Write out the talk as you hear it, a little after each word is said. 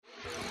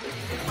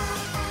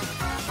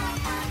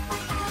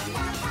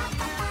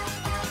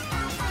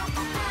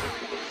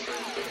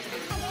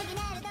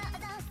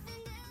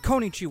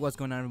Konnichiwa, what's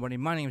going on, everybody?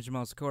 My name is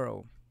Jamal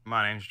Socorro,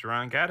 My name's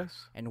Jerron Gaddis.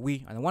 and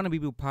we are the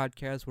Wannabe Boo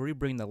podcast, where we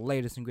bring the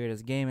latest and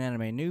greatest game,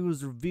 anime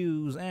news,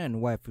 reviews, and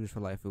waifus for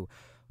life.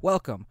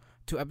 Welcome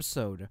to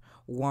episode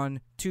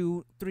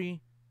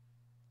 123.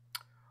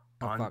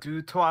 On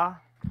du toi.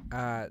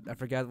 I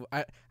forgot.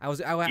 I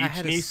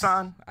had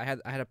Nissan. I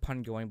had a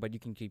pun going, but you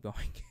can keep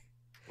going.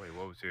 Wait,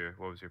 what was your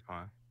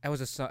pun? I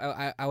was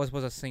I was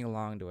supposed to sing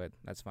along to it.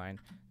 That's fine.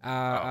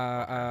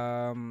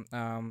 Eins,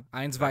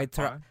 zwei,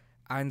 drei. Fun?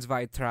 Eins,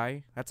 zwei,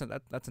 drei. That's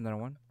another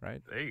one,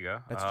 right? There you go.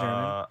 That's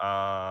German.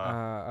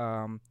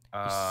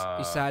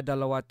 Isa,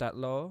 dalawa,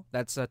 tatlo.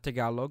 That's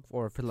Tagalog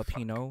or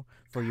Filipino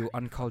for you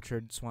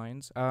uncultured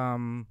swines.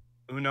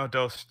 Uno,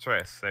 dos,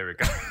 tres. There we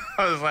go.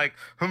 I was like,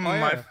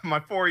 yeah. my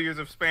 4 years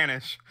of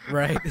Spanish.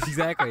 Right,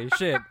 exactly.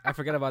 Shit, I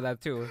forgot about that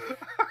too.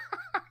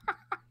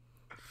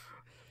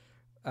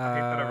 I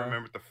hate that I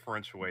remembered the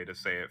French way to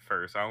say it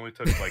first. I only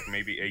took like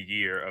maybe a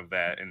year of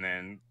that, and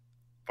then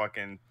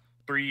fucking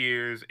 3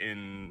 years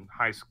in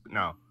high school.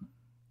 No,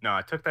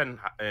 I took that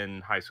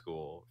in high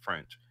school,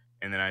 French,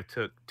 and then I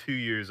took 2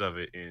 years of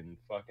it in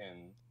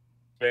fucking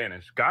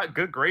Spanish. Got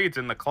good grades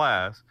in the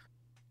class.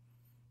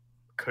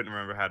 Couldn't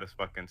remember how to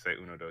fucking say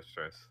uno, dos,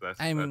 tres. That's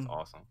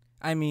awesome.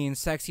 I mean,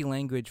 sexy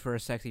language for a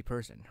sexy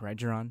person, right,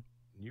 Jerron?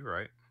 You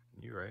right.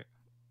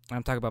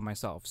 I'm talking about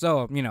myself.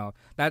 So, you know,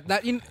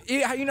 that you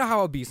know how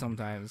I'll be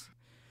sometimes.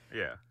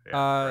 Yeah.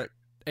 Right.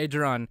 Hey,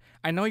 Jerron,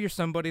 I know you're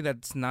somebody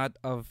that's not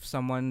of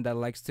someone that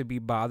likes to be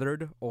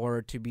bothered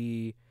or to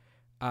be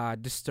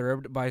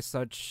disturbed by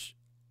such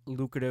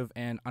lucrative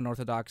and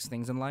unorthodox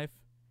things in life.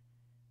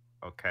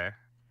 Okay.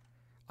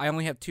 I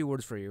only have 2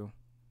 words for you.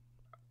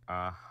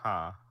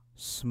 Uh-huh.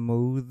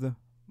 Smooth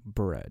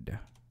bread.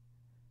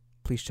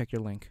 Please check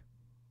your link.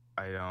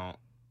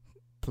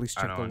 Please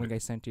check the link I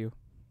sent you.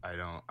 I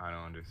don't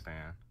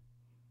understand.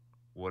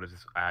 What is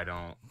this? I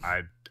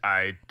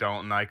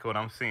don't like what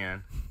I'm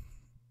seeing.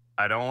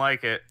 I don't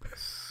like it.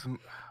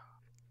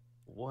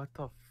 What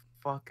the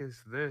fuck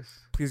is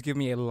this? Please give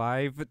me a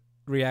live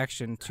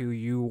reaction to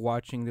you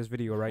watching this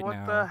video right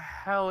now. What the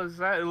hell is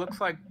that? It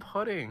looks like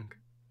pudding.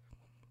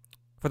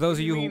 For those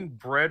What of do you mean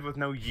bread with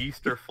no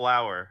yeast or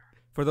flour?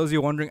 For those of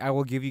you wondering, I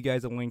will give you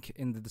guys a link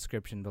in the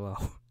description below.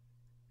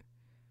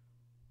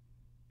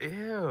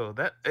 Ew,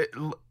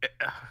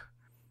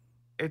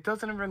 it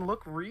doesn't even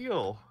look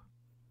real.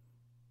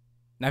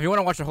 Now, if you want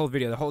to watch the whole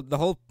video, the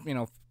whole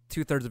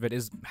 2/3 of it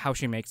is how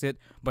she makes it,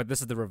 but this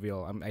is the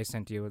reveal. I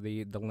sent you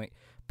the link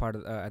part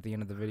of, at the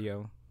end of the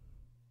video.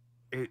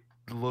 It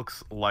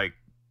looks like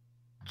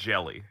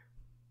jelly.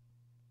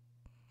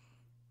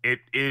 It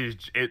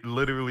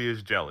literally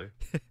is jelly.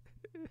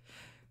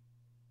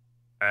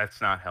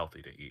 That's not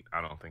healthy to eat. I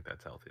don't think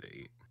that's healthy to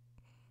eat.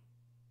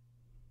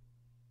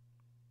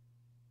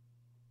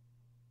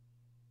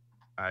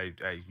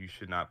 You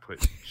should not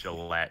put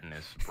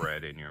gelatinous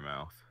bread in your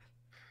mouth.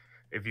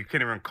 If you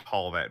can even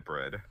call that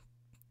bread.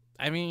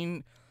 I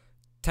mean,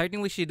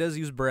 technically she does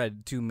use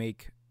bread to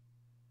make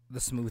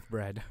the smooth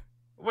bread.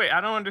 Wait,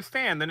 I don't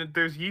understand. Then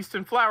there's yeast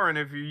and flour, and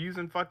if you're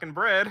using fucking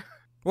bread.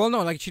 Well,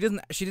 no, like she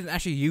didn't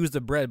actually use the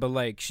bread, but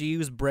like she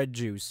used bread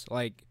juice,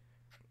 like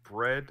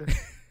bread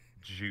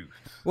juice.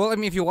 Well, I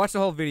mean, if you watch the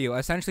whole video,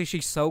 essentially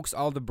she soaks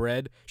all the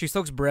bread. She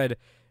soaks bread,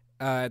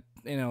 like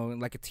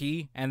a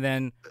tea, and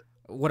then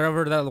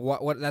whatever that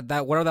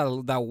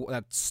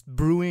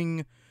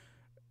brewing,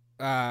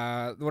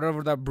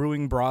 whatever that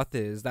brewing broth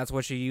is, that's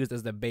what she used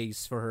as the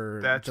base for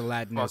her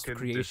gelatinous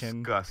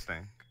creation.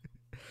 Disgusting.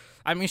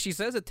 I mean, she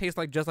says it tastes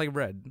just like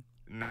bread.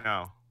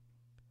 No.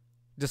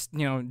 Just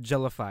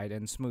jellified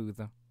and smooth.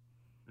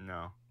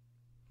 No.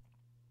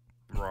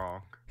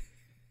 Wrong.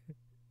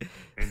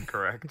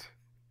 Incorrect.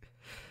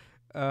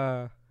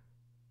 I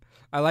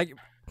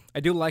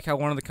do like how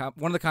one of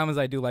the comments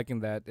I do like in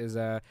that is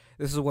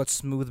this is what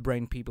smooth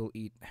brain people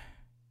eat.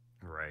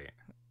 Right.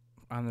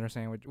 On their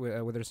sandwich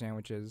with their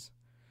sandwiches.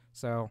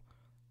 So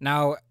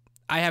now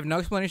I have no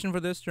explanation for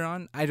this,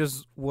 John. I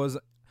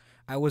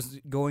was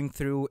going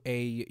through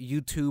a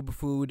YouTube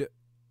food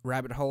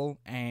rabbit hole,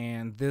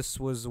 and this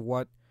was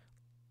what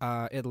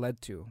it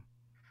led to.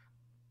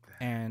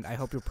 And I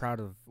hope you're proud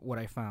of what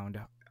I found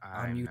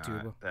on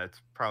YouTube. Not.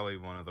 That's probably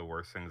one of the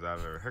worst things I've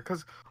ever heard.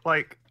 Because,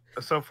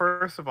 so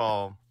first of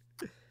all,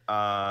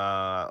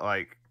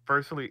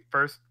 first of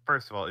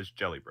all, it's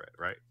jelly bread,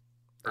 right?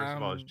 First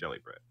of all, it's jelly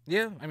bread.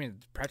 Yeah, I mean,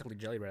 it's practically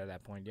jelly bread at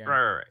that point, yeah.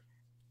 Right.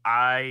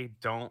 I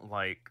don't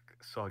like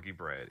soggy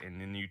bread.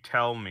 And then you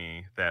tell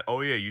me that,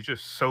 oh, yeah, you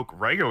just soak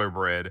regular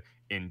bread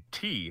in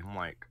tea. I'm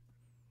like...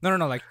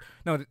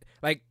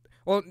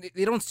 Well,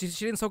 they don't. She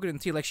didn't soak it in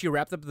tea. Like, she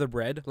wrapped up the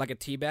bread like a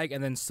tea bag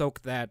and then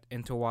soaked that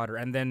into water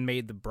and then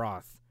made the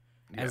broth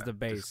as the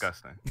base.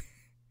 Disgusting.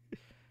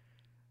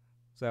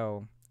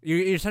 So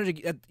you're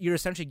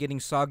essentially getting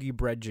soggy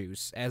bread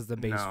juice as the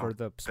base for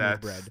the smooth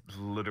bread. That's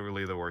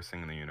literally the worst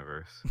thing in the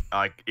universe.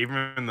 Like,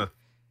 even the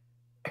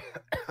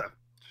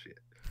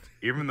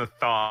even the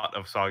thought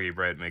of soggy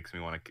bread makes me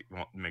want to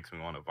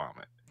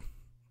vomit.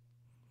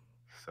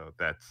 So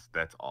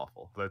that's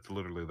awful. That's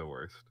literally the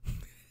worst.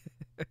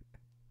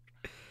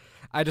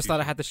 I just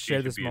thought I had to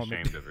share this be moment.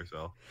 Ashamed of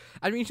herself.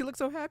 I mean, she looked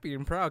so happy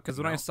and proud because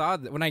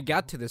when I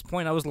got to this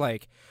point, I was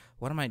like,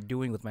 "What am I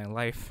doing with my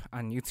life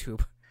on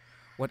YouTube?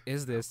 What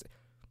is this?"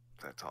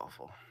 That's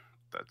awful.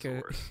 That's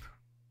the worst.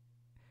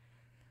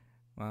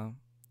 Well,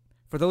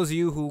 for those of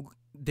you who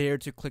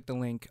dared to click the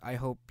link, I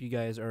hope you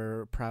guys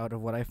are proud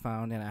of what I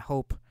found, and I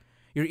hope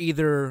you're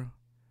either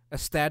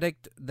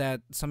ecstatic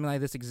that something like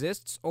this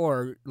exists,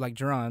 or like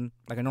Jerron,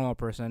 like a normal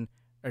person,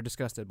 are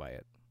disgusted by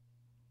it,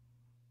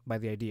 by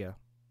the idea.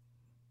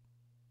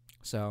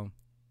 So,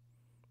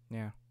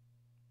 yeah.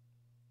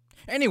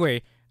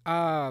 Anyway,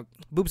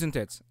 boobs and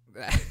tits.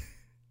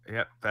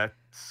 Yep, that's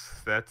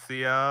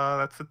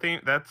the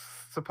theme. That's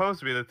supposed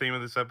to be the theme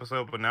of this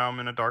episode, but now I'm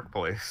in a dark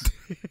place.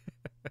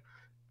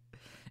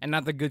 And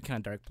not the good kind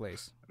of dark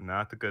place.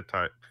 Not the good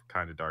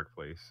kind of dark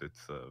place.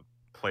 It's a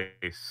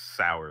place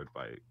soured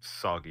by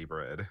soggy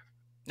bread.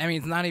 I mean,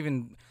 it's not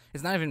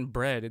even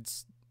bread.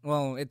 It's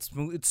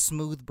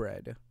smooth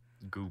bread.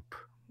 Goop.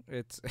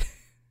 It's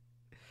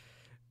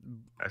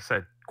I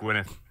said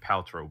Gwyneth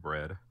Paltrow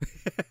bread.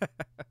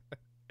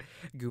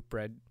 Goop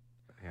bread.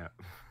 Yeah.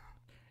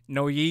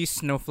 No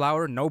yeast, no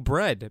flour, no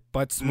bread,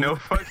 but smooth. No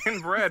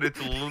fucking bread.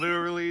 It's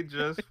literally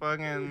just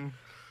fucking.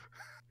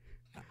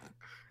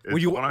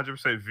 It's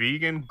 100%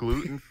 vegan,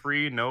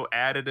 gluten-free, no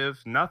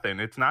additives, nothing.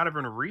 It's not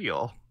even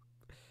real.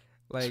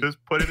 Like, just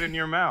put it in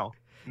your mouth.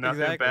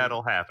 Nothing bad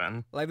will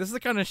happen. Like, this is the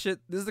kind of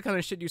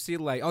shit you see,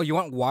 like, oh, you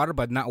want water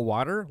but not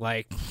water?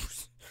 Like,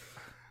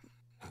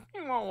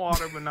 you want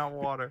water but not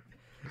water.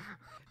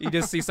 You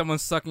just see someone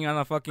sucking on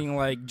a fucking,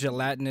 like,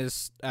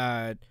 gelatinous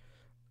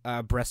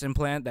breast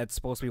implant that's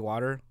supposed to be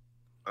water.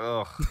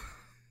 Ugh.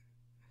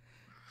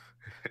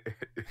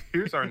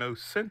 Here's our no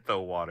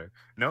syntho water.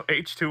 No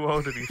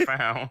H2O to be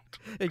found.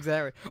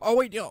 Exactly. Oh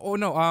wait, oh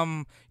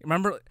no.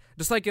 Remember,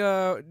 just like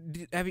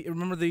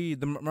remember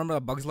remember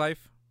Bug's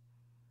Life,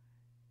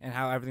 and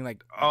how everything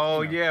like.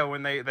 Oh yeah,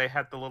 when they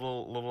had the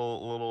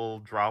little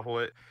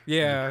droplet.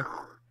 Yeah.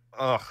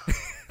 Ugh.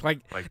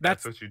 like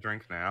that's what you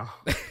drink now.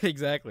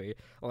 Exactly.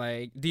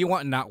 Like, do you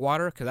want not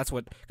water? Because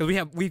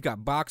we've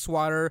got box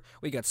water,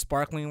 we got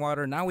sparkling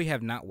water. Now we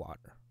have not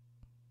water.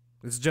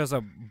 It's just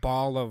a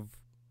ball of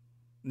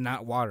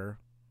not water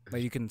that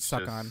you can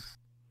suck on.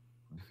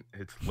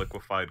 It's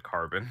liquefied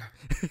carbon.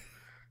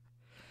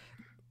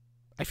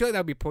 I feel like that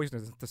would be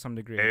poisonous to some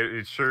degree.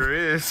 It sure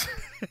is.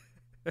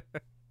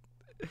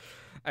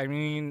 I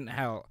mean,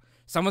 hell,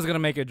 someone's gonna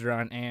make it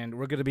run, and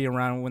we're gonna be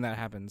around when that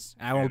happens.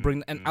 I will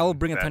bring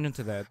attention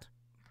to that.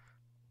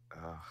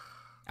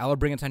 I will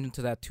bring attention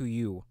to that to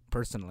you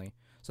personally,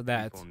 so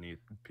that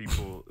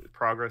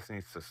progress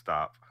needs to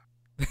stop.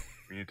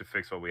 We need to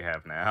fix what we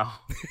have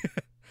now.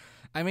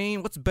 I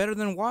mean, what's better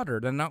than water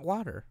than not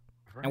water?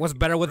 Right, and what's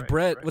better with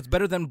bread? Right. What's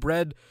better than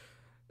bread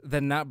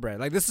than not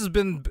bread? Like, this has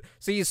been...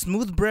 See,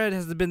 smooth bread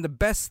has been the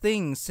best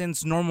thing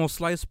since normal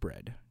sliced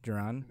bread,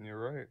 Jerron. You're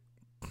right.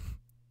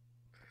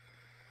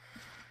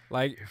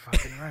 Like... You're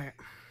fucking right.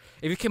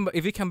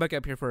 If you come back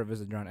up here for a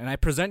visit, Jerron, and I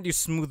present you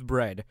smooth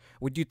bread,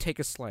 would you take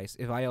a slice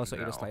if I also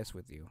ate a slice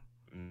with you?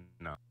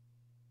 No.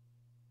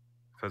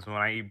 Because when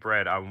I eat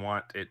bread, I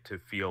want it to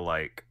feel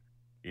like,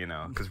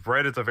 because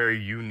bread is a very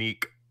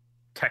unique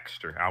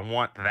texture. I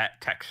want that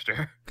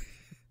texture.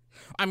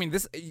 I mean,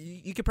 this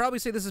you could probably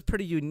say this is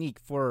pretty unique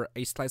for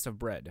a slice of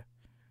bread.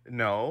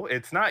 No,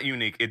 it's not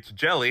unique. It's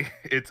jelly.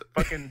 It's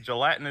fucking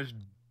gelatinous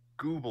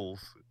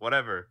goobles,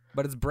 whatever.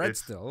 But it's bread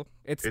still.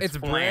 It's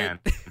flan.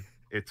 Bread.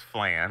 It's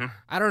flan.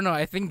 I don't know.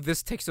 I think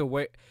this takes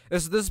away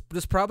this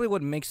probably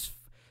what makes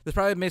this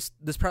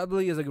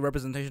probably is like a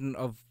representation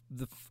of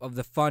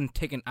the fun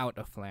taken out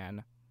of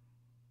flan.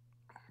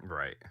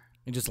 Right.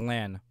 It's just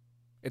lan.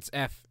 It's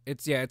F.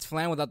 It's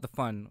flan without the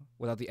fun,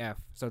 without the F.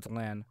 So it's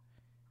lan.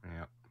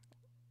 Yep.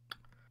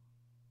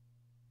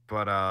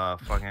 But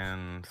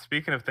fucking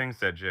speaking of things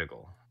that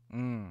jiggle.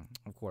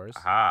 Of course.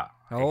 Aha.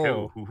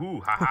 Oh.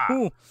 Hoo ha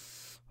ha.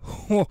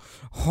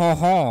 Ha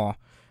ha.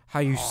 How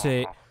you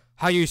say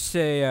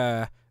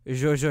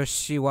Jojo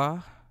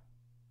Siwa?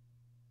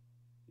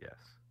 Yes.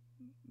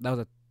 That was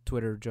a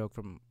Twitter joke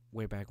from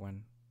way back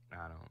when.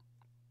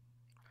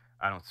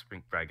 I don't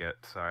speak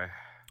baguette, sorry.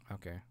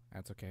 Okay,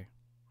 that's okay.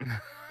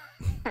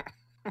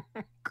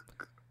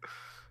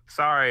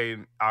 Sorry,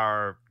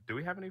 do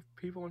we have any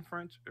people in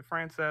France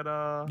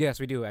that Yes,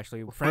 we do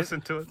actually.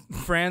 Listen to us?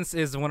 France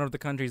is one of the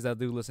countries that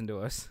do listen to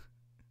us.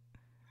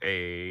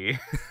 Hey.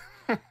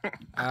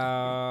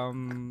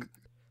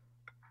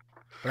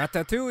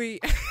 Ratatouille.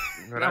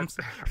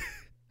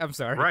 I'm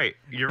sorry. Right,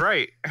 you're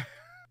right.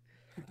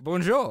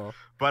 Bonjour.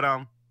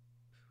 But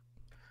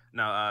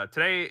no,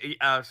 today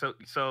so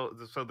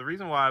the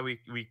reason why we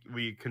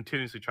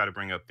continuously try to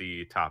bring up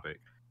the topic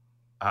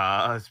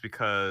is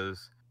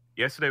because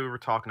yesterday we were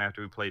talking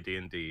after we played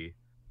D&D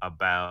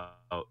about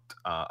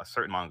a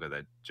certain manga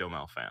that Joe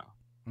Mel found.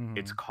 Mm-hmm.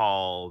 It's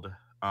called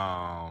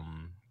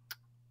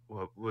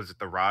what was it,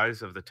 The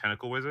Rise of the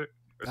Tentacle Wizard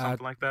or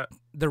something like that?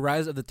 The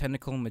Rise of the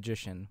Tentacle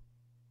Magician.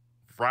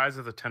 Rise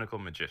of the Tentacle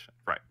Magician,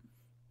 right.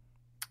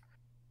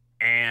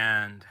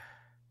 And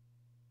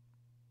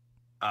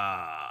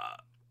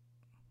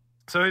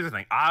So here's the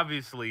thing.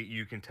 Obviously,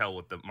 you can tell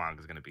what the manga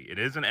is going to be. It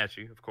is an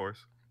ecchi, of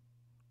course.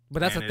 But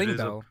that's And the it thing, is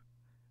though.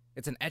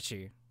 It's an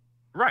ecchi.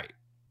 right.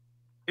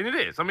 And it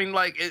is. I mean,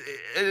 like,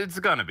 it's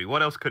going to be.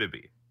 What else could it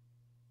be?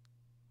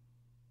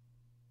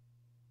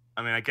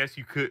 I mean, I guess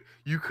you could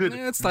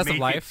It's slice of make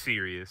life. it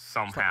serious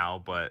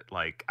somehow, but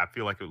like I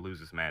feel like it would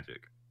lose its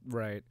magic.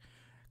 Right.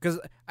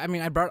 Because I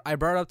mean, I brought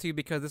it up to you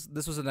because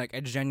this was like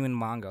a genuine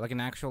manga, like an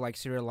actual like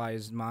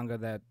serialized manga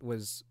that you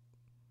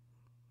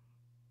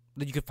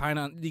could find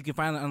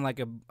on like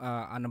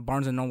on a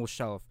Barnes and Noble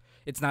shelf.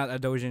 It's not a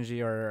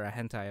doujinshi or a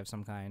hentai of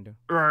some kind.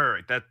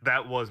 Right.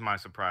 That was my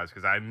surprise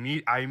because I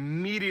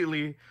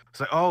immediately was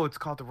like, oh, it's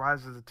called The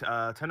Rise of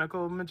the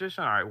Tentacle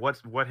Magician. All right,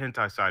 what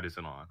hentai side is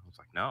it on? I was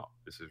like, no,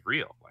 this is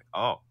real. Like,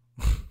 oh,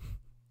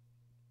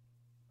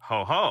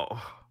 ho ho.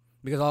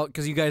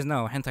 Because you guys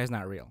know hentai is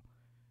not real.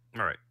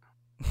 All right.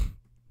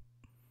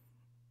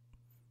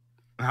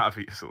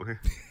 Obviously.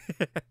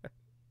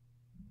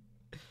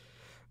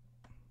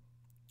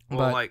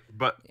 Well,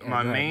 but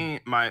yeah,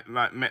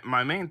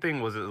 my main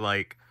thing was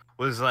I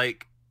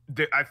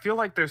feel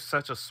like there's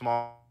such a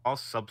small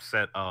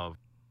subset of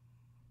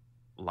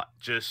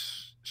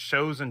just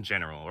shows in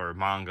general or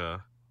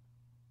manga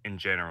in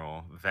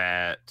general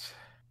that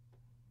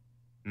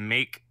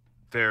make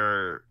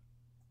their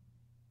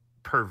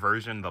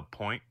perversion the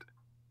point.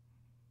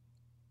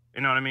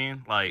 You know what I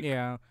mean? Like,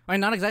 yeah, I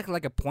mean, not exactly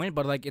like a point,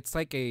 but like it's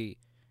like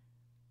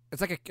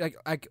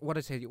what did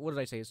I say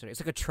yesterday? It's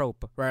like a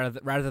trope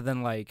rather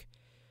than like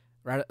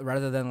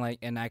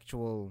an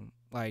actual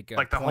like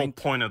the whole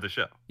point of the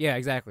show. Yeah,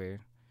 exactly.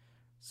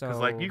 So because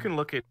like you can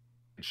look at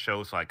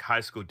shows like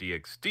High School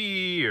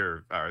DxD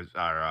or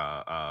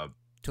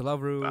To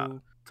Love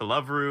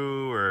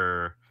Ru,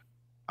 or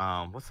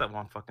what's that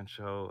one fucking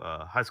show?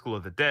 High School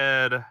of the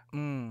Dead,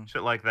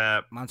 shit like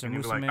that. Monster and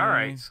you'd be Musume. like, all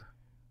right,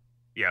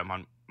 yeah,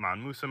 Mon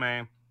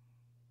Musume,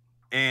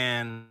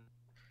 and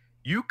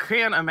you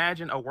can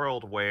imagine a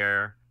world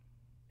where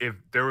if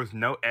there was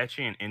no ecchi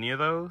in any of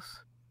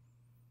those,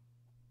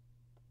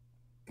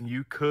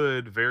 you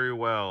could very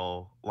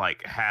well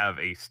like have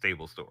a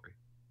stable story.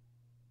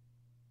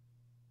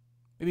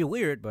 It'd be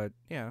weird, but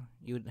yeah,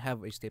 you would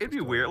have a stable. It'd be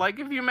story. weird. Like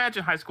if you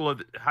imagine High School of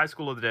the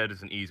Dead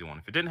is an easy one.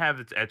 If it didn't have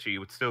its ecchi, it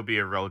would still be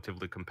a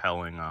relatively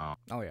compelling. Oh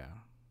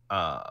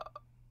yeah.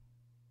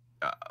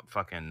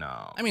 Fucking.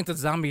 I mean, it's a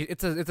zombie.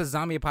 It's a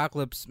zombie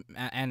apocalypse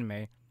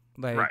anime.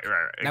 Like right.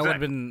 Exactly. That would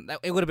have been.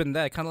 It would have been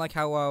that kind of like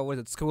how was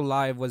it School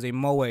Live was a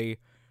moe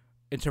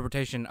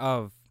interpretation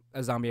of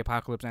a zombie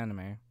apocalypse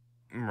anime.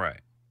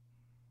 Right.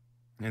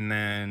 And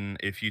then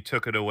if you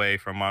took it away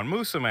from Mon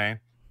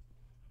Musume,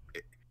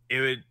 it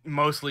would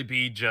mostly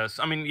be just.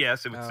 I mean,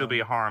 yes, it would still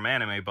be a harem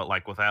anime, but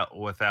like without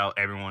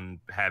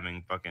everyone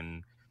having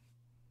fucking.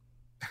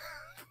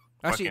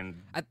 Actually,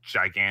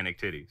 gigantic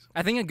titties.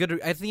 I think a good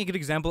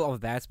example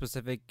of that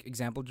specific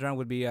example, John,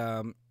 would be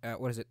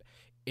what is it?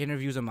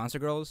 Interviews of Monster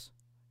Girls,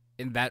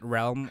 in that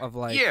realm of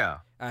like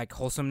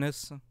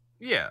wholesomeness.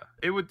 Yeah,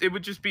 it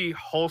would just be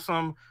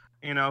wholesome.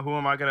 You know, who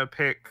am I gonna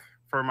pick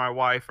for my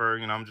wife? Or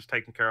I'm just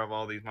taking care of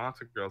all these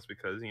Monster Girls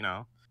because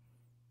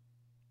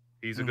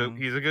he's a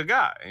good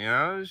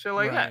guy. Shit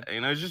like that.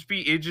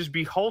 It'd just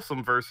be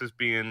wholesome versus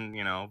being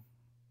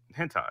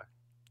hentai.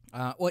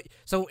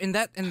 So in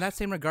that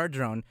same regard,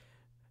 Drone.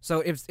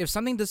 So if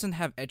something doesn't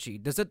have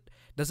ecchi, does it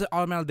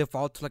automatically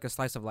default to like a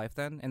slice of life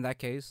then in that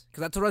case?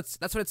 Because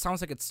that's what it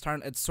sounds like.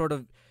 It's sort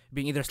of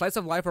being either slice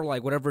of life or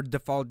like whatever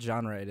default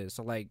genre it is.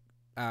 So like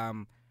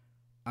House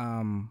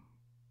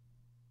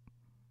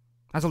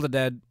of the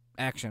Dead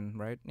action,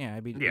 right? Yeah,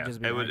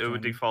 it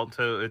would default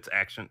to its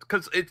action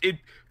because it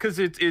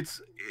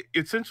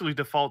essentially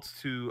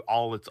defaults to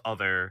all its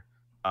other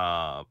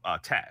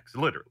tags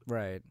literally.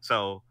 Right.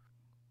 So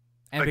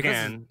and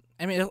again.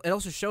 I mean, it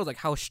also shows like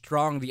how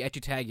strong the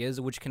ecchi tag is,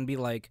 which can be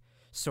like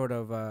sort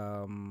of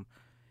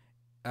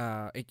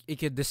it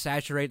could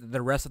desaturate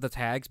the rest of the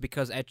tags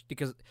because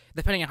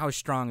depending on how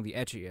strong the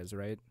ecchi is,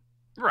 right?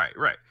 Right.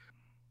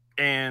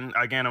 And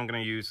again, I'm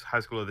going to use High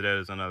School of the Dead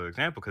as another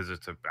example because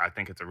I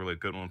think it's a really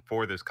good one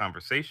for this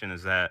conversation.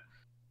 Is that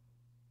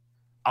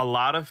a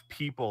lot of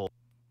people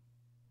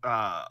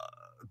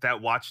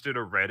that watched it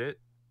or read it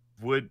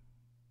would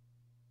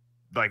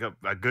like a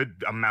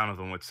good amount of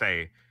them would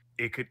say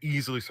it could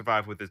easily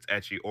survive with its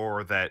ecchi,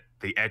 or that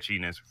the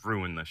etchiness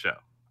ruined the show.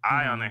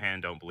 I, on the other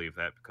hand, don't believe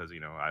that because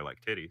I like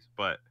titties,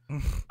 but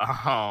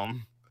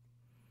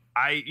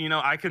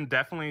I can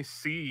definitely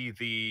see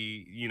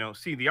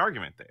the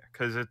argument there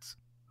because it's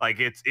like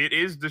it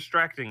is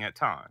distracting at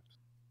times.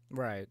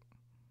 Right.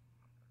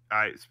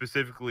 I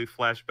specifically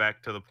flash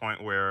back to the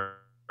point where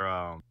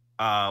I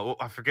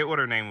forget what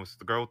her name was,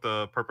 the girl with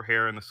the purple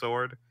hair and the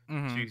sword.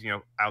 Mm-hmm. She's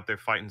out there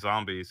fighting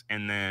zombies,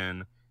 and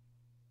then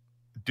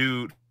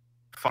dude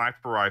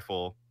sniper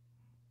rifle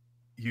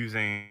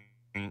using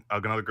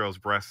another girl's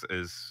breast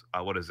is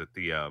what is it,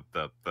 the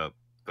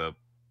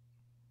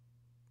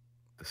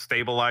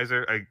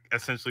stabilizer,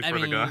 essentially for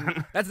the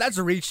gun. that's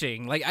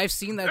reaching. Like I've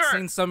seen that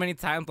scene so many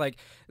times. Like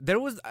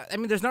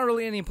there's not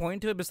really any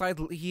point to it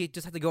besides he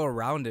just had to go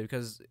around it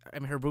because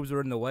her boobs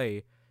were in the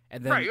way,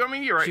 and then right. I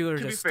mean, you're right. She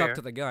was just stuck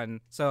to the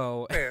gun.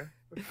 So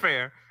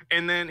fair.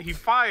 And then he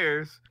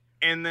fires,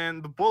 and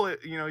then the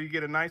bullet. You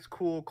get a nice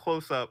cool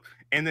close up,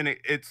 and then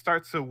it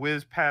starts to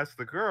whiz past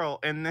the girl,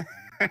 and then.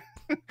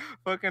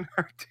 Fucking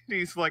her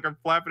titties like are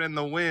flapping in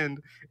the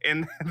wind,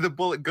 and the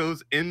bullet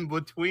goes in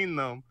between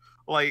them,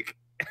 like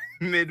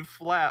mid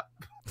flap.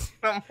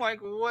 I'm like,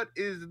 what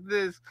is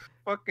this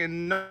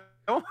fucking noise?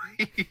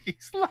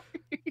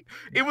 Like,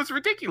 it was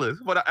ridiculous,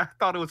 but I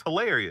thought it was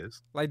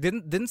hilarious. Like,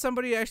 didn't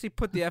somebody actually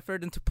put the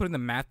effort into putting the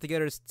math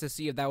together to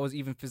see if that was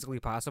even physically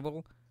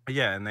possible?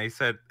 Yeah, and they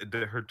said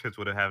that her tits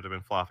would have had to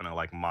been flopping at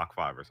like Mach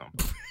 5 or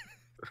something.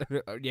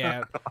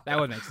 Yeah, that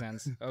would make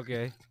sense.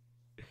 Okay.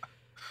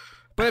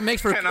 But it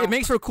makes for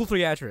cool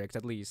theatrics,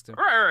 at least.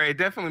 Right. It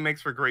definitely makes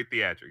for great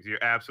theatrics.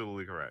 You're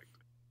absolutely correct.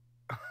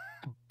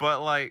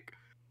 But like,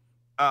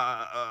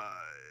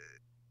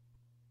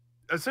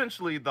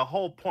 essentially, the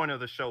whole point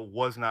of the show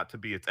was not to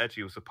be its ecchi.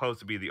 It was supposed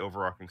to be the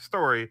overarching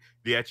story.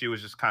 The ecchi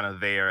was just kind of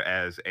there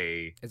as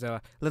it's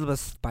a little bit of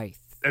spice,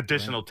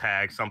 additional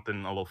tag,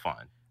 something a little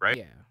fun,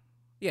 right?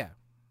 Yeah,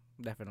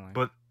 definitely.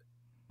 But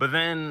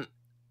then,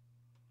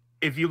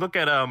 if you look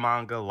at a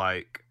manga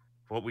like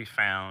what we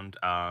found,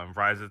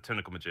 Rise of the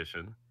Tentacle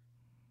Magician,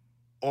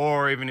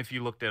 or even if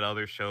you looked at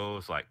other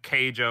shows like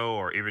Keijo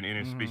or even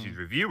Interspecies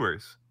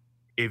Reviewers,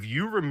 if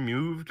you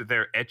removed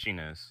their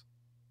etchiness,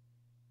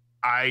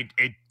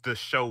 the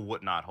show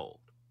would not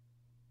hold.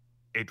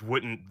 It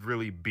wouldn't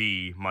really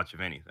be much of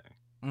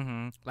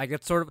anything. Like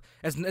it's sort of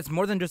it's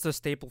more than just a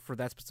staple for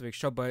that specific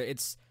show, but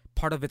it's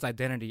part of its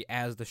identity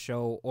as the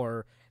show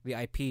or the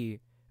IP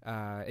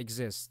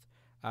exists.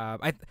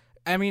 I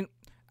mean.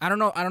 I don't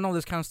know if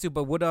this counts too,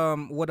 but what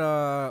remind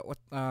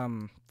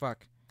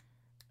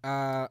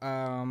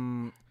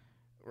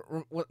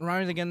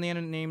me again the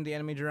name the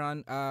anime you're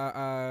on?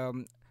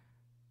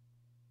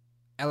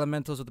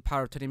 Elementals with the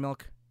power of titty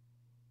milk.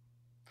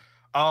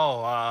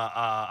 Oh,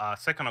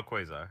 Sekai no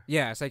Quasar.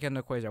 Yeah, Sekai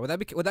no Quasar. Would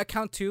that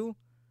count too?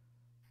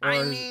 Or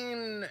I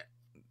mean, is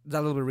that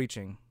a little bit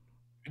reaching?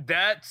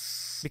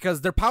 That's because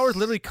their powers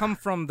literally come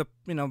from the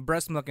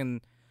breast milk,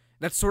 and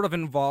that's sort of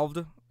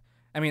involved.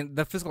 I mean,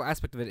 the physical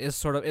aspect of it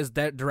is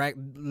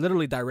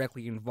literally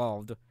directly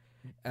involved.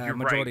 You're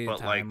majority right, of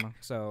the time. Like,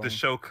 so the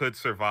show could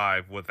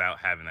survive without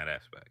having that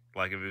aspect.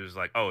 Like if it was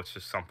like, oh, it's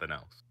just something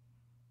else.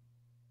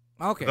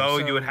 Okay. Though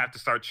you would have to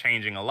start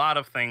changing a lot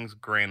of things.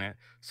 Granted,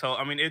 so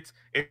I mean, it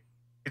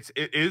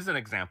is an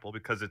example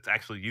because it's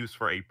actually used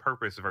for a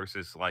purpose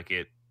versus like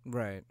it,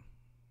 right?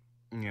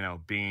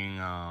 Being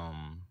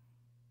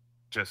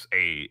just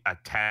a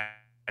tag.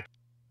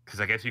 Because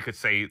I guess you could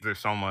say their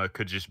soma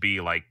could just be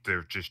like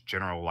they're just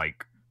general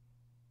like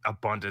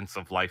abundance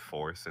of life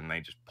force, and they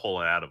just pull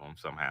it out of them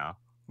somehow,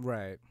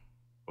 right?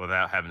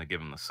 Without having to give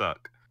them the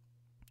suck.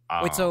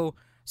 Wait, so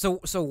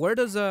where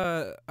does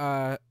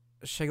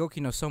Shigeki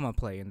no Soma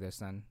play in this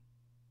then?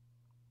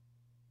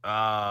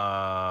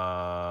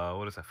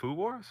 What is that? Food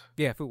Wars?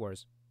 Yeah, Food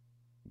Wars.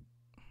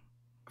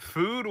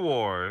 Food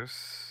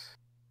Wars.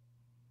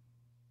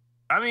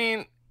 I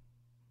mean.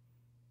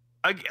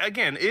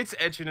 Again, its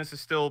edginess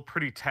is still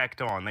pretty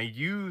tacked on. They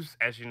use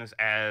edginess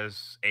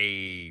as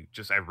a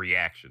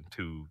reaction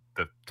to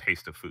the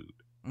taste of food.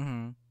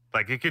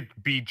 Like it could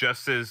be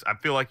just as I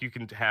feel like you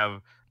can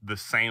have the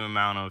same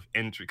amount of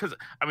intrigue because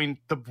I mean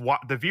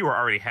the viewer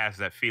already has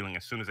that feeling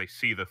as soon as they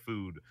see the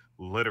food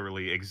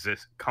literally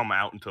come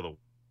out into the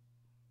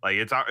like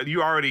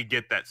you already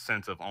get that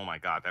sense of oh my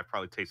god that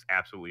probably tastes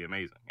absolutely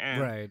amazing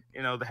and right.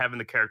 Having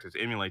the characters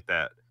emulate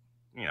that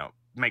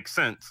makes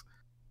sense.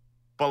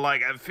 But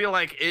like I feel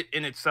like it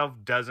in itself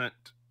doesn't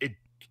it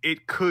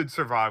could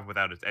survive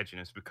without its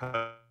edginess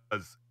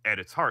because at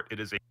its heart it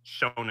is a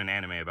shonen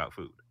anime about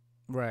food.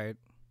 Right.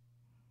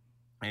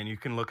 And you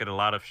can look at a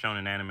lot of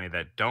shonen anime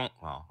that don't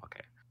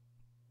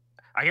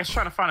I guess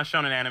trying to find a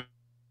shonen anime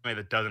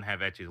that doesn't have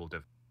ecchi is a little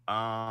different.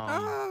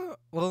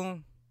 Well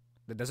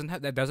that doesn't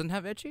have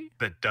ecchi?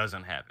 That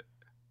doesn't have it.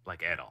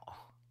 Like at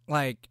all.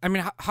 Like I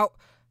mean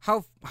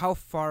how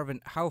far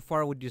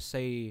would you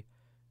say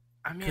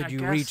could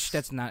you reach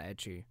that's not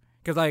ecchi?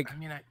 Because like,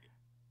 I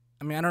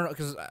don't know.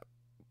 Because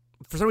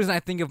for some reason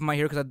I think of My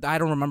Hero because I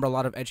don't remember a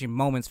lot of ecchi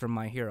moments from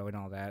My Hero and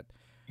all that.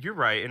 You're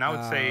right, and I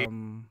would say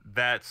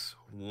that's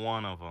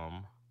one of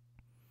them.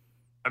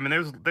 I mean,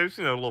 there's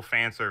a little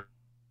fan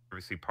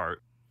servicey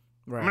part.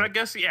 Right. I mean, I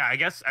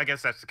guess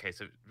that's the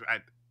case.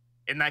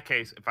 In that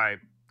case, if I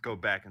go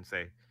back and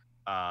say,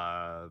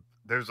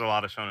 there's a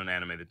lot of shonen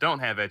anime that don't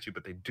have ecchi,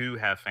 but they do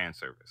have fan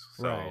service.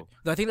 So right.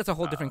 I think that's a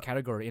whole different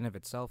category in of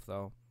itself,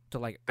 though. To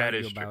like that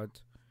is about.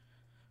 True.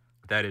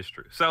 That is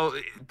true. So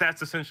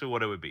that's essentially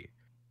what it would be.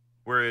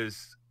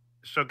 Whereas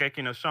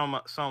Shogeki no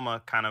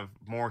Soma kind of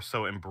more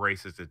so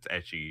embraces its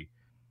ecchi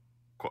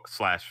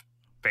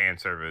 / fan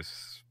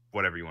service,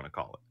 whatever you want to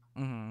call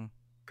it.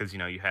 because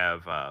you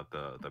have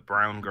the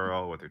brown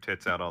girl with her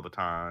tits out all the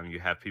time. You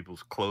have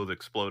people's clothes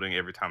exploding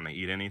every time they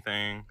eat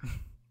anything.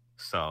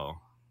 So,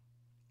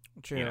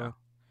 True.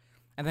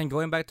 And then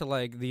going back to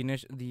like the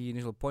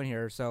initial point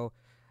here, so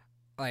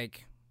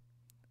like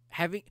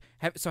having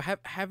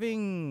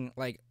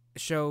like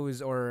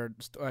shows or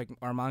like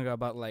or manga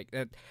about like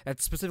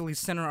that specifically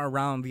center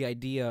around the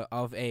idea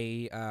of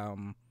a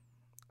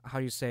how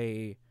do you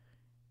say,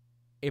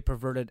 a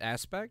perverted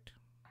aspect.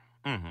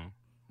 Mm-hmm.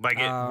 Like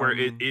where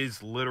it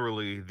is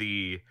literally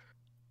the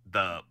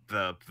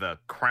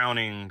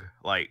crowning,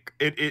 like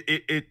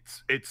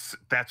it's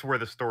that's where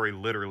the story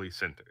literally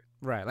centered.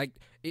 Right, like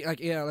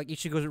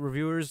Ichigo's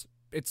reviewers,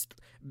 it's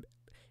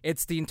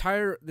the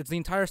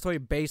entire story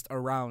based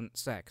around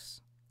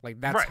sex.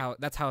 Like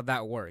that's how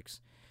that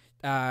works.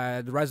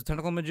 The Rise of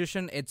Tentacle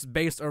Magician, it's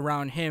based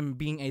around him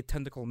being a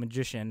tentacle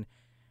magician,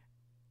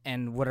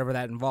 and whatever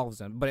that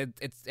involves him. But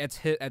that's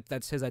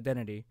his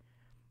identity,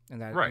 in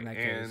that right. In that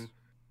and case.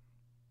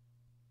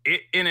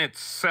 It in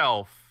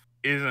itself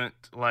isn't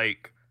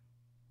like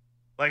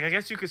I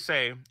guess you could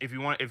say, if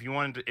you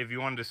wanted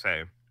to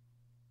say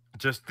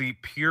just the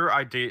pure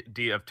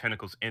idea of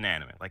tentacles in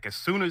anime. Like as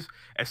soon as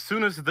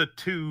the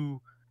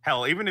two,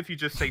 hell, even if you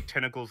just say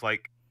tentacles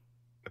like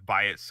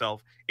by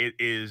itself, it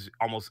is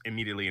almost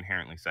immediately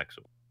inherently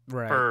sexual.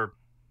 Right. For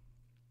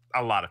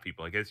a lot of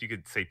people, I guess you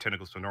could say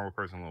tentacles to a normal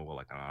person, well,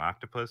 like an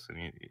octopus,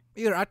 and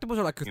either octopus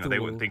or like Cthulhu. they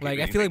wouldn't think like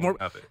I feel like more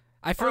of it.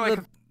 I feel like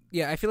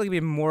I feel like it'd be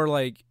more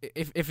like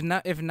if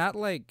not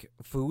like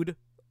food,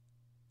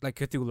 like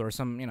Cthulhu or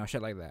some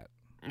shit like that.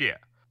 Yeah.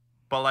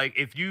 But like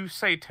if you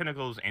say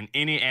tentacles in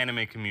any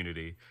anime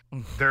community,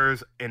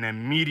 there's an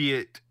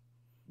immediate,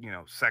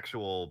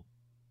 sexual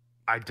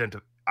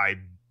identity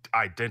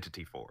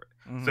for it.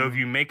 Mm-hmm. So if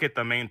you make it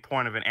the main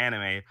point of an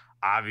anime,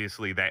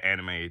 obviously that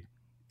anime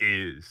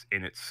is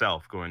in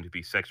itself going to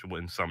be sexual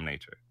in some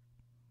nature.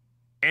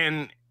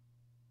 And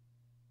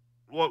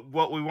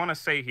what we want to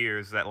say here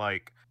is that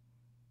like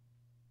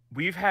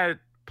we've had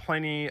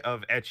plenty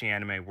of ecchi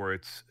anime where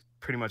it's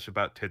pretty much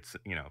about tits,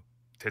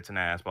 tits and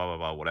ass, blah blah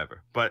blah,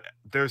 whatever. But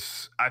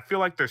I feel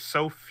like there's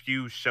so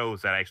few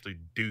shows that actually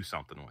do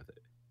something with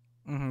it.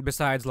 Mm-hmm.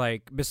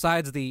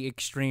 Besides the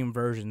extreme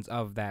versions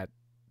of that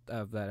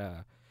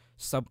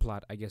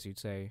subplot, I guess you'd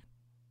say.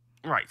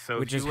 Right. So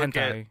which is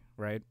hentai,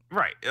 right?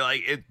 Right.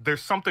 Like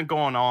there's something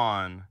going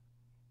on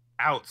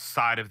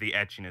outside of the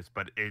etchiness,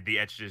 but the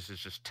etchiness is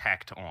just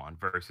tacked on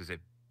versus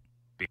it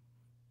being.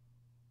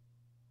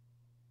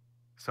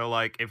 So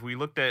like if we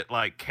looked at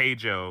like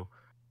Keijo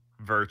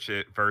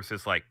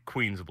versus like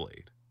Queen's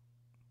Blade.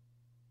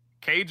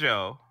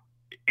 Keijo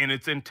in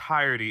its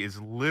entirety is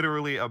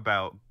literally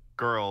about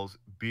girls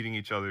beating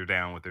each other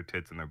down with their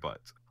tits and their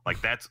butts.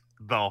 Like that's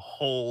the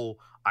whole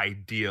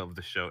idea of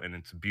the show, and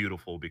it's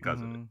beautiful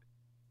because of it.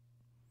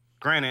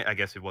 Granted, I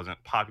guess it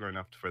wasn't popular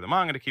enough for the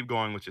manga to keep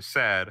going, which is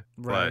sad.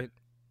 Right.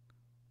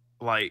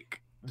 But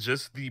like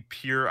just the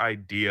pure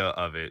idea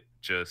of it,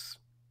 just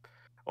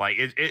like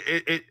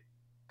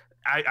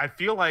I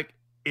feel like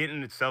it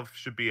in itself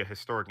should be a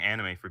historic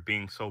anime for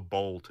being so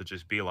bold to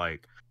just be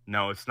like,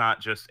 no, it's not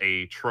just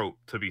a trope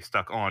to be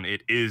stuck on.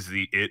 It is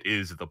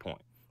the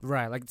point.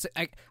 Right. Like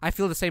I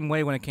feel the same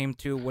way when it came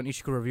to when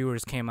Ichigo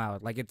Reviewers came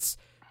out. Like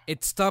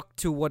it stuck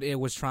to what it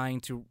was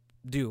trying to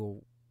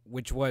do,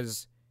 which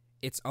was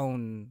its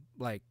own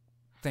like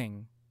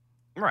thing.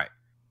 Right.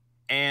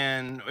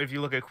 And if you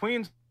look at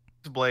Queen's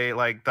Blade,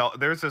 like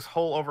there's this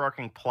whole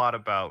overarching plot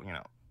about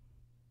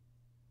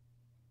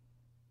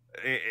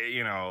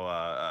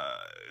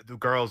the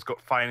girls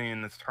fighting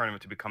in this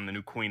tournament to become the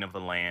new queen of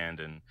the land,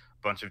 and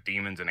a bunch of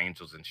demons and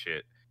angels and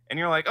shit. And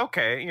you're like,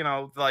 okay,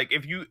 like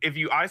if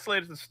you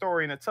isolated the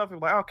story in itself, you're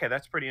like, okay,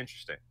 that's pretty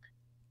interesting.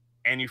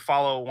 And you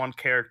follow one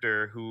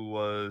character who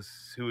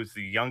is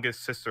the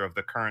youngest sister of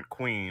the current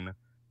queen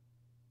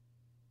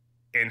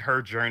in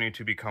her journey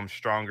to become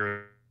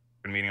stronger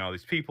and meeting all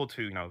these people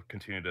to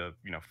continue to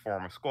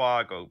form a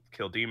squad, go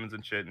kill demons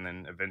and shit, and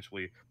then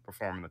eventually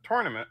perform in the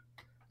tournament.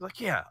 Like,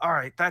 yeah, all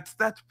right, that's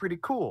pretty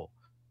cool.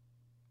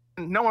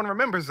 No one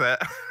remembers that.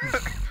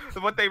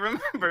 What they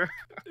remember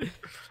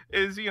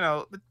is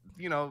the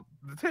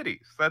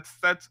titties. That's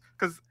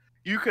because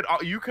you could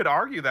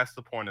argue that's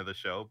the point of the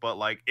show, but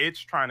like it's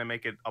trying to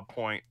make it a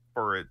point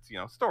for its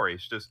story.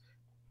 It's just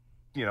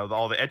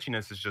all the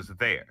etchiness is just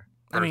there.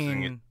 I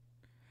mean,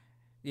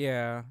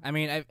 yeah. I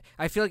mean,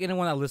 I feel like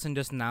anyone that listened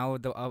just now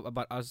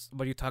about us,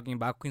 what you're talking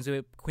about,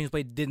 Queen's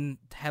Blade didn't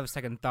have a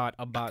second thought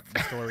about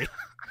the story.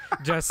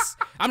 I'm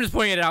just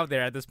pointing it out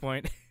there at this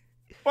point.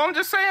 Well, I'm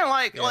just saying,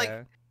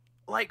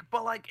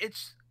 but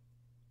it's.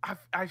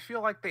 I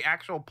feel like the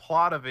actual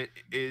plot of it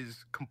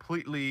is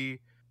completely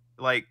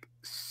like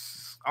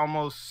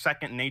almost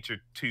second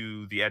nature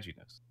to the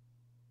edginess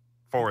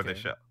for the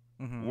show.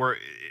 Mm-hmm.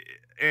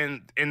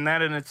 And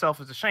that in itself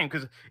is a shame,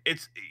 because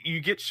you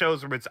get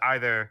shows where it's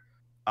either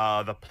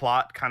the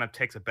plot kind of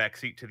takes a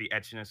backseat to the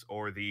etchiness,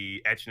 or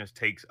the etchiness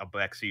takes a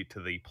backseat to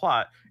the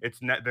plot.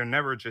 They're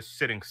never just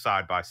sitting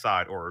side by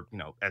side or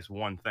as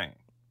one thing.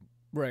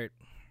 Right.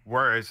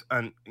 Whereas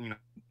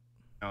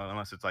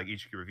unless it's like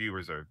Ichiki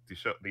Reviewers or the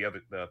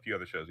few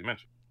other shows you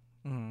mentioned.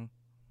 Mm-hmm.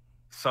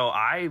 So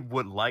I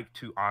would like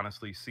to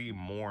honestly see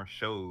more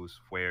shows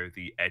where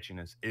the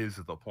edginess is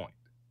the point.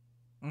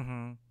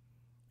 Mm-hmm.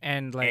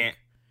 And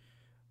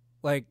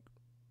like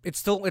it's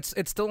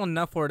still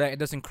enough for that it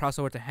doesn't cross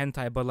over to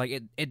hentai, but like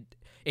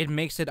it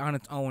makes it on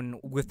its own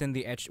within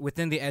the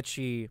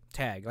ecchi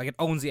tag. Like it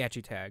owns the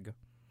ecchi tag.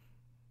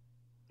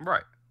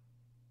 Right.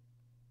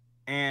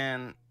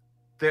 And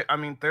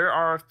there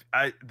are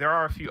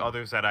a few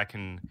others that I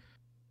can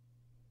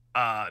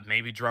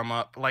maybe drum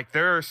up. Like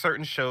there are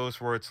certain shows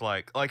where it's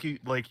like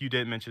you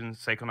did mention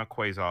Seiko no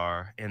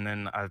Quasar, and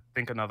then I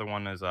think another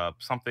one is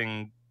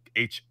something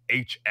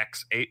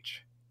HXH.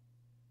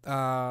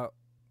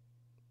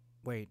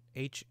 Wait,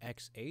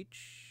 HXH?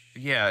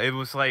 Yeah, it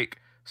was like,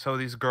 so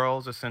these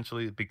girls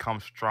essentially become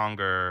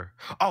stronger.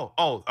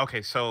 Oh,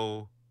 okay.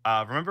 So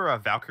remember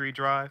Valkyrie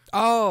Drive?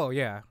 Oh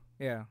yeah.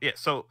 Yeah.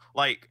 So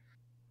like,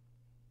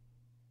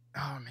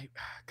 oh maybe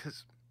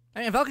because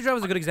I mean, Valkyrie Drive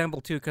is a good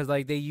example too, because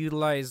like they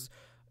utilize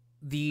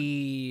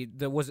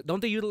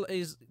don't they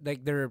utilize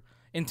like their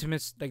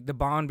intimacy, like the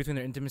bond between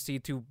their intimacy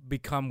to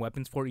become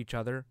weapons for each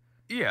other?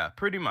 Yeah,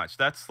 pretty much.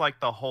 That's like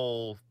the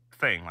whole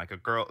thing. Like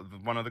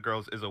one of the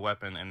girls is a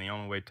weapon, and the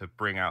only way to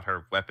bring out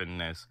her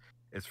weaponness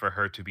is for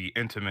her to be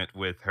intimate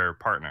with her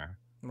partner.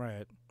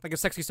 Right, like a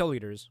sexy soul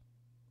eaters.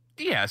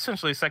 Yeah,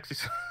 essentially sexy.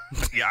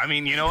 Yeah, I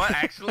mean, you know what?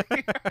 Actually,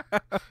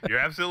 you're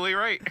absolutely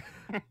right.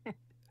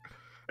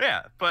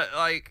 Yeah, but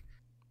like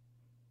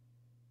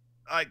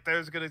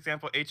there's a good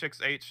example.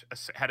 HXH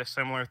had a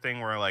similar thing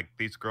where like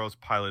these girls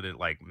piloted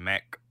like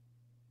mech.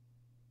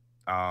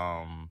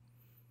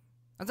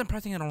 That's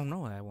impressive. I don't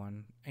know that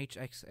one.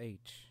 HXH.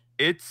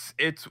 It's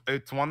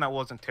one that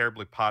wasn't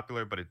terribly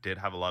popular, but it did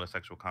have a lot of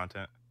sexual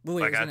content.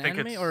 Wait, like, is it an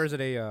anime or is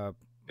it a?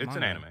 It's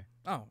an anime.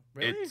 Oh,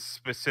 really? It's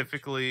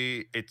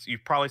specifically you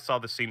probably saw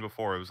the scene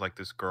before. It was like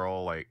this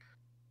girl like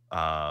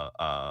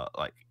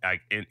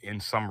in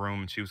some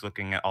room, and she was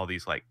looking at all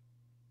these like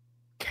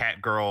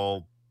cat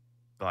girl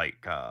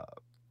like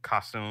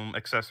costume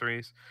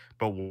accessories,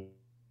 but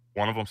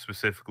one of them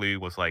specifically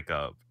was like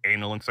a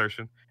anal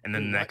insertion, and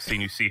then the next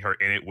scene you see her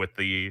in it with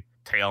the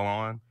tail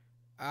on.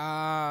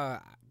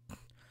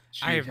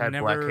 She had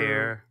black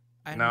hair.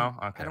 No,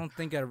 okay. I don't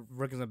think it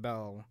rings a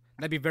bell.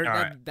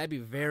 That'd be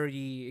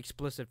very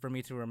explicit for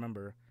me to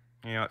remember.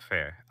 You know what?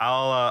 Fair.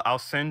 I'll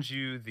send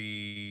you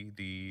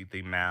the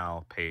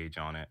Mal page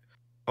on it,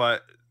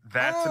 but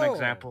that's an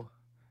example.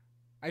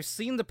 I've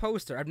seen the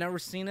poster. I've never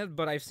seen it,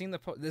 but I've seen the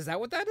poster. Is that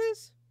what that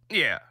is?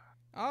 Yeah.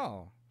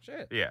 Oh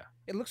shit. Yeah.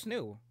 It looks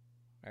new,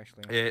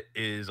 actually. It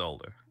is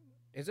older.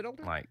 Is it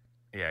older? Like,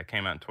 yeah, it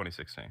came out in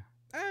 2016.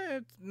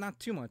 It's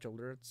not too much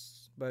older.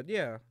 But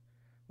yeah.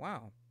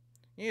 Wow.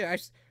 Yeah,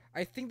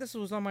 I think this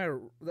was on my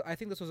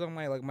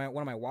like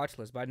one of my watch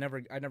lists, but I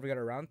never got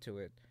around to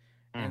it.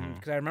 And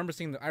because I remember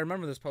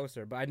this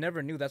poster, but I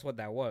never knew that's what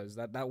that was.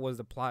 That was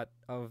the plot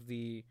of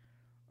the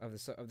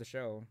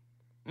show.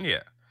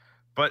 Yeah.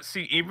 But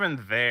see,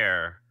 even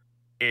there,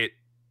 it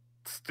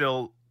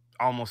still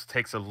almost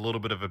takes a little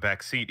bit of a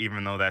back seat,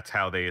 even though that's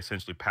how they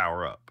essentially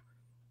power up.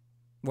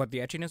 What, the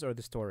etchiness or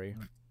the story?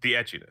 The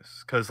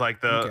etchiness. Because,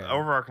 like, the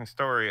overarching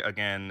story,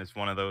 again, is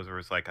one of those where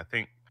it's like, I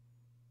think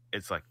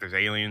it's like there's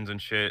aliens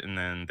and shit, and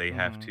then they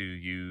have to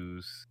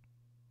use,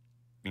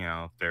 you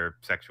know, their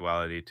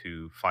sexuality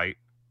to fight.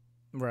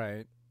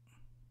 Right.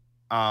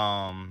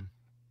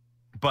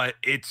 But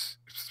it's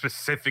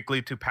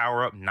specifically to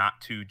power up,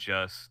 not to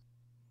just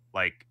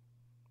like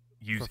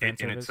use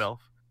it in itself.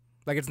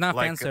 Like, it's not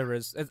fan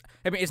service.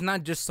 It's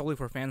not just solely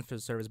for fan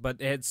service,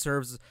 but it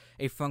serves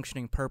a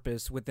functioning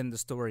purpose within the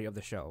story of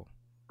the show.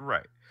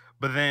 Right.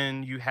 But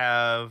then you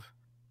have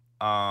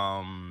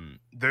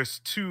there's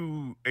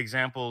two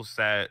examples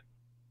that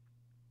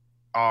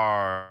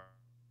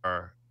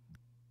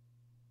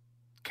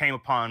came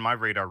upon my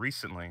radar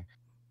recently.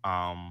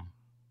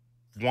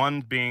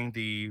 One being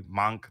the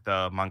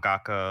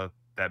mangaka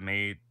that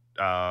made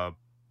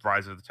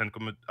Rise of the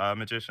Tentacle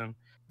Magician,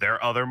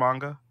 their other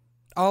manga.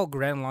 Oh,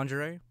 Grand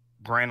Lingerie,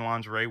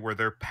 where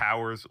their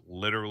powers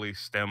literally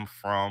stem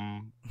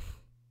from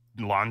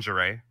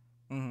lingerie.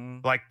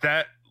 Like,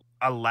 that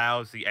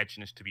allows the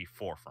etchiness to be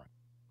forefront.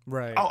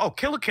 Right. Oh,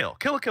 Kill la Kill.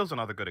 Kill la Kill's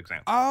another good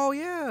example. Oh,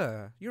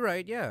 yeah. You're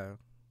right, yeah.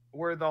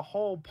 Where the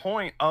whole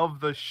point of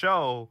the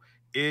show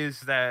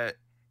is that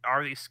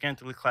are these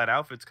scantily clad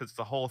outfits, because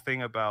the whole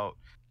thing about,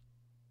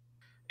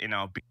 you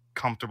know, be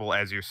comfortable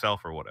as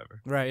yourself or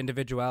whatever. Right,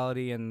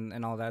 individuality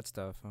and all that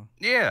stuff. Huh?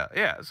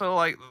 Yeah. So,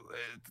 like,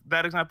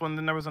 that example, and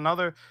then there's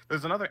another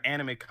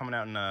anime coming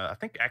out in, I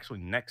think, actually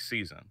next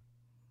season.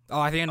 Oh,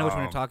 I think I know which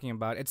one you're talking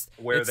about. It's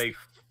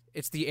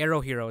the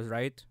Arrow Heroes,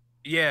 right?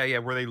 Yeah,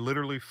 where they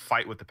literally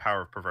fight with the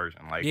power of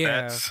perversion. Like,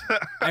 that's...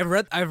 I've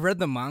read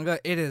the manga.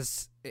 It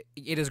is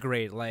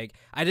great. Like,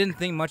 I didn't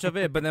think much of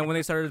it, but then when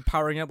they started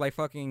powering up like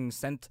fucking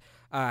Super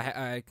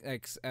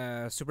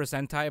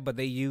Sentai, but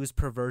they use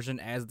perversion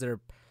as their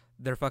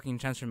fucking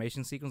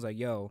transformation sequence. Like,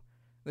 yo,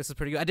 this is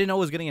pretty good. I didn't know it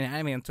was getting an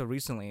anime until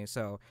recently.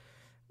 So,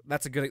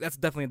 That's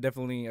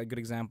definitely a good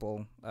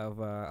example of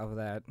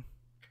that.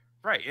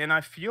 Right, and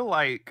I feel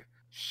like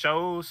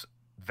shows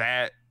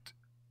that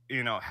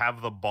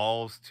have the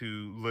balls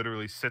to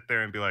literally sit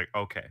there and be like,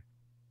 okay,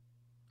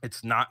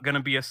 it's not going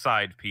to be a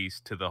side piece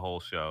to the whole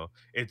show.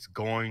 It's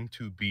going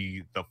to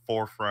be the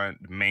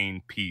forefront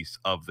main piece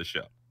of the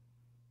show.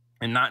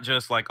 And not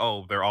just like,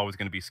 oh, they're always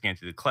going to be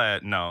scantily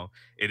clad. No,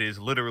 it is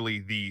literally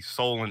the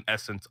soul and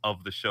essence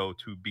of the show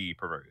to be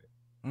perverted.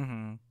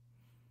 Mm-hmm.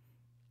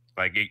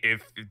 Like,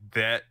 if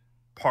that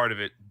part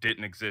of it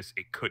didn't exist,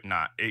 it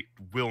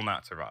will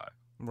not survive.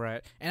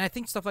 Right. And I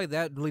think stuff like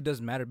that really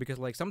does matter because,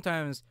 like,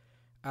 sometimes,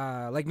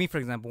 like me, for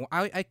example,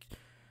 I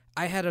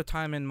had a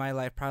time in my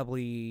life,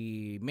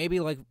 probably maybe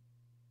like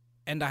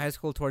end of high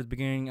school towards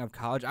beginning of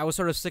college. I was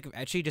sort of sick of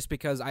ecchi just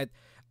because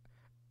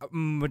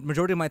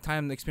majority of my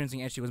time experiencing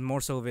ecchi was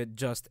more so of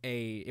it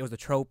was a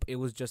trope. It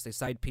was just a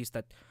side piece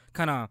that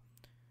kind of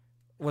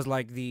was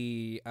like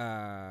the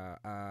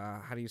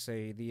how do you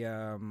say,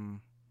 the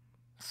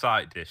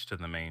side dish to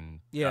the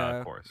main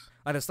course.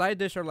 Like a side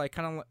dish, or like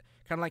kind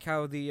of like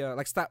how the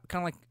kind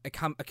of like a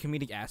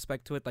comedic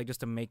aspect to it, like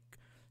just to make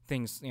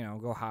things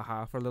go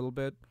haha for a little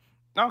bit.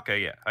 Okay,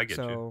 yeah, I get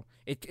you. So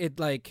it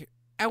like,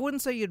 I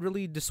wouldn't say it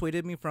really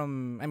dissuaded me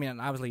from. I mean,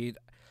 obviously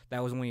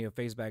that was only a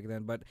phase back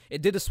then, but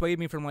it did dissuade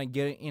me from like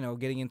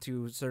getting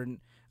into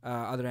certain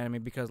other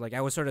anime, because like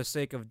I was sort of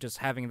sick of just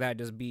having that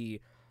just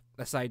be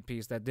a side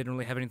piece that didn't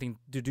really have anything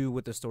to do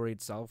with the story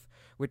itself.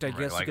 Which I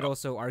guess you could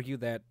also argue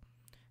that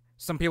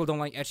some people don't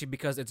like ecchi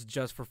because it's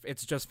just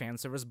fan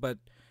service, but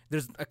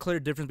there's a clear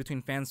difference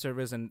between fan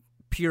service and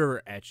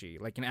pure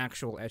ecchi, like an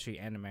actual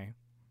ecchi anime.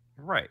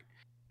 Right.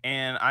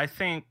 And I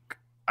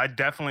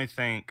definitely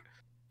think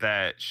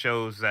that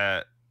shows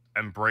that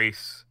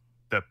embrace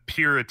the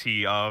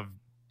purity of,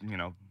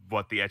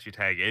 what the ecchi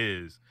tag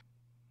is,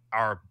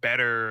 are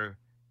better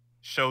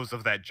shows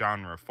of that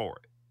genre for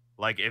it.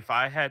 Like, if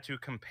I had to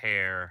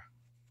compare,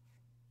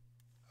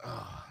 let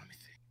me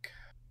think.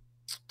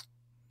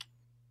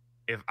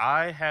 If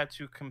I had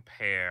to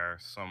compare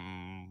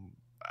some,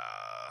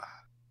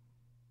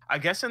 I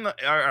guess all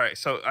right.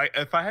 So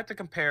if I had to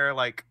compare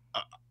like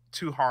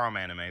two harem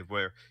anime,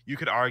 where you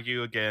could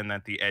argue again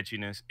that the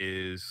edginess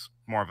is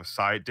more of a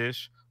side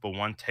dish, but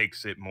one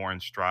takes it more in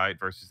stride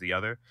versus the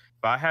other.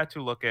 If I had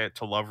to look at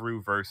To Love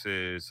Ru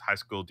versus High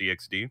School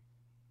DxD,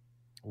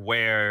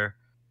 where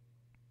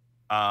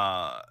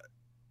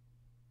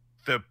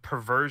the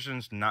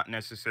perversion's not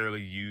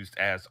necessarily used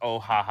as oh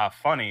haha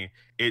funny,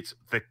 it's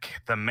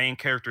the main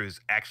character is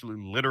actually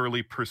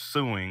literally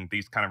pursuing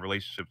these kind of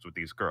relationships with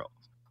these girls.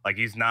 Like,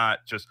 he's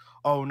not just,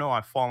 oh no,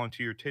 I've fallen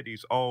to your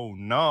titties. Oh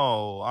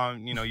no,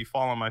 you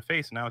fall on my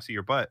face and now I see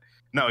your butt.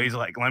 No, he's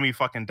like, let me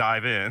fucking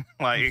dive in.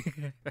 Like,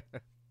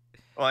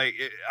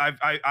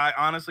 I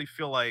honestly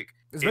feel like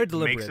it's very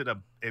deliberate.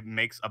 It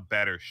makes a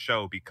better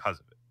show because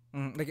of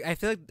it. Like, I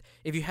feel like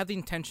if you have the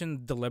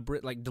intention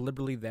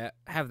deliberately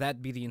have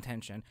that be the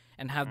intention,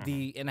 and have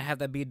have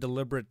that be a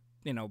deliberate,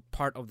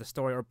 part of the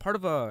story, or part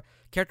of a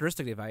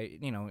characteristic, if like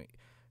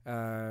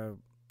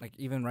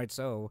even right,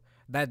 so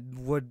that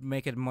would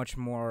make it much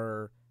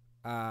more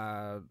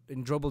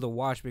enjoyable to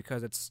watch,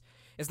 because it's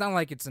not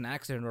like it's an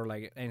accident or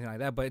like anything like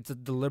that, but it's a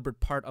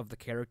deliberate part of the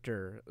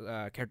character's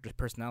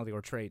personality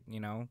or trait,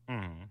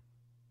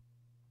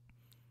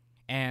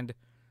 And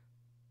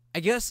I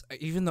guess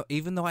even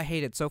though I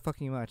hate it so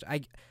fucking much,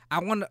 I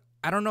don't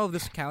know if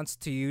this counts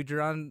to you,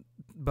 Duran,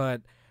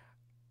 but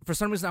for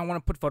some reason I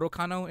want to put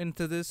Photokano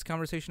into this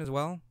conversation as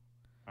well.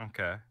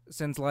 Okay.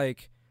 Since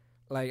like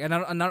none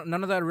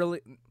of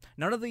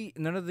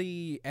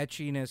the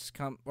etchiness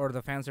or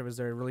the fan service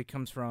there really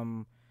comes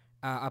from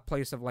a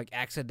place of like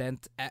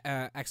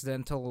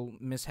accidental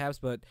mishaps,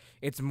 but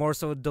it's more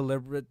so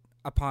deliberate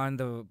upon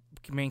the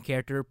main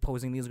character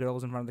posing these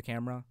girls in front of the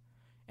camera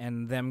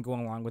and them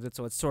going along with it.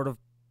 So it's sort of,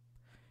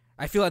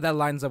 I feel like that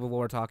lines up with what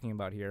we're talking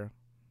about here.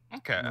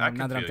 Okay,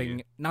 now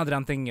that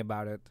I'm thinking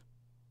about it.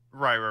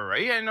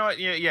 Right. Yeah, no,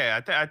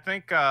 yeah. I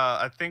think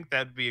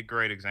that'd be a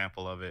great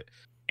example of it.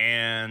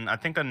 And I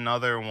think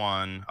another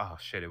one, oh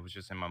shit, it was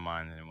just in my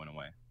mind and it went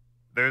away.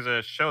 There's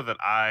a show that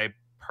I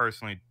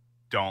personally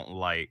don't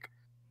like,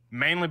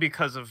 mainly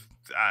because of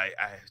I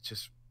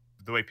just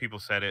the way people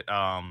said it.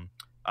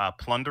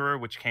 Plunderer,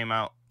 which came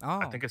out,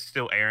 I think it's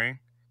still airing.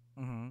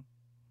 Mm-hmm.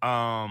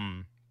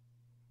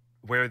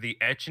 Where the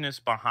etchiness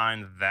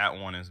behind that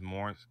one is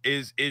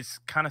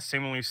kind of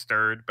similarly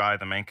stirred by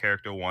the main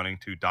character wanting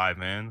to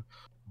dive in,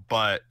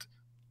 but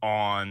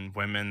on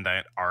women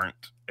that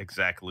aren't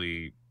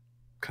exactly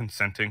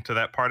consenting to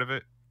that part of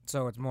it.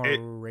 So it's more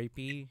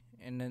rapey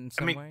in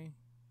some way?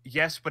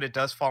 Yes, but it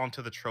does fall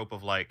into the trope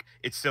of like,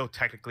 it's still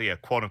technically a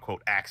quote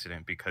unquote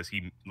accident because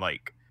he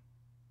like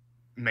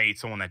made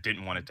someone that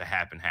didn't want it to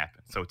happen.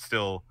 So it's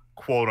still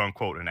quote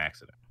unquote an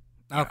accident.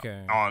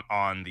 Okay.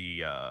 On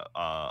the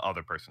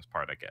other person's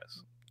part, I guess.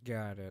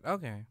 Got it.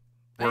 Okay.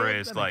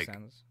 Whereas like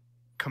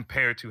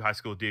compared to High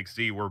School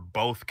DxD, where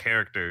both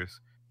characters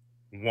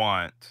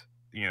want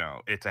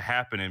it to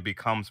happen, and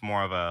becomes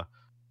more of a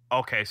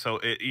okay, so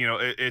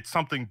it's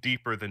something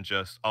deeper than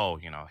just, oh,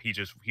 he's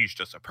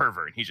just a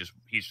pervert and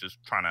he's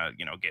just trying to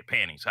get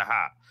panties,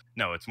 haha.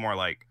 No, it's more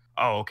like,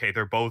 oh, okay,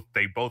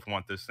 they both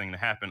want this thing to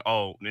happen.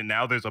 Oh, and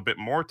now there's a bit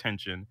more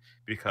tension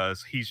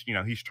because he's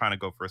trying to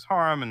go for his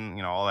harm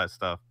and all that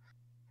stuff.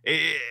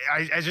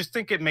 I just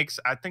think it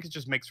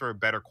just makes for a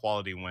better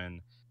quality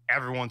when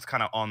everyone's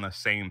kind of on the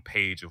same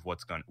page of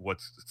what's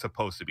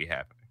supposed to be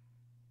happening.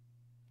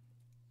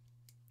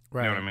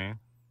 Right. You know what I mean?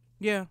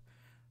 Yeah.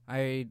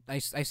 I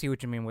see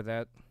what you mean with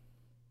that.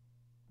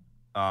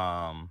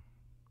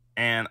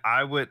 And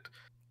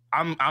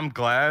I'm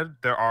glad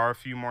there are a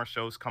few more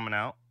shows coming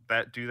out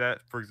that do that,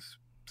 for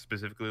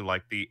specifically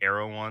like the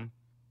Arrow one.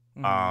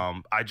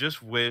 Mhm. I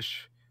just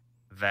wish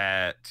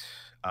that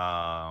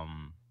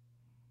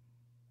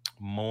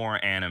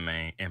more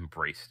anime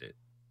embraced it.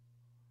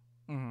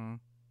 Mhm.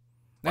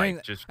 I Like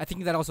mean, just I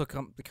think that also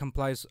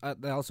complies.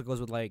 That also goes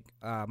with like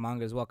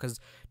manga as well, because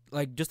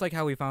like just like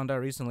how we found out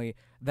recently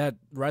that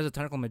Rise of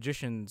Tentacle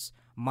Magicians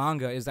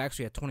manga is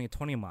actually a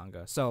 2020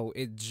 manga, so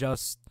it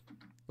just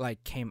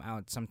like came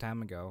out some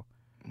time ago,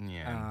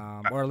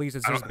 yeah. or at least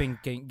it's I just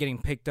don't.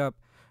 getting picked up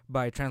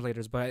by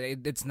translators, but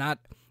it's not.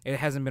 It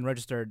hasn't been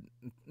registered,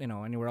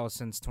 anywhere else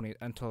since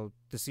until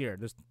this year,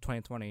 this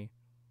 2020.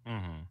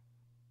 Mhm.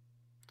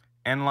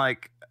 And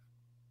like,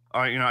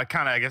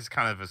 I guess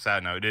kind of a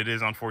sad note. It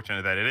is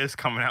unfortunate that it is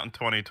coming out in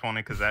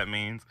 2020 because that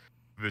means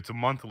if it's a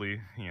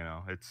monthly,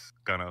 it's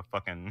gonna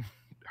fucking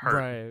hurt.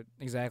 Right,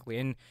 exactly.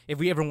 And if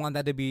we ever want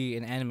that to be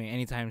an anime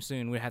anytime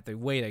soon, we'd have to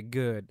wait a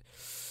good,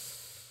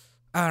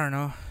 I don't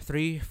know,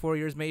 3-4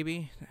 years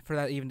maybe for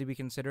that even to be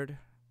considered.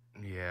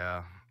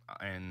 Yeah,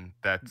 and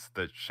that's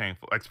the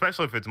shameful.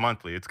 Especially if it's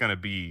monthly, it's gonna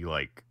be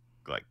like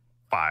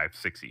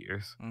 5-6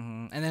 years.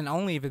 And then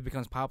only if it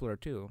becomes popular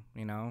too,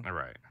 All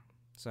right.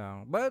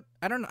 So, but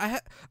I don't know.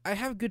 I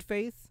have good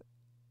faith,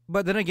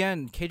 but then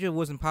again, KJ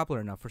wasn't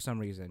popular enough for some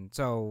reason.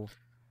 So,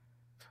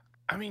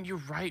 I mean, you're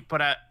right,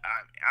 but I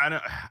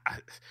don't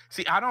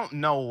see. I don't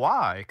know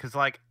why, because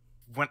like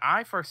when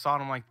I first saw it,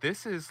 I'm like,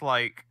 this is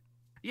like,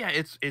 yeah,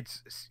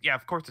 yeah,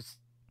 of course it's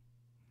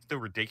still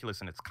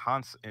ridiculous in its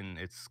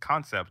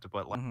concept,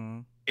 but like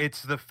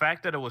it's the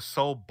fact that it was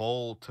so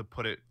bold to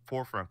put it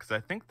forefront, because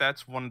I think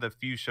that's one of the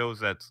few shows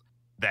that's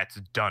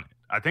done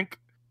it.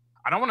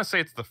 I don't want to say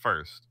it's the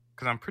first,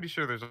 because I'm pretty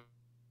sure there's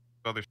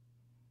other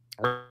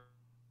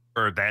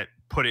or that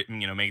put it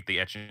and make the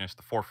etchiness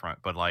the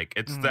forefront, but like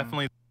it's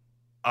definitely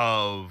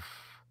of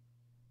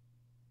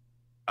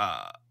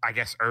I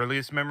guess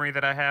earliest memory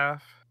that I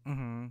have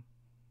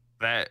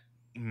that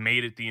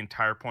made it the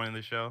entire point of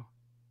the show.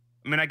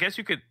 I mean, I guess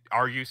you could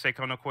argue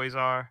Seiko no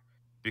Quasar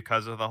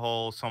because of the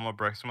whole Soma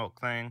breast milk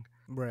thing,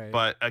 right.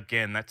 but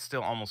again, that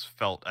still almost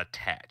felt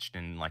attached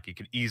and like it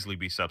could easily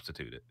be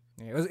substituted.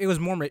 Yeah, it was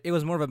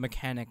more of a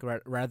mechanic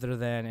rather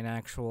than an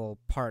actual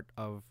part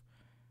of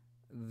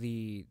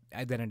the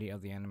identity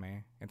of the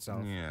anime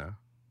itself. Yeah,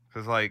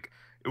 because like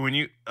when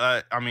you,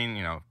 I mean,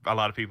 a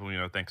lot of people,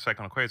 think Seiko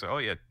no Quasar. Oh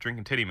yeah,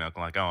 drinking titty milk.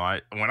 I'm like, oh,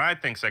 when I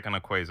think Seiko no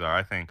Quasar,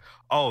 I think,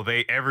 oh,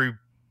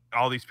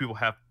 all these people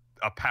have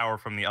a power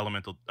from the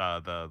elemental,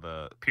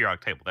 the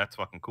periodic table. That's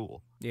fucking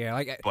cool. Yeah,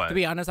 like But to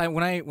be honest,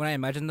 when I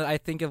imagine that, I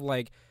think of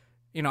like,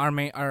 our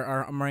main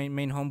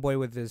homeboy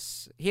with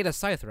this. He had a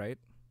scythe, right?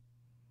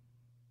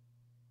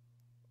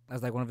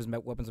 As like one of his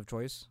weapons of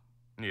choice.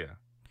 yeah.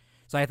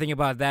 So I think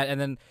about that, and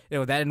then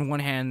that in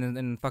one hand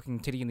and fucking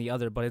titty in the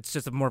other. But it's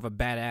just more of a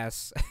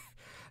badass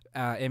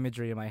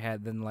imagery in my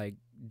head than like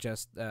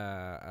just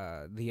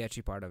the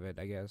ecchi part of it,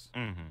 I guess.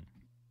 Mm-hmm.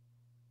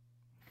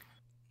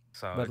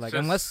 So, but like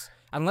unless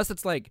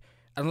it's like,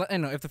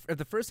 if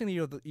the first thing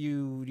that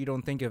you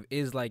don't think of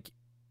is like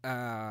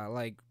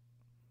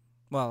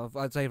well, if,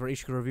 let's say for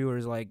Ishika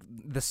reviewers, like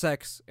the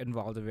sex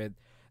involved of it,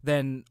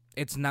 then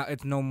it's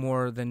no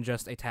more than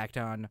just a tacked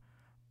on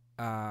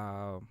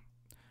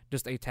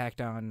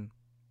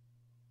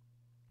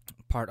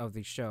part of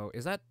the show.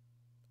 Is that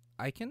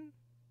Icon?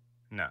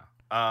 No.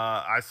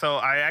 I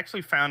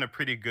actually found a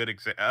pretty good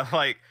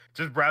like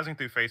just browsing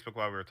through Facebook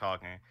while we were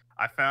talking.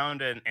 I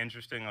found an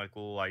interesting like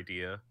little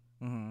idea.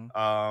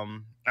 I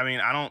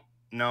mean, I don't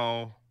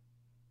know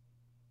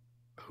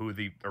who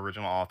the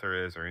original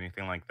author is or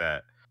anything like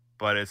that,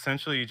 but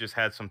essentially you just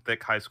had some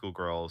thick high school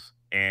girls,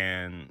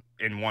 and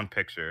in one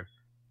picture,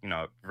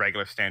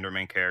 regular standard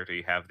main character,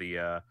 you have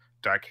the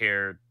dark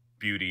haired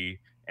beauty,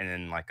 and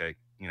then like a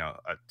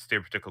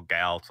stereotypical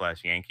gal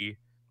 / Yankee.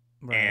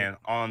 Right. And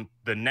on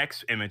the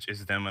next image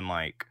is them in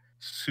like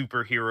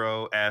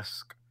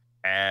superhero-esque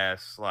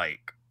ass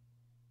like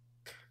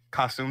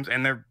costumes,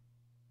 and they're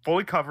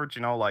fully covered,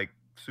 like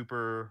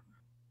super,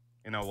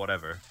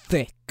 whatever.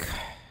 Thick.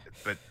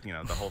 But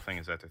the whole thing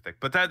is that they're thick.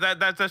 But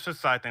that's just a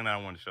side thing that I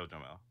wanted to show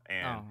Jamel.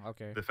 And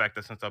okay. The fact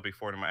that since I'll be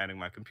adding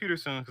my computer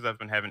soon because I've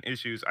been having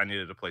issues, I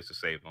needed a place to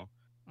save them.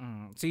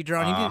 See,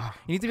 Jerron,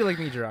 you need to be like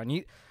me, Jerron.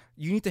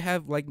 You need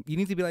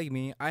to be like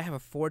me. I have a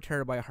 4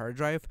 terabyte hard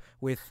drive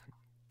with,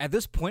 at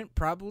this point,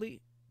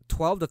 probably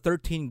 12 to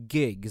 13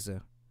 gigs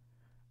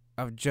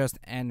of just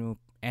anime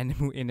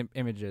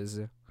images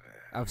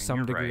of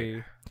some degree.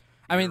 Right.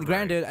 I mean, You're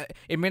granted, right.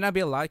 it may not be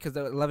a lot because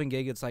the 11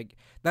 gig, it's like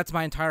that's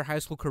my entire high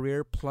school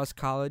career plus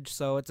college,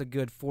 so it's a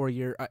good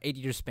 8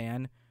 year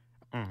span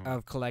Mhm.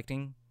 of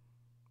collecting.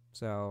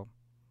 So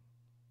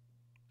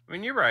I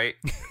mean, you're right.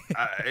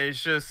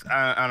 It's just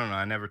I don't know.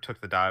 I never took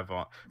the dive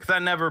on because I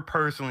never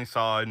personally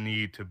saw a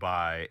need to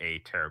buy a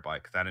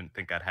terabyte because I didn't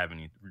think I'd have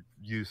any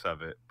use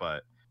of it.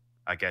 But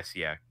I guess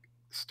yeah,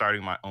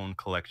 starting my own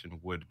collection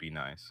would be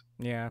nice.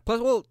 yeah.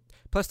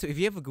 Plus two. If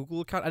you have a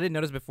Google account, I didn't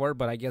notice before,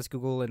 but I guess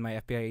Google and my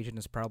FBI agent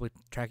is probably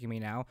tracking me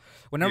now.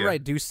 Whenever Yeah. I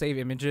do save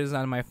images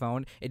on my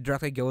phone, it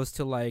directly goes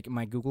to like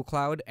my Google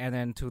Cloud and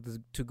then to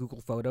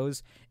Google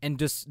Photos and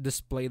just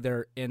display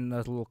there in the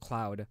little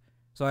cloud.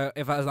 So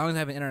as long as I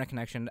have an internet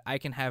connection, I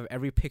can have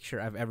every picture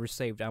I've ever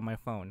saved on my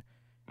phone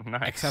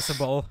Nice.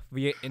 accessible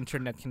via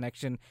internet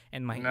connection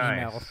and my Nice.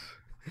 email.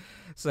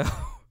 So,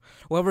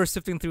 whoever's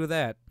sifting through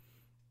that,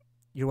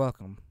 you're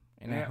welcome,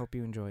 and I Yeah. hope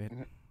you enjoy it.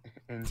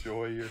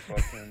 Enjoy your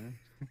fucking.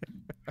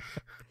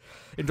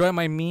 Enjoy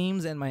my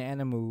memes and my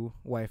anime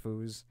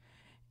waifus,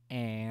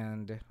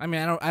 and I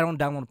mean I don't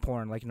download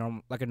porn like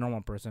a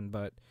normal person,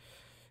 but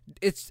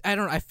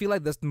I feel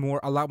like that's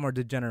a lot more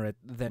degenerate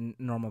than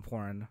normal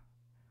porn.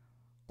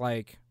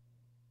 Like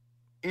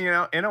In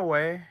a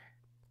way.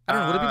 I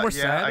don't know, would it be more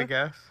yeah, sad? I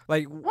guess.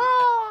 Like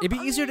Well, it'd be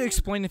I easier to mean-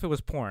 explain if it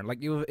was porn. Like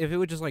if it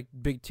was just like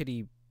big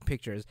titty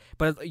pictures.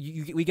 But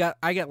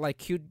I got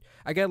cute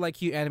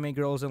anime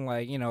girls in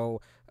like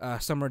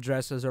summer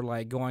dresses or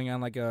like going on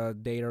like a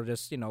date or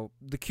just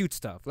the cute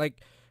stuff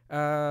like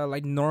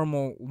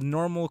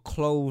normal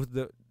clothed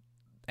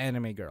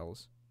anime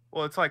girls.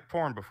 Well, it's like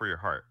porn before your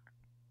heart.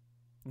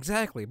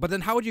 Exactly. But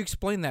then how would you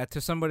explain that to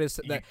somebody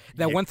that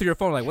You- went through your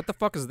phone like what the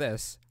fuck is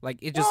this? Like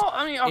it just Well,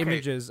 I mean, okay.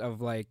 images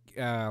of like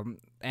anime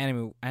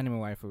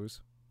waifus.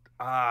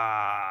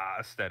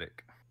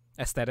 Aesthetic.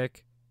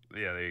 Aesthetic.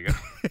 Yeah, there you go.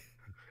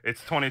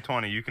 It's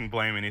 2020. You can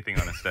blame anything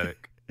on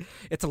aesthetic.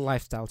 It's a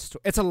lifestyle.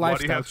 It's a Why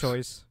do you lifestyle have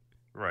choice.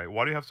 Right.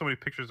 Why do you have so many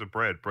pictures of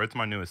bread? Bread's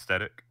my new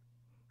aesthetic.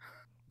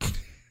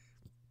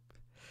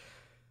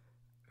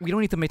 We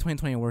don't need to make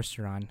 2020 worse,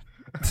 Ron.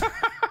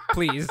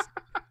 Please.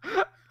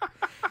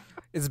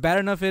 It's bad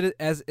enough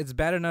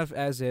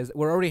as is.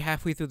 We're already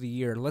halfway through the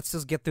year. Let's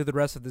just get through the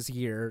rest of this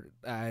year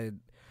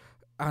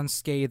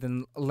unscathed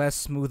and less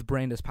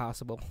smooth-brained as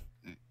possible.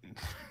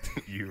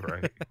 You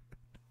right.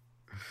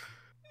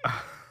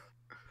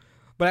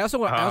 But I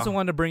also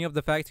wanted to bring up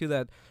the fact too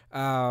that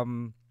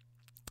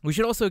we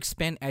should also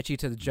expand ecchi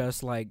to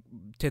just like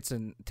tits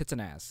and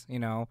ass,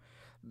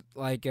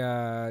 like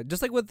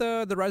just like with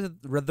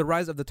the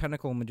rise of the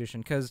tentacle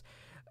magician, because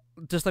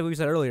just like we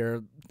said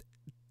earlier,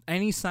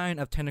 any sign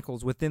of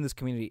tentacles within this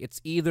community,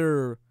 it's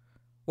either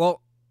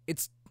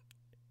it's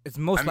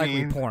most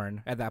likely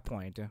porn at that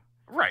point.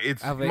 Right.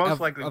 It's Of most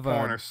likely a-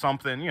 porn or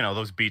something.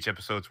 Those beach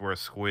episodes where a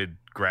squid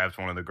grabs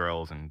one of the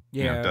girls and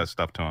does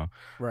stuff to him.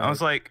 Right. I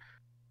was like,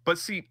 but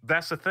see,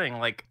 that's the thing.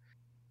 Like,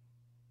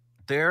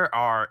 there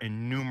are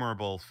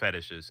innumerable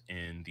fetishes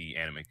in the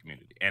anime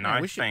community, and Yeah,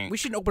 I we think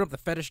should open up the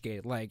fetish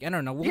gate. Like I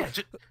don't know. yeah,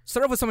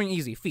 Start off with something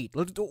easy. Feet.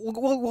 We'll do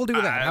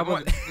that. How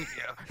about?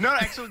 No,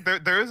 actually,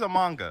 there is a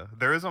manga.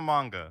 There is a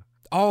manga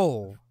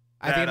Oh,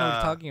 I think I know what that,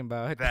 you're talking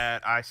about.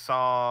 that I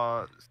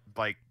saw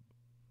like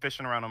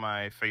fishing around on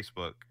my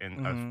Facebook in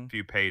Mhm. a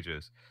few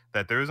pages.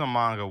 That there is a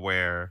manga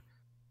where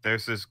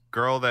there's this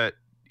girl that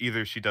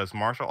either she does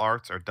martial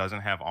arts or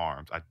doesn't have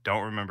arms. I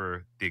don't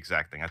remember the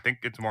exact thing. I think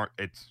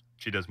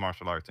she does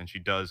martial arts and she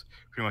does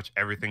pretty much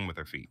everything with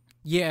her feet.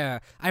 Yeah,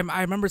 I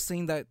remember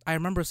seeing that. I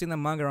remember seeing that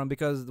manga on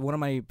because one of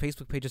my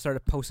Facebook pages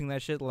started posting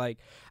that shit. Like,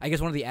 I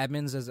guess one of the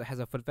admins has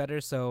a foot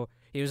fetish, so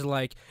he was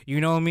like, "You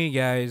know me,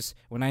 guys.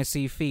 When I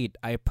see feet,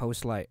 I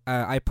post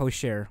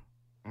share."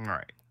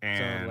 Right.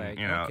 And like,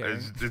 okay.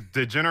 as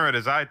degenerate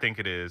as I think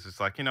it is, it's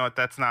like, what,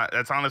 that's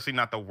honestly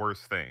not the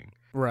worst thing.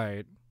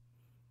 Right.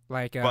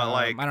 Like, But,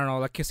 like- I don't know,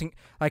 like kissing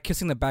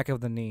the back of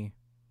the knee.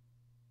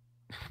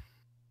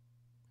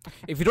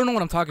 If you don't know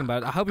what I'm talking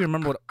about, I hope you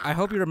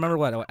remember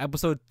what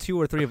episode 2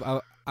 or 3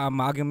 of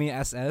Amagami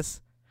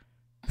SS.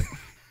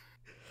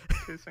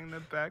 Kissing the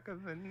back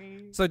of the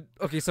knee. So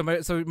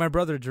my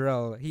brother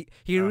Jarrell,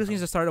 he recently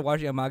just started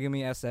watching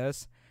Amagami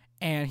SS,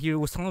 and he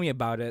was telling me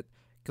about it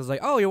because like,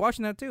 oh, you're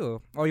watching that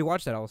too? Oh, you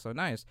watched that also?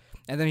 Nice.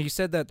 And then he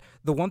said that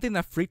the one thing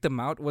that freaked him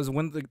out was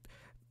when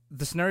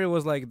the scenario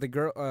was like the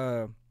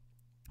girl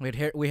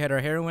we had our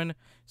heroine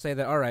say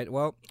that, all right,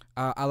 well,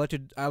 I'll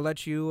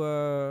let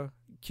you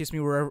kiss me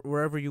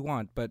wherever you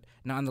want, but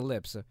not on the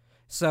lips.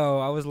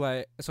 So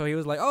he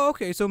was like, oh,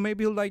 okay, so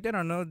maybe like, I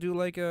don't know, do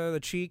like the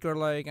cheek or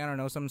like, I don't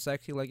know, some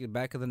sexy like the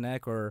back of the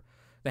neck or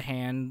the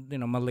hand,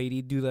 my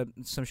lady, do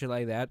some shit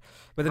like that.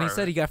 But then he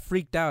said he got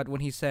freaked out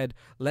when he said,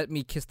 let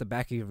me kiss the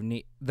back of your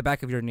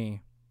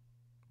knee.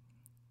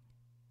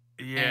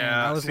 Yeah, And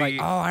I was like,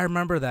 oh, I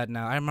remember that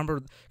now. I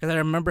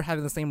remember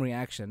having the same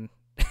reaction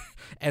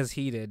as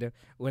he did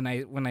when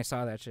I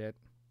saw that shit.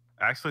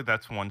 Actually,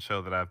 that's one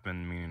show that I've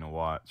been meaning to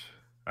watch.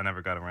 I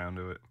never got around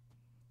to it.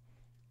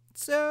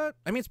 It's I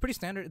mean, it's pretty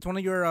standard. It's one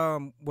of your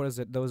what is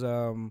it? Those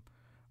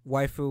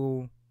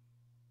waifu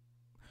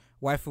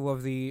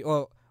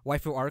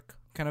waifu arc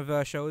kind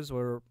of shows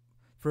where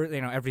for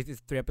every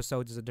 3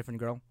 episodes is a different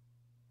girl.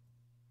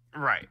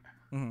 Right.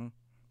 Mm-hmm.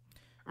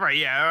 Right.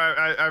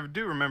 Yeah, I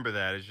do remember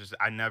that. It's just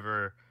I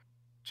never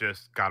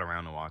just got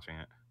around to watching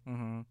it.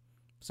 Mm-hmm.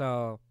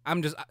 So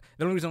I'm just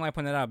the only reason why I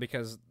point that out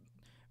because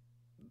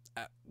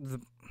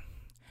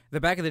the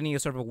back of the knee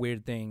is sort of a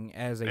weird thing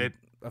as a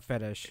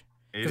fetish.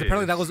 Because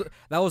apparently that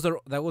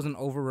was an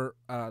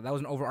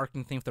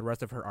overarching theme for the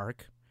rest of her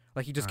arc.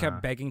 Like he just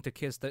kept begging to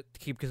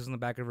keep kissing the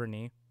back of her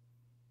knee.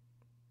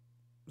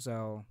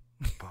 So.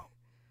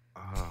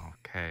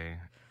 Okay.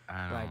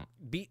 Why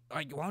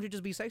don't you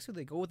just be sexy?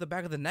 They go with the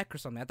back of the neck or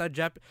something. I thought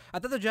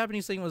the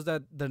Japanese thing was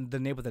that the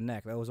nape of the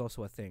neck. That was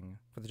also a thing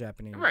for the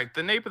Japanese. Right,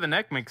 the nape of the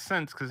neck makes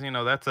sense because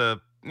that's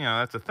a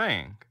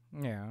thing.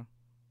 Yeah.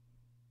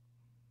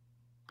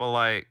 But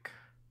like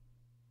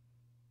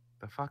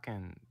the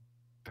fucking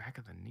back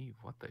of the knee,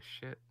 what the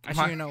shit?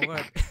 Actually, you know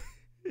what?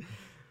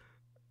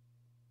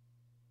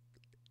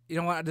 You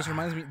know what? This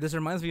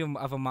reminds me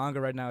of a manga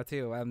right now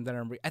too. I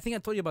think I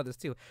told you about this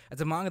too. It's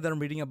a manga that I'm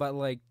reading about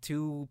like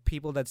two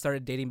people that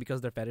started dating because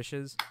of their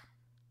fetishes.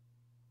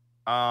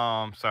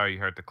 Sorry you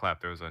heard the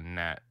clap. There was a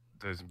gnat.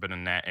 There's been a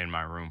gnat in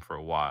my room for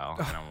a while,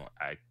 and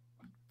I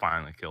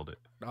finally killed it.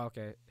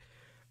 Okay.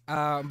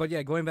 But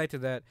yeah, going back to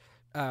that,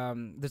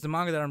 there's a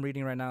manga that I'm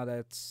reading right now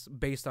that's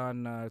based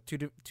on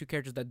two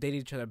characters that date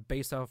each other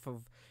based off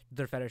of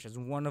their fetishes.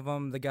 One of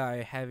them, the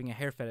guy having a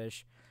hair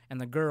fetish, and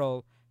the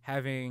girl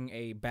having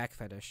a back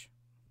fetish,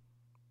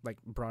 like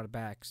broad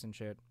backs and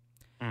shit.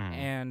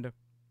 And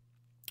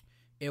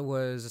it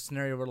was a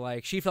scenario where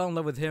like she fell in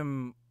love with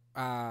him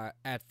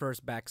at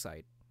first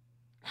backside,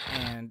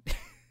 and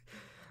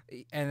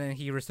and then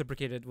he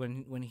reciprocated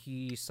when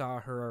he saw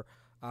her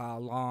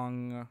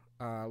long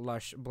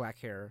lush black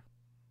hair.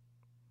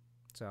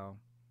 So,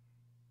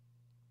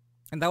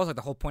 and that was like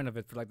the whole point of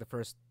it for like the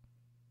first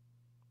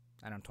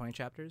 20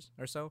 chapters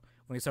or so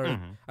when they started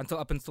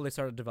until they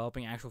started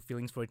developing actual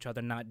feelings for each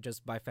other, not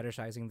just by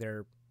fetishizing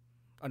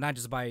not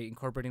just by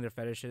incorporating their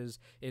fetishes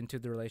into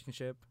the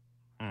relationship.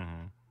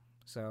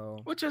 So,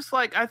 which is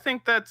like, I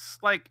think that's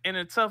like in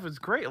itself is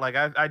great. Like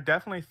I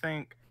definitely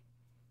think,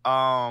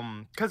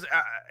 because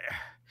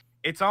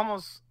it's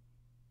almost,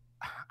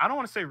 I don't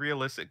want to say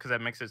realistic because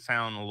that makes it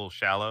sound a little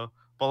shallow,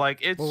 but like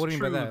it's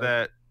true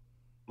that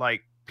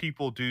like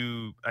people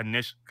do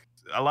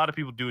a lot of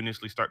people do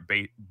initially start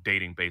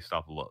dating based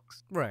off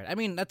looks. Right. I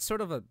mean, that's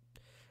sort of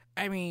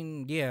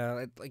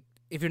yeah, like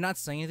if you're not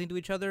saying anything to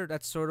each other,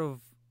 that's sort of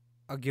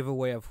a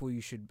giveaway of who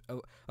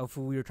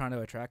you're trying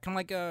to attract. Kind of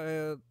like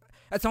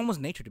it's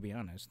almost nature, to be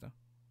honest. Though.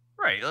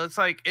 Right. It's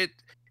like it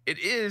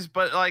is,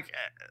 but like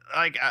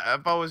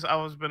I've always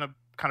been a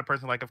kind of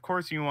person like, of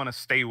course you want to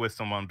stay with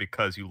someone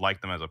because you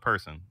like them as a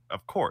person,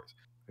 of course,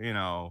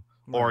 or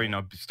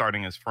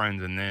starting as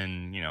friends and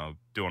then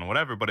doing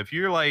whatever. But if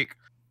you're like,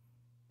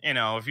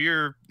 if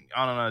you're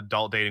on an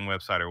adult dating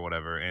website or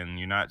whatever, and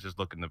you're not just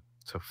looking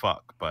to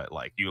fuck, but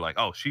like you like,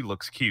 oh, she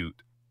looks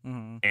cute,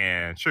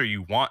 and sure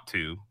you want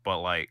to, but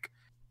like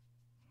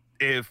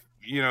if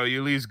you at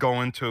least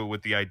go into it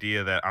with the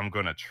idea that I'm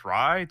gonna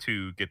try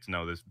to get to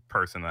know this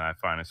person that I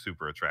find is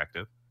super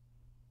attractive,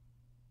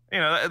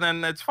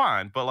 then that's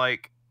fine. But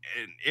like,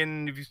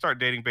 and if you start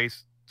dating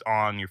based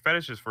on your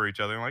fetishes for each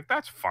other, like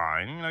that's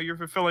fine. You're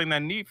fulfilling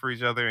that need for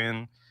each other,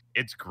 and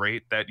it's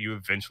great that you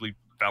eventually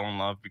fell in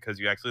love because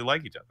you actually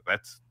like each other.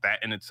 That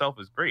in itself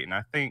is great. And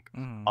I think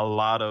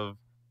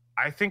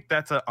I think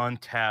that's an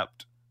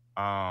untapped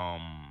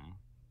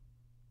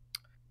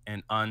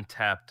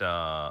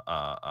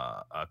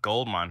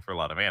gold mine for a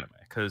lot of anime.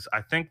 Because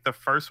I think the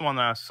first one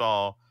that I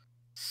saw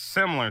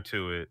similar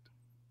to it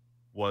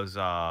was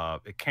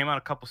it came out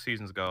a couple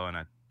seasons ago, and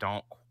I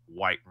don't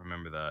quite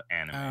remember the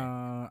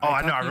anime.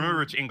 I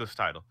remember its English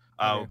title.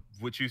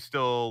 Would you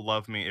still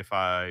love me if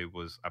I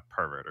was a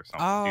pervert or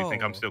something? Do you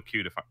think I'm still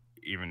cute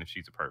even if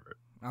she's a pervert?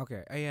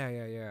 Okay.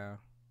 Yeah.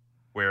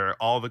 Where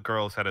all the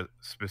girls had a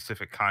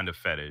specific kind of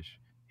fetish.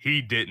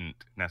 He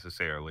didn't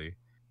necessarily.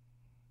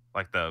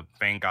 Like the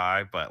main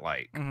guy, but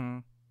like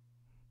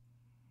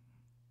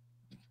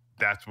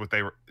that's what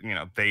they were,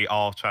 they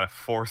all try to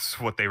force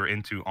what they were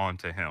into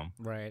onto him.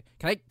 Right.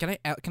 Can I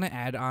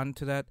add on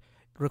to that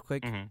real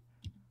quick?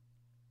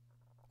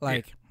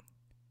 Like, yeah.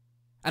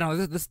 I don't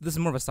know, this is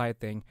more of a side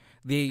thing.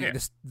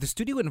 The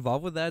studio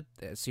involved with that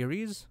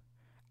series,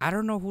 I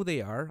don't know who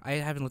they are. I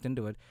haven't looked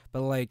into it,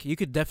 but like you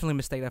could definitely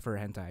mistake that for a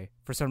hentai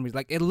for some reason.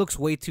 Like it looks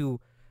way too.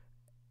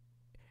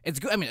 It's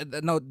good. I mean,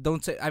 no,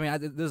 don't say. I mean,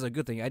 this is a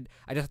good thing. I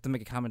just have to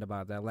make a comment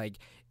about that. Like,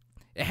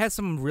 it had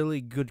some really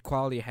good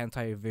quality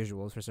hentai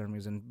visuals for some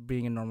reason,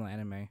 being a normal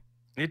anime.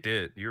 It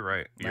did. You're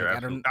right. You're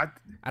absolutely.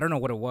 I don't know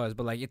what it was,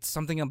 but like it's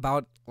something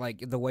about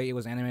like the way it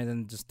was animated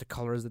and just the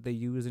colors that they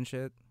use and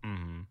shit.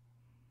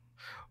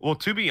 Well,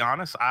 to be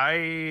honest,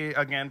 I,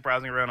 again,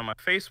 browsing around on my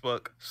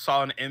Facebook,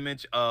 saw an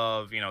image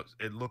of,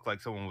 it looked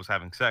like someone was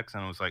having sex,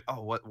 and I was like,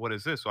 oh, what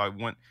is this? So I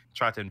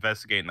tried to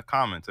investigate in the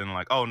comments, and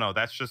like, oh, no,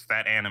 that's just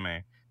that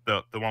anime,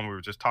 the one we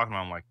were just talking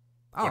about. I'm like,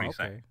 what are you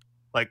saying?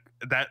 Like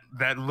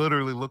that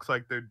literally looks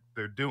like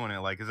they're doing it.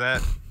 Like, is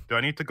that? Do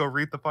I need to go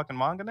read the fucking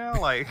manga now?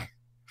 Like,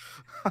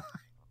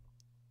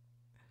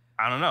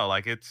 I don't know.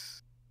 Like,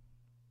 it's.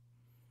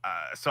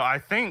 So I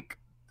think.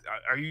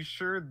 Are you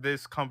sure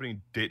this company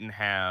didn't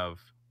have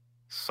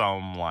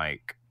some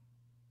like?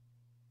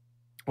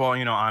 Well,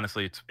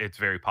 honestly, it's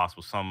very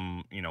possible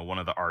some one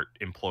of the art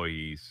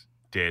employees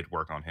did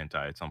work on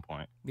hentai at some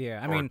point. Yeah,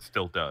 I or mean, it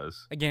still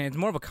does. again, it's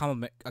more of a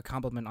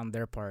compliment on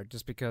their part,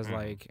 just because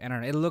like I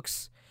don't know,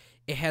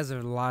 it has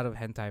a lot of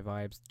hentai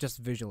vibes just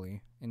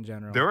visually in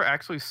general. There were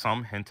actually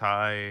some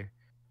hentai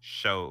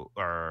show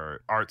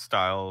or art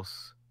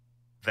styles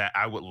that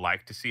I would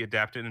like to see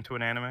adapted into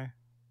an anime.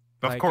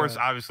 But of Like, course,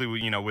 obviously,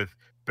 with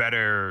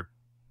better,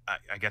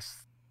 I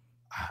guess,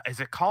 is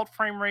it called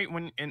frame rate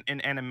when in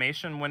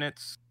animation when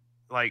it's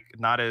like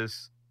not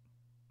as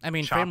I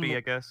mean, choppy? I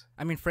guess.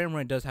 frame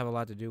rate does have a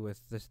lot to do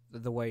with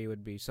the way it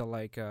would be. So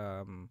like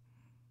for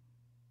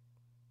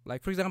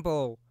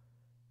example,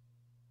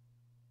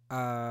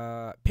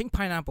 Pink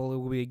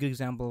Pineapple would be a good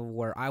example of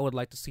where I would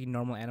like to see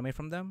normal anime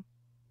from them.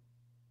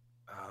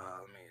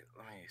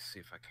 Let me see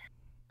if I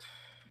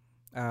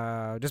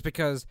can. Just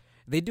because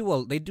they do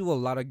a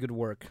lot of good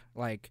work.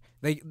 Like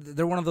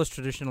they're one of those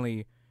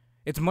traditionally,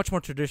 it's much more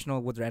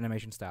traditional with their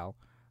animation style.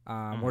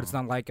 Where it's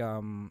not like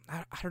I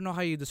don't know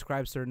how you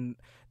describe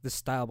this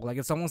style, but like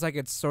it's almost like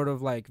it's sort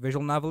of like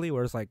visual novelty,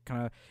 where it's like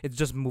kind of it's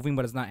just moving,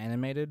 but it's not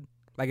animated.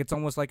 Like it's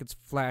almost like it's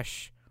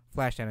flash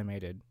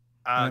animated.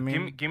 You know what I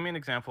mean? Give me an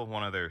example of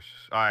one of theirs.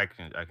 I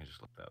can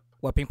just look that up.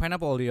 What, Pink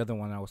Pineapple or the other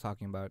one I was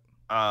talking about?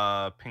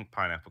 Pink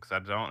Pineapple, because I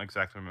don't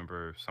exactly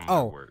remember some of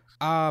their works.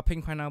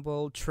 Pink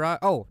Pineapple.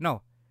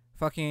 No,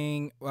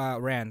 fucking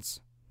Rants.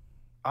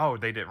 Oh,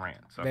 they did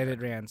Rants. Okay. They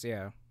did Rants,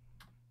 yeah.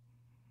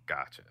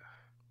 Gotcha.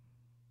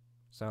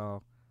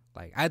 So,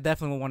 like, I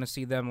definitely want to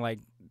see them like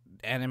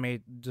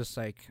animate, just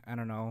like I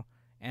don't know,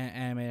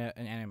 animate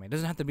an anime. It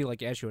doesn't have to be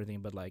like issue or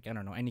anything, but like I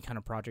don't know, any kind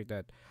of project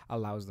that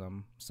allows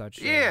them such.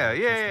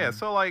 Yeah.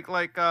 So like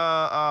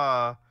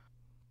though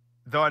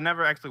I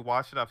never actually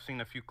watched it, I've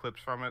seen a few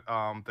clips from it.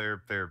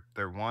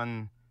 Their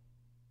one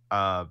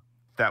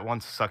that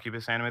one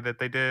succubus anime that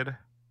they did,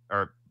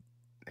 or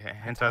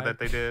hentai that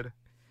they did.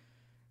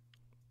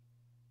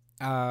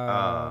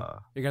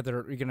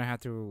 You're gonna have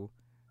to.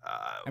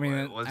 I mean,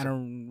 I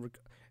don't.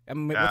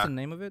 What's the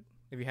name of it?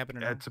 If you happen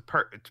to know, it's a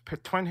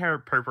twin hair,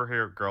 purple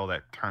hair girl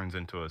that turns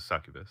into a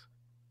succubus.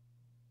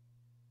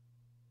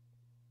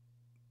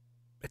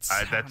 It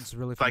sounds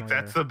really familiar. Like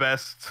that's the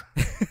best.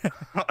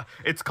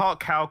 It's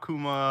called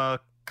Kalkuma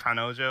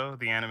Kanojo,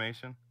 the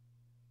animation.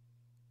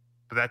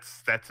 But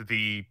that's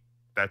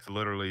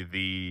literally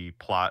the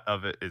plot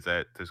of it, is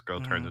that this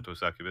girl turns into a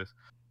succubus.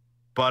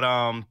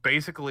 But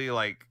basically,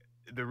 like,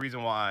 the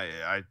reason why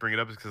I bring it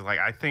up is because like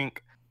I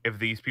think if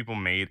these people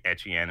made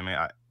ecchi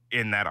anime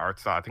in that art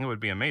style, I think it would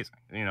be amazing.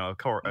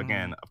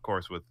 Again, of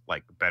course, with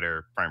like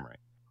better frame rate,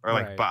 or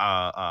like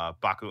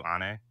Baku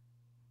Ane.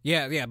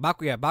 Yeah,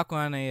 Baku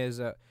Ane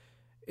is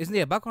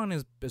Baku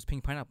Ane is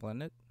Pink Pineapple,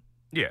 isn't it?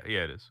 Yeah,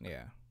 it is.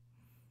 Yeah.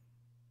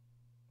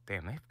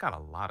 Damn, they've got a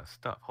lot of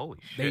stuff. Holy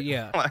shit.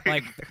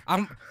 like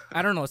I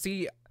don't know.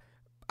 See,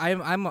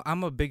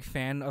 I'm a big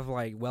fan of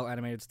like well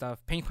animated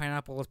stuff. Pink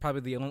Pineapple is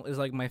probably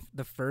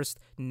the first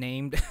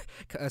named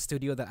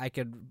studio that I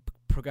could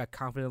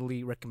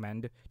confidently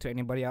recommend to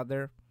anybody out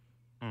there,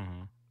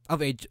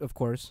 of age, of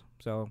course.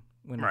 So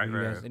when you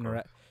guys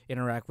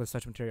interact with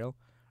such material,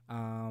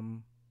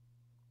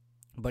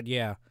 but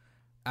yeah,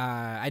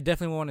 I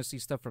definitely want to see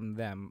stuff from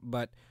them.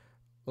 But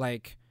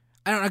like,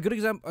 I don't know, a good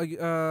example.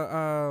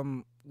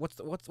 What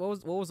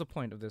was the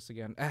point of this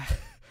again?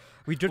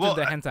 We drifted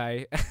to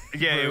hentai.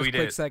 Yeah, we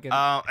did. Second.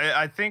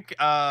 I think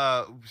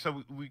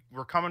so.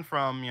 We're coming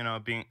from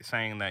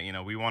saying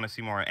that we want to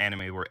see more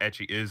anime where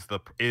ecchi is the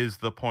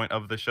point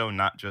of the show,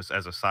 not just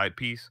as a side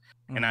piece.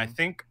 And I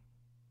think,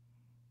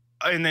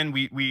 and then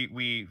we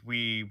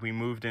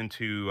moved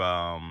into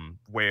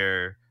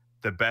where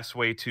the best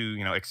way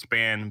to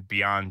expand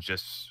beyond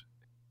just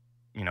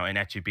an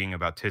ecchi being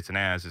about tits and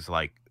ass is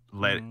like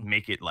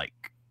make it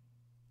like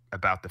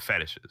about the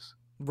fetishes.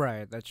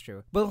 Right, that's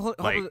true. But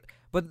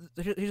but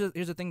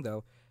here's the thing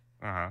though.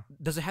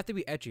 Does it have to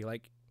be ecchi?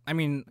 Like, I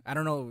mean, I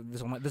don't know.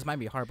 This might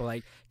be hard, but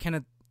like,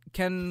 can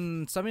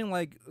something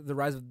like The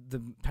Rise of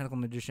the Tentacle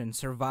Magician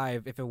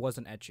survive if it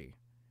wasn't ecchi?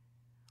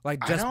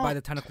 Like just by the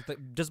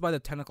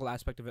tentacle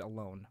aspect of it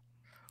alone.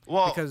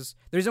 Well, because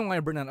the reason why I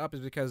bring that up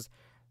is because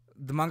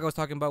the manga I was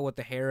talking about with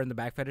the hair and the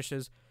back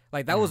fetishes,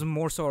 like that was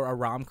more so a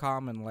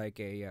rom-com and like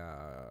a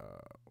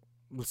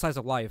slice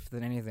of life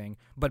than anything,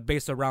 but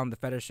based around the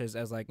fetishes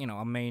as like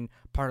a main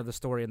part of the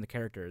story and the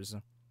characters.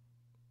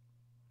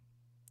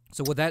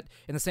 So would that,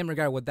 in the same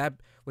regard, would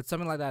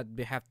something like that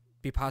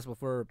be possible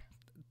for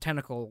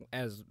tentacle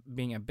as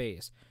being a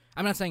base?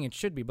 I'm not saying it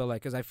should be, but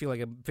like, because I feel like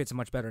it fits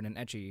much better in an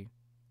ecchi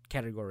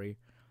category.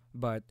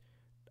 But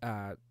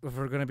if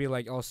we're gonna be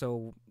like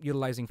also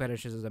utilizing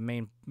fetishes as a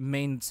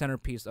main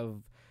centerpiece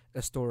of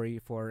a story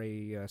for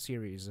a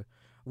series,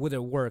 would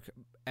it work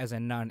as a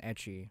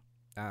non-ecchi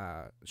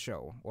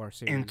show or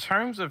series? In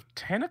terms of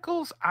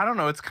tentacles, I don't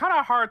know. It's kind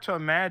of hard to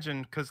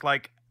imagine because,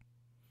 like,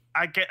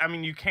 I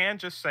mean, you can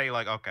just say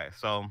like, okay,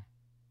 so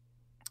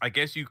I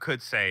guess you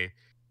could say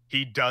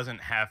he doesn't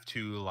have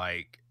to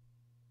like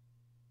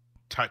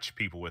touch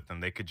people with them.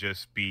 They could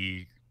just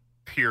be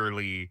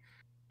purely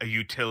a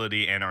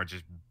utility and are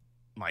just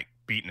like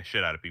beating the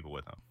shit out of people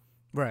with them.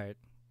 Right.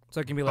 So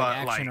it can be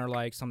like But, action like- or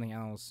like something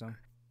else. So.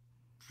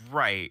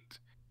 Right.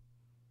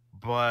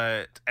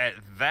 But at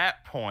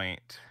that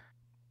point,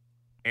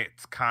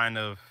 it's kind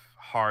of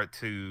hard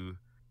to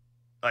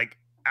like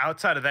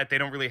outside of that they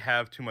don't really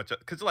have too much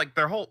because like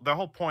their whole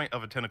point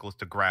of a tentacle is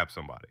to grab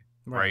somebody,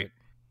 right?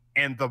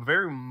 And the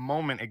very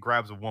moment it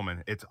grabs a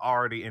woman, it's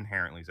already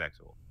inherently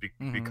sexual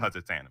Mhm. because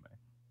it's anime.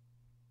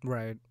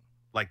 Right.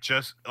 Like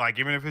just like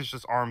even if it's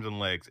just arms and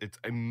legs, it's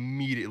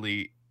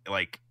immediately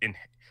like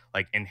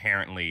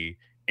inherently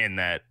in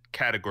that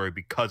category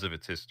because of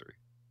its history.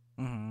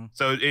 Mm-hmm.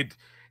 So it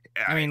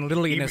I mean,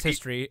 literally in even- its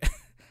history.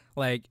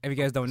 Like, if you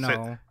guys don't Say-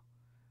 know,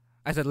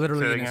 I said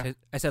literally say in that its. again?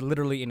 I said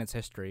literally in its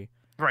history.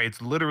 Right,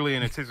 it's literally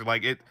in its history.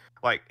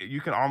 Like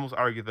you can almost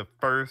argue the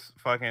first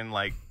fucking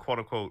like quote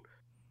unquote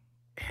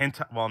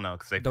hentai. Well, no,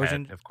 because they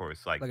Doujin- had, of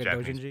course, like Like a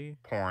Japanese doujinshi.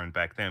 porn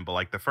back then. But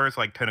like the first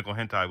like tentacle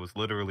hentai was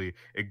literally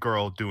a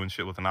girl doing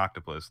shit with an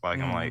octopus. Like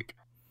I'm Mhm. like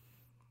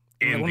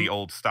Like in one- the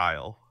old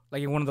style.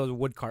 Like in one of those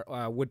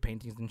wood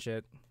paintings and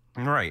shit.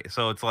 Right.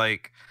 So it's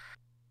like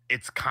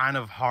it's kind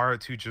of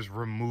hard to just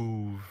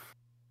remove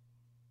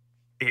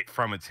it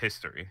from its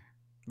history.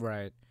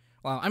 Right.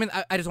 Well, I mean,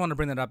 I just want to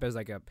bring that up as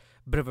like a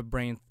bit of a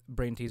brain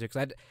teaser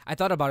because I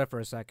thought about it for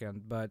a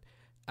second, but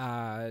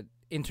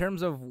in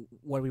terms of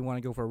what we want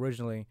to go for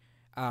originally,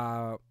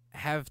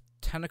 have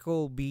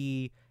tentacle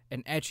be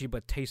an edgy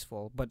but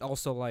tasteful, but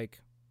also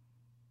like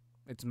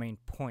its main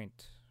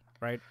point,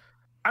 right?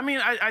 I mean,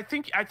 I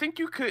think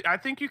you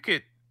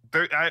could.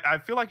 There, I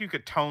feel like you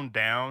could tone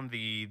down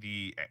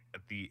the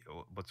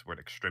what's the word,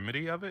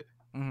 extremity of it,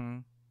 Mm-hmm.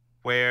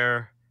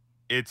 where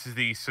it's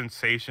the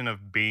sensation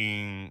of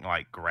being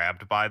like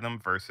grabbed by them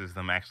versus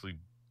them actually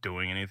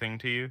doing anything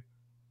to you.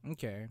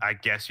 Okay. I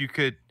guess you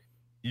could.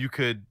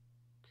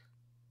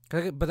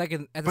 But like at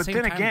the But same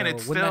then time, again, though,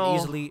 it's wouldn't still-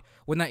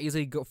 that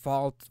easily go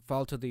fall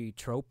to the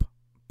trope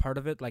part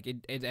of it? Like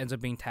it ends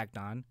up being tacked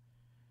on.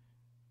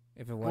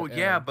 If it was, Well,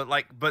 yeah,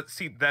 but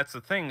see, that's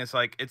the thing. It's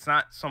like it's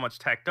not so much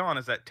tacked on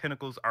as that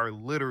tentacles are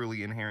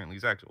literally inherently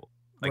sexual.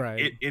 Like Right.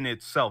 it in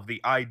itself,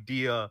 the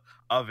idea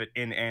of it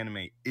in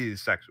anime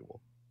is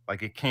sexual.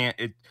 Like you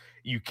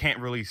can't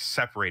really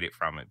separate it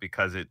from it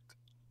because it,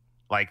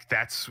 like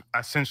that's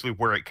essentially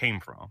where it came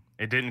from.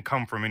 It didn't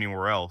come from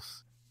anywhere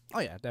else. oh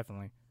yeah,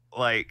 definitely.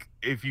 Like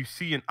if you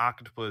see an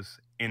octopus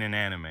in an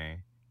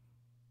anime,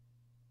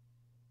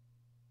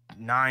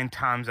 9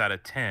 times out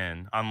of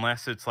 10,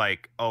 unless it's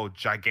like, oh,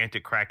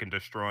 gigantic kraken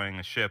destroying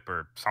a ship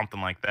or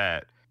something like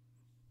that,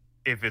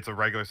 if it's a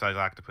regular sized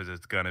octopus,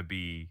 it's gonna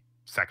be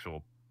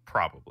sexual,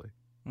 probably.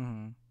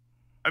 Mm-hmm.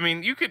 I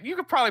mean, you could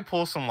probably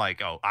pull some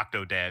like, oh,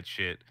 Octodad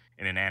shit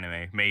in an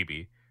anime,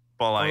 maybe,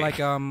 but like,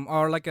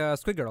 Or like a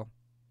Squid Girl.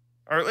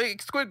 or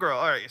like Squid Girl.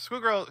 All right,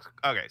 Squid Girl.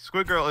 Okay,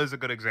 Squid Girl is a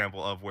good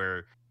example of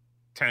where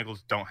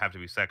tentacles don't have to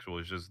be sexual.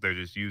 It's just they're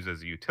just used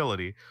as a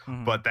utility.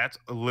 Mhm. But that's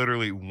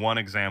literally one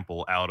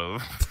example out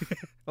of.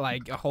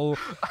 Like a whole.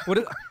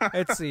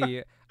 Let's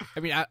see. I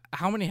mean,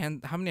 how many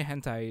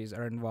hentais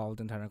are involved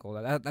in tentacle?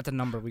 That's a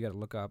number we got to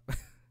look up.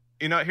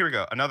 You know, here we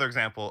go. Another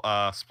example.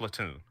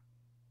 Splatoon.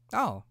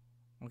 Oh,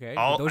 okay.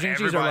 All Those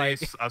jinjis are like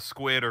everybody's a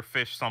squid or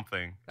fish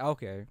something,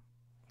 okay,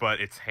 but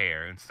it's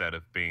hair instead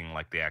of being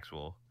like the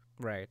actual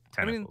right.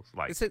 tentacles. I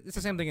mean, it's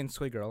the same thing in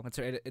Squid Girl.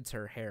 It's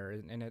her hair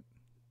in it.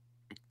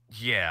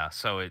 Yeah,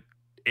 so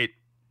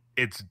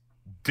it's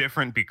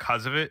different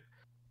because of it,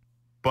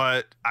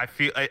 but I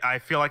feel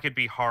like it'd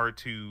be hard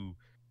to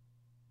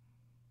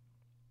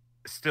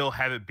still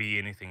have it be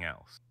anything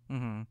else.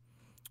 Mm-hmm.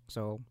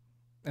 So,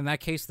 in that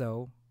case,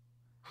 though,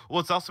 Well,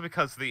 it's also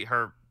because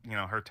her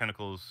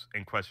tentacles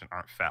in question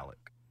aren't phallic.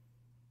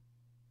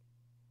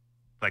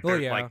 Like Well,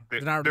 they're yeah, like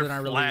they're not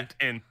really- flat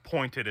and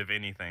pointed of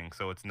anything,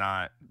 so it's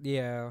not.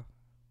 yeah.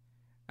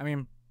 I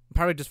mean,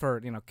 probably just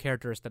for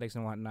character aesthetics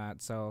and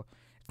whatnot. So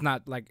it's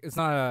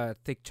not a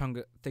thick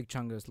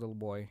chungus little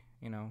boy,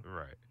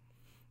 Right.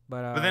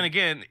 But But then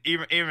again,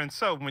 even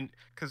so,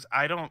 because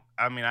I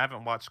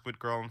haven't watched Squid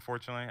Girl,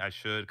 unfortunately. I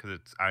should, because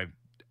I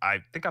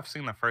think I've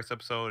seen the first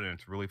episode and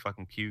it's really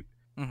fucking cute.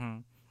 mm-hmm.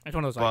 It's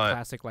one of those but-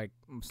 classic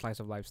slice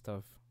of life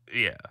stuff.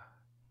 Yeah,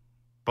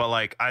 but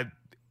like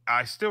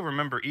I still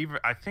remember.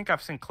 I think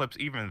I've seen clips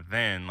even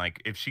then.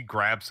 Like if she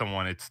grabs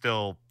someone, it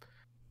still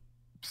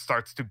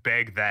starts to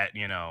beg that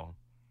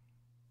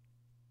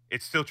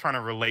it's still trying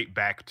to relate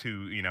back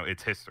to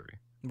its history.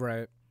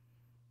 Right.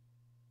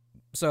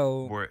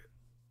 So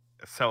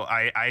So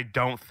I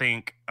don't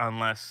think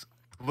unless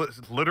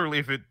literally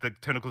if the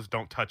tentacles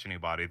don't touch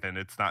anybody, then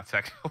it's not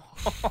sexual.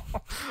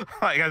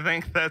 Like I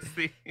think that's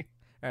the.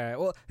 all right.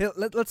 Well,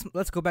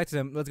 let's go back to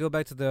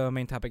the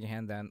main topic at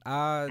hand then.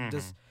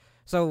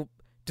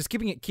 Just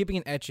keeping it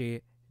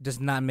etchy, just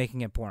not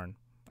making it porn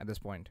at this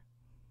point.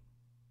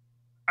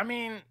 I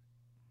mean,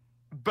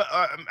 but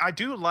I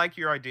do like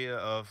your idea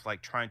of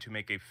like trying to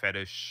make a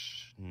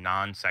fetish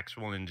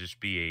non-sexual and just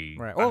be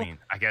a. Right. I Well, mean,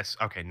 I guess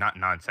okay, not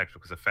non-sexual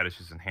because a fetish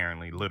is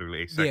inherently literally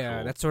a yeah,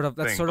 sexual. that's sort of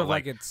thing, like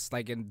like it's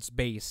like its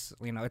base.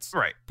 It's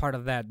right. part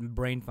of that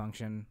brain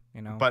function.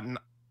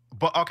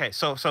 But okay,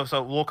 so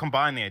we'll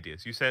combine the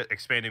ideas. You said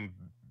expanding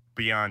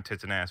beyond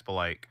tits and ass, but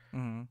like,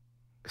 Mm-hmm.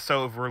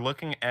 so if we're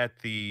looking at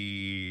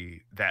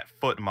that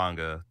foot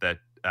manga that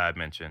I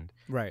mentioned,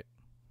 Right.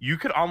 you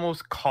could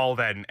almost call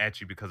that an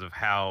ecchi because of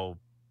how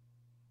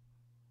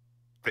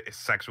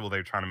sexual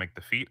they're trying to make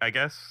the feet. I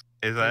guess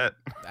is that.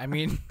 I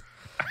mean,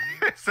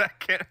 is that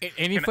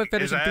any foot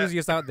fetish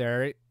enthusiast out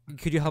there,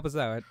 could you help us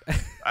out?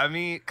 I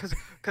mean, cause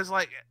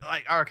like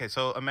okay,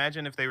 so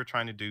imagine if they were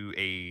trying to do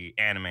a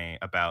anime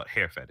about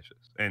hair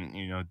fetishes, and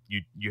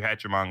you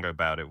had your manga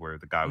about it where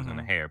the guy was in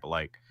the hair, but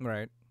like,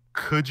 right?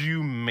 Could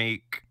you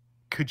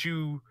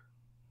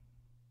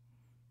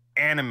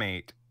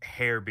animate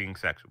hair being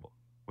sexual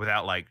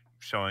without like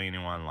showing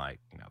anyone like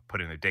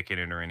putting their dick in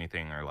it or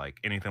anything or like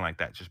anything like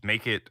that? Just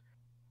make it.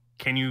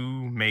 Can you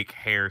make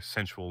hair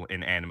sensual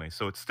in anime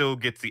so it still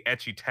gets the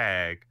ecchi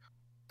tag,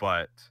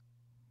 but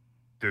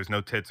there's no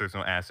tits, there's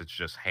no ass, it's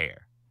just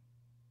hair.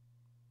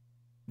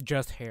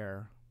 Just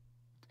hair.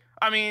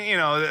 I mean,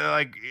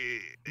 like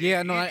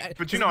yeah, no,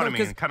 but you know what I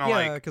mean, kind of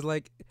like because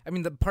like I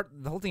mean the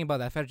whole thing about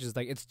that fetish is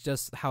like it's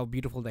just how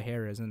beautiful the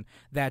hair is, and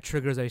that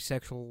triggers a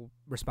sexual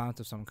response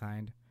of some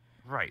kind.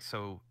 Right.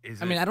 So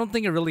I mean, I don't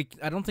think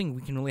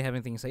we can really have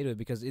anything to say to it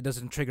because it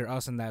doesn't trigger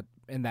us in that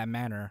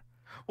manner.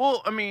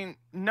 Well, I mean,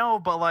 no,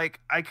 but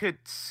like I could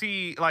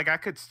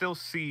still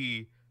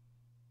see.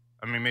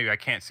 I mean, maybe I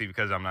can't see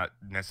because I'm not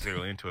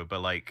necessarily into it,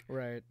 but like,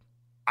 right.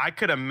 I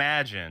could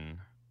imagine.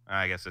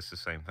 I guess it's the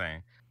same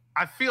thing.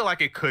 I feel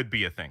like it could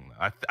be a thing,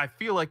 though. I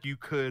feel like you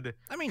could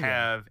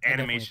have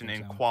animation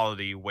in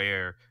quality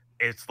where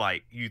it's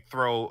like you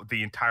throw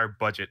the entire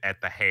budget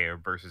at the hair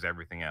versus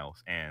everything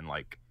else and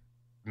like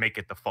make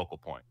it the focal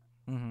point.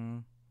 Mm-hmm.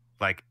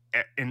 Like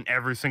in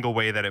every single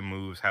way that it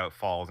moves, how it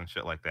falls and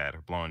shit like that,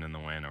 or blowing in the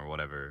wind or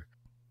whatever.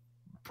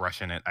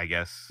 Brushing it, I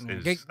guess,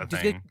 is a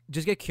thing.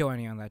 Just get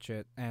KyoAni on that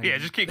shit. And yeah,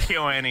 just get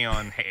KyoAni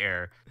on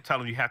hair. Tell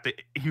them you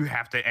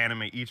have to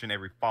animate each and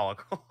every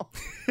follicle.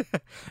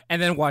 And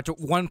then watch,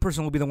 one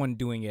person will be the one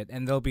doing it,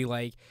 and they'll be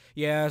like,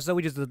 "Yeah, so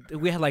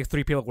we had like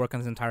 3 people work on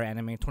this entire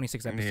anime,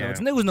 26 episodes,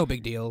 and it was no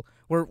big deal.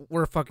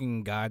 We're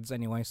fucking gods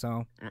anyway,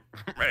 so."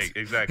 Right,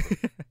 exactly.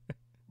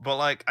 But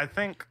like, I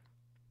think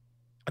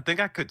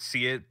I could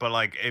see it, but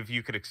like, if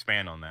you could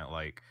expand on that,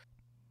 like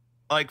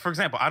for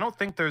example, I don't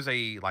think there's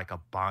a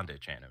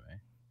bondage anime.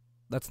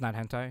 That's not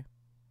hentai?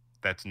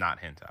 That's not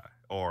hentai.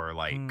 Or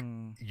like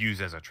used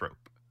as a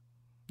trope.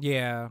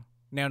 Yeah.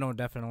 No,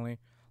 definitely.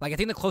 Like I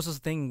think the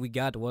closest thing we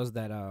got was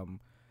that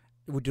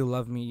Would You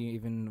Love Me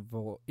even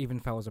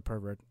if I Was a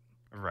Pervert.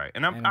 Right.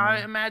 And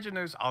I imagine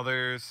there's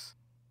others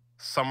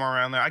somewhere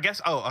around there. I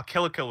guess A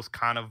Kill la Kill was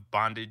kind of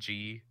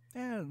bondage-y.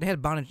 Yeah, they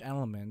had bondage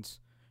elements.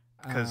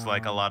 Because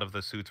like a lot of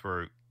the suits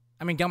were.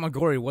 I mean,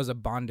 Gamagori was a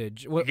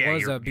bondage. Was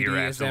a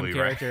BDSM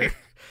character. Right.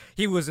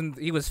 he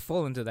was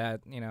full into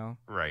that,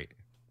 Right.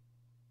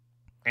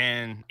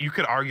 And you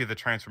could argue the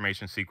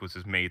transformation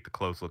sequences made the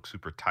clothes look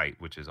super tight,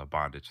 which is a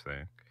bondage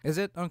thing. Is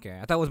it? Okay.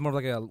 I thought it was more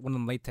like one of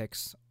them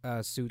latex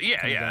suits. Yeah.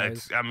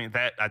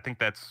 I think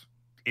that's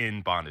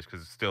in bondage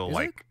because it's still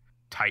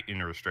tight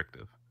and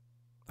restrictive.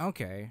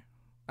 Okay.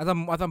 I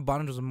thought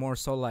bondage was more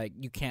so like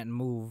you can't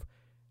move.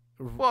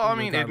 Well, I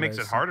mean, it makes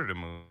it harder to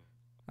move.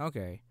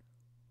 Okay.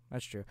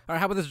 That's true. All right,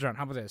 how about this, John?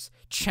 How about this?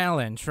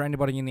 Challenge for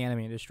anybody in the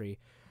anime industry.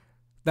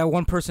 That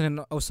one person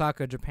in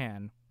Osaka,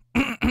 Japan.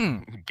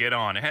 Get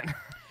on it.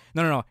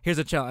 No. Here's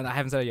a challenge. I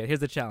haven't said it yet. Here's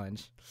the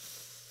challenge.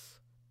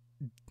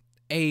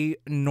 A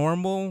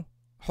normal,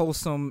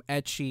 wholesome,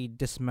 ecchi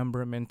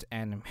dismemberment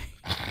anime.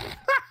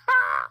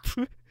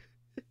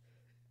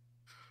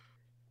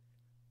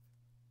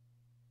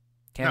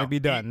 Can it be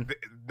done?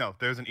 No,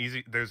 there's an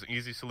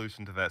easy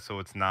solution to that, so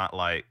it's not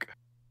like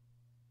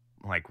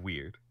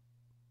weird.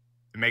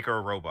 Make her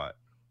a robot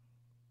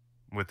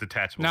with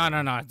detachable. No.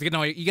 No,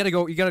 you gotta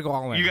go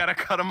all in. You gotta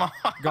cut them off.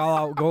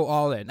 Go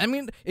all in. I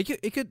mean, it could.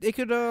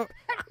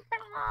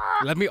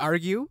 Let me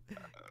argue.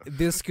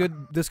 This could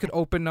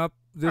open up.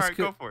 All right,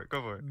 go for it.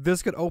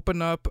 This could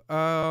open up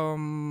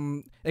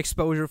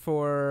exposure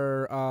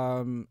for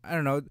I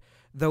don't know,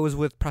 those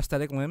with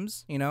prosthetic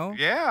limbs.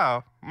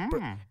 Yeah.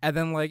 And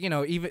then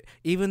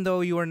even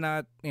though you are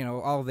not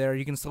all there,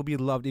 you can still be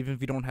loved even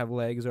if you don't have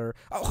legs or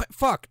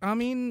fuck. I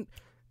mean.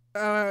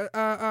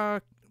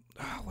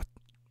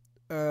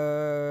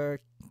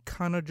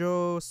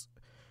 Kanojo's.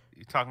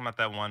 You talking about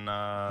that one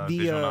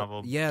visual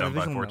novel done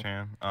by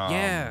 4chan?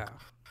 Yeah.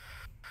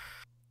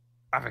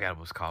 I forgot what it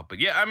was called, but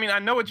yeah, I mean, I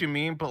know what you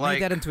mean, but make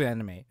that into an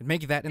anime.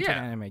 Make that into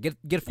an anime. Get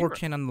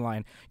 4chan on the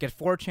line. Get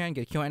 4chan,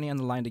 get KyoAni on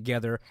the line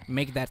together.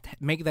 Make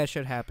that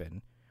shit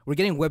happen. We're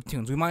getting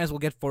webtoons. We might as well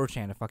get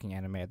 4chan a fucking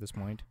anime at this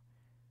point.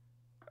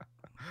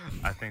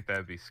 I think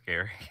that'd be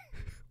scary.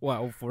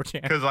 Wow,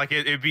 4chan. Because like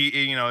it'd be,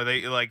 you know,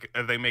 they like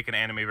if they make an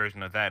anime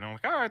version of that, and I'm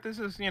like, all right, this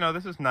is, you know,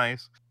 this is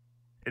nice.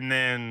 And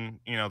then,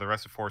 you know, the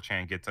rest of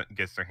 4chan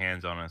gets their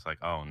hands on it. It's like,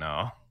 oh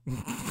no,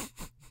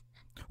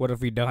 What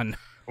have we done?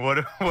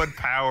 what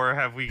power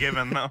have we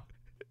given them?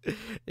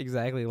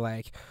 Exactly.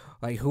 Like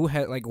who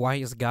had like why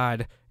is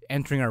God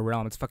entering our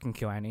realm? It's fucking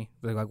KyoAni.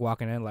 They're like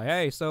walking in like,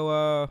 hey,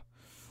 so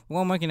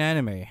we'll make an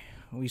anime.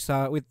 We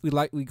saw we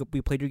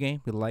played your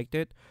game. We liked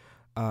it.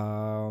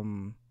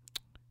 And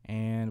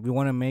we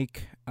want to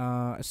make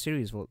a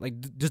series.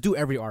 Like just do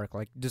every arc.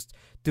 Like just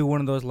do one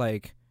of those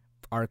like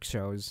arc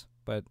shows,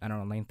 but I don't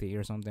know, lengthy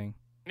or something.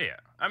 Yeah,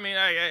 I mean,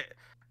 I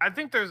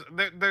think there's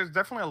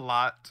definitely a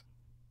lot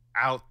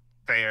out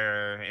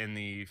there in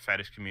the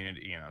fetish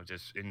community, you know,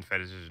 just in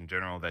fetishes in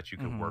general that you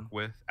can work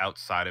with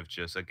outside of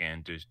just,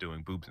 again, just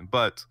doing boobs and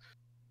butts.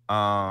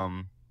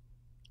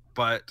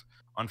 But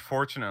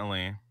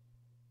unfortunately,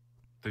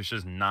 there's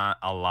just not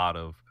a lot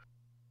of.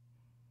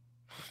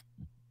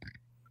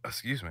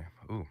 Excuse me.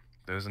 Ooh,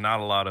 there's not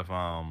a lot of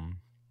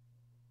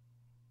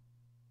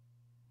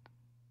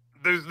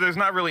There's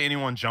not really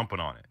anyone jumping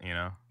on it, you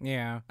know?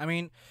 Yeah. I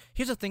mean,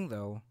 here's the thing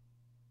though.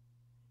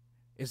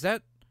 Is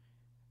that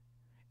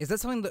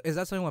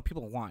something what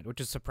people want, which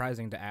is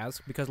surprising to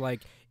ask because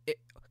like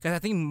cuz I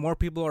think more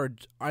people are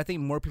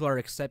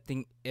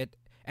accepting it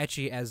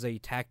ecchi as a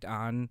tacked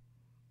on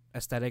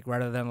aesthetic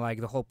rather than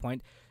like the whole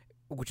point,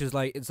 which is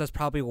like that's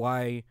probably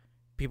why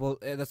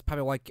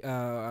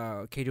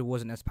Keijo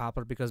wasn't as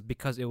popular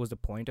because it was the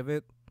point of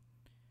it.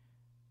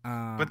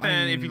 But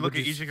then, if you look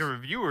at Ichigo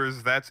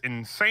reviewers, that's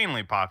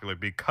insanely popular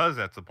because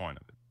that's the point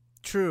of it.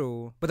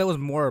 True, but that was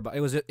more about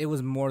it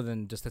was more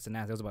than just tits and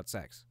ass. It was about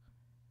sex,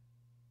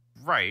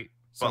 right?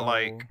 So but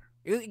like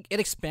it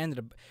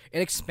expanded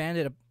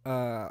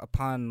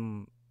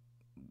upon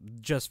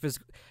just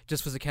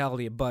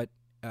physicality, but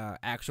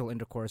actual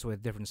intercourse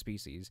with different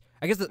species.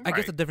 I guess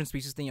the different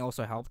species thing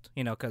also helped,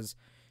 you know, because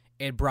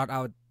it brought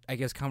out, I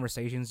guess,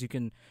 conversations you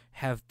can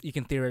have if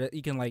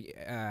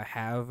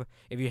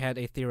you had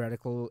a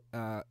theoretical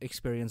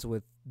experience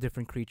with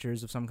different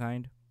creatures of some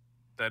kind.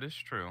 That is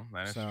true.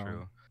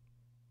 True.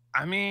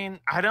 I mean,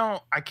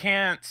 I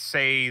can't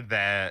say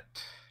that,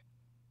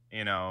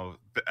 you know,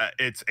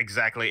 it's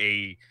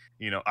exactly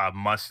a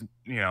must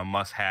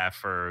have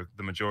for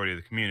the majority of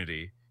the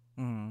community.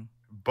 Mm-hmm.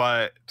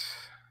 But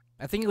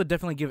I think it would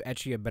definitely give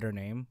ecchi a better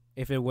name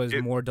if it was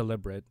more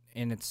deliberate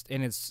in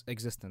its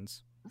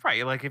existence.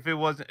 Right, like if it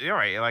wasn't, you're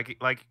right,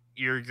 like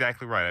you're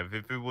exactly right.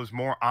 If it was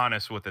more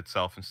honest with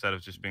itself instead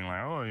of just being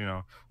like, oh, you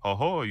know,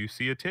 ho, you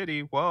see a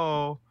titty,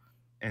 whoa,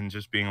 and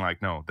just being like,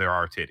 no, there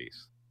are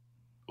titties,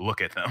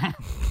 look at them.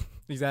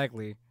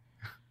 Exactly.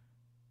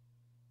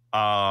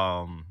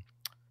 I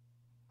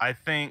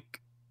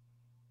think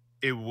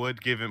it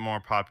would give it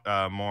more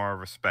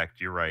respect.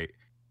 You're right.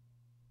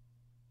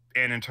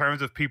 And in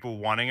terms of people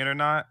wanting it or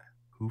not,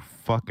 who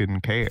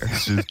fucking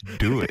cares? Just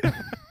do it.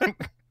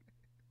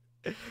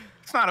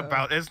 It's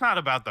not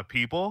about the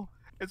people.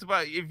 It's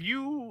about if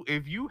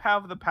you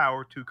have the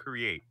power to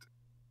create.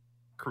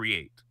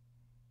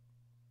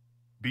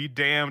 Be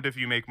damned if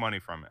you make money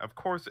from it. Of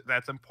course,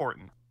 that's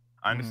important.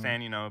 I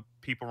understand, you know,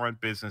 people run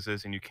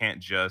businesses and you can't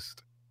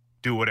just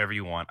do whatever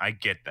you want. I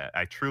get that.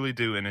 I truly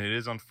do, and it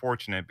is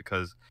unfortunate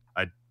because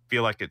I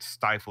feel like it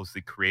stifles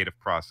the creative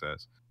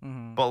process.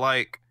 But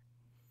like,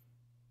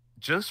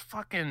 just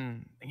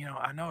fucking, you know,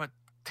 I know it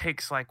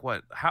takes like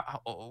what?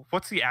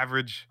 What's the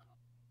average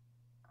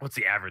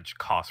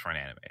cost for an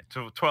anime?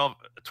 So 12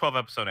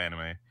 episode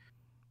anime.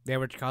 The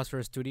average cost for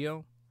a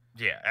studio?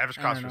 Yeah, average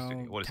cost for a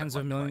studio. What is tens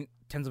of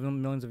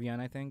millions of yen,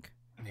 I think.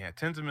 Yeah,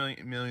 tens of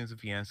millions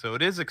of yen. So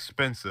it is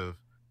expensive.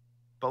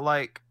 But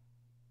like,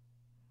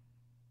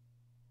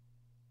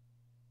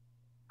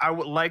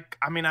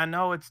 I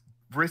know it's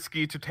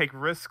risky to take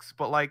risks,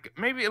 but like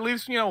maybe at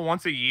least, you know,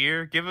 once a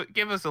year, give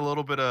us a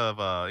little bit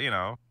of you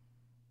know.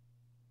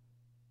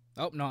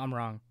 Oh no, I'm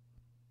wrong.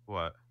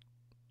 What?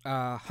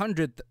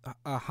 100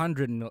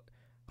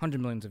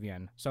 millions of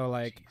yen. So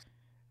like, jeez.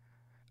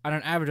 On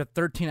an average of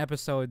 13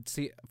 episodes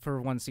for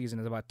one season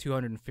is about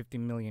 250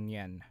 million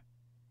yen.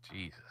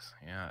 Jesus,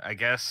 yeah. I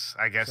guess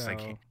they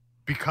can't.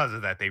 Because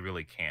of that, they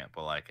really can't.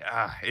 But like,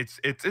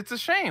 it's a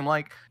shame.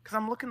 Like, because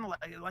I'm looking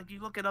like you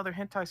look at other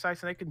hentai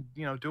sites and they can,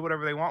 you know, do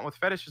whatever they want with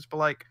fetishes. But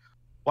like,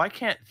 why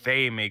can't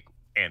they make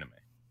anime?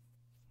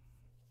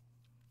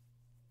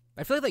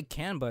 I feel like they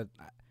can, but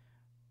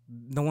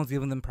no one's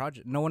giving them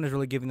project. No one is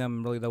really giving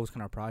them those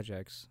kind of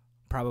projects.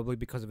 Probably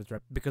because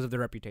of their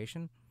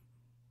reputation.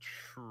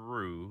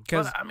 True.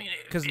 Because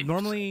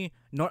normally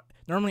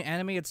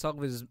anime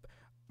itself is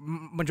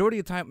majority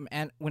of the time,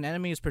 and when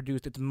anime is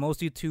produced, it's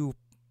mostly to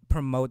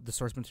promote the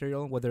source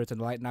material, whether it's a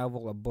light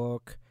novel, a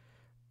book,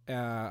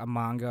 a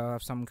manga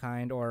of some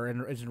kind, or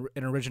an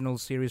original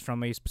series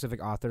from a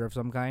specific author of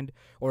some kind,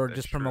 or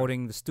that's just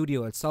promoting the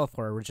studio itself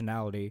for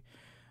originality.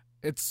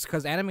 It's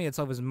because anime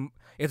itself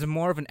it's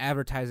more of an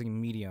advertising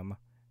medium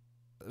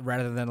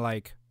rather than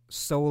like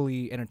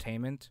solely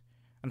entertainment,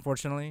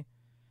 unfortunately.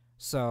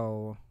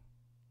 So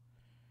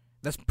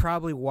that's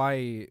probably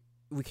why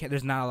we can't.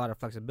 There's not a lot of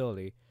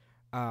flexibility.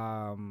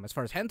 As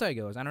far as hentai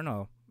goes, I don't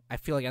know. I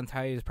feel like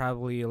hentai is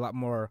probably a lot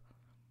more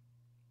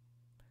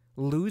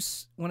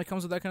loose when it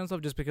comes to that kind of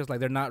stuff, just because like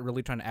they're not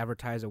really trying to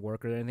advertise a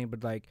work or anything,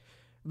 but like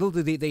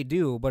they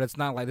do, but it's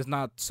not like there's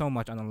not so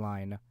much on the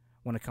line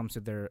when it comes to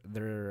their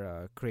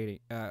creating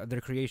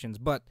their creations.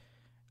 But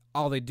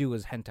all they do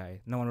is hentai.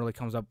 No one really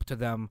comes up to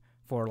them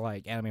for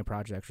like anime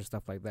projects or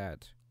stuff like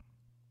that.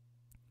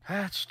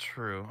 That's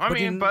true. I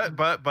mean, but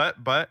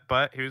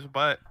here's a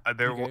but.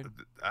 Okay.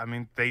 I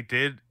mean, they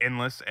did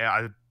enlist.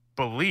 I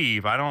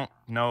believe. I don't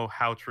know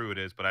how true it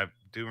is, but I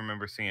do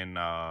remember seeing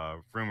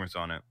rumors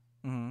on it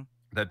Mm-hmm.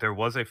 that there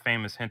was a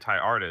famous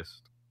hentai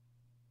artist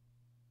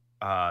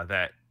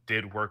that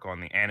did work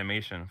on the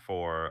animation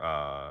for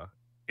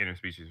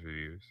Interspecies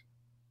Reviews.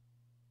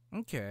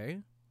 Okay.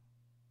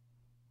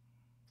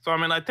 So I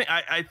mean, I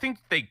think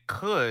they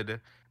could.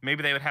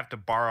 Maybe they would have to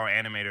borrow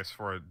animators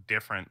for a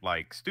different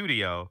like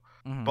studio,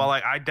 Mm-hmm. but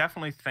like I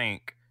definitely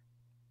think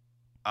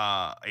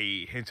a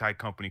hentai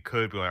company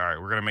could be like, all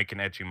right, we're gonna make an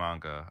ecchi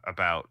manga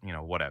about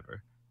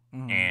whatever,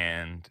 Mm-hmm.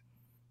 and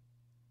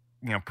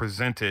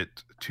present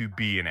it to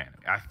be an anime.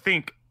 I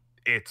think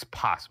it's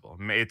possible.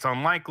 It's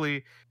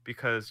unlikely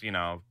because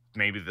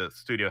maybe the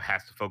studio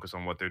has to focus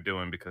on what they're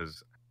doing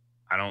because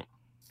I don't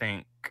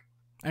think.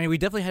 I mean, we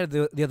definitely had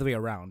the other way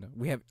around.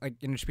 We have like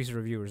interspecies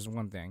reviewers is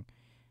one thing,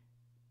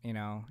 in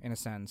a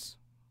sense.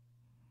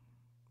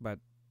 But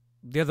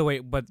the other way,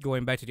 but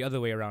going back to the other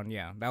way around,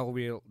 yeah, that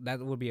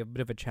would be a bit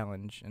of a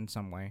challenge in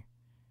some way.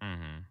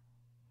 Mm-hmm.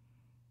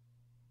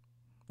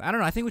 I don't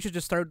know. I think we should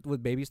just start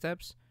with baby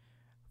steps.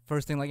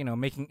 First thing, like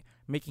making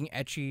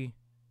ecchi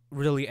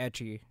really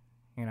ecchi.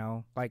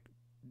 Like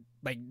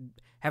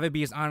have it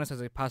be as honest as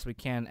it possibly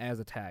can as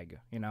a tag.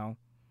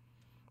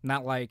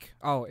 Not like,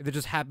 oh, there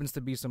just happens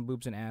to be some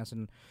boobs and ass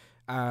and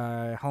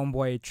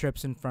homeboy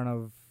trips in front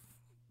of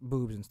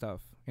boobs and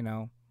stuff,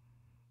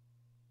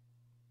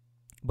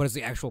 But it's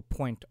the actual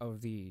point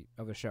of the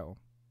show.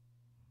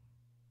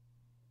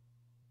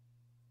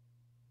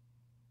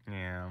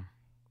 Yeah.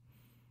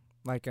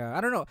 Like I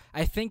don't know.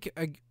 I think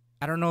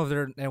I don't know if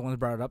anyone's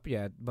brought it up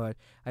yet, but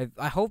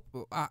I hope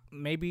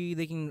maybe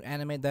they can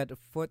animate that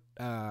foot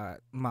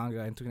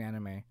manga into an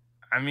anime.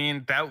 I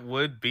mean, that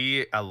would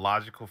be a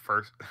logical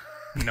first,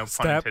 no pun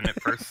Step.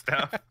 intended, first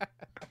step.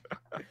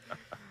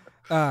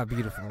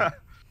 Beautiful.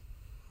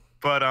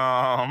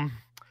 But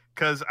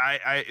because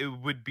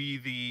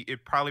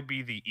it'd probably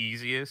be the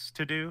easiest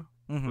to do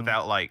Mm-hmm.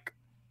 without like,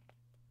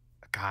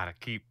 God, I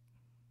keep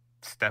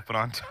stepping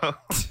on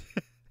toes.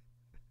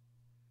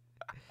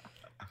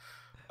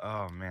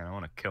 Oh man, I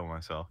want to kill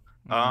myself.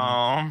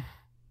 Mm-hmm.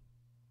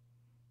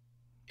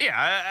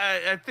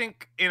 Yeah, I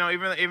think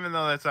even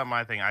though that's not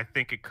my thing, I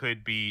think it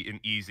could be an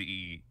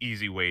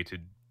easy way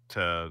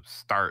to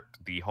start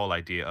the whole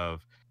idea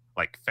of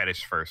like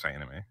fetish first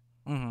anime.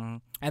 Mm-hmm.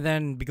 And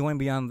then going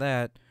beyond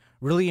that,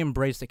 really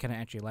embrace the kind of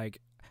ecchi.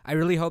 Like I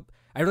really hope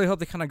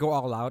they kind of go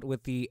all out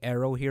with the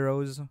Arrow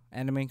Heroes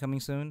anime coming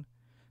soon.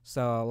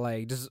 So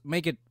like just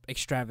make it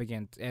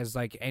extravagant as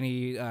like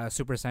any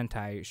Super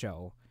Sentai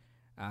show.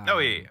 Oh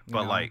yeah.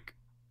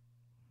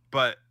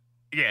 But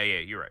yeah,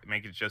 you're right.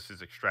 Make it just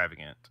as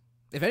extravagant.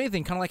 If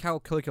anything, kind of like how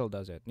Kill la Kill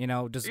does it.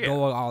 Just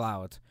go all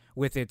out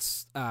with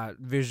its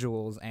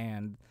visuals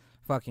and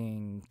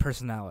fucking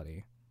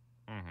personality.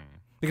 Mm-hmm.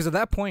 Because at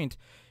that point,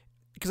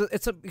 because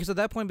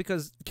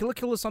Kill la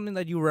Kill is something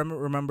that you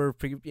remember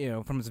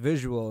from its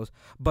visuals,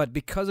 but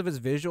because of its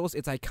visuals,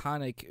 it's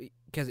iconic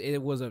because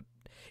it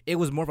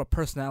was more of a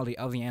personality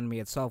of the anime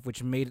itself,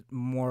 which made it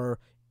more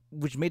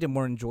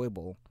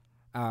enjoyable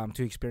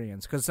to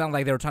experience. Because it sounded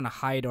like they were trying to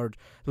hide or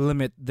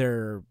limit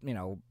their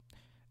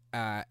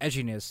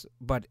edginess,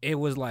 but it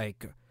was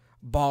like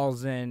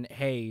balls in.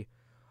 Hey,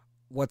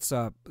 what's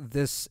up?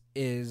 This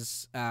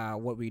is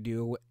what we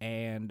do,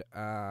 and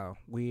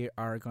we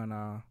are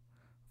gonna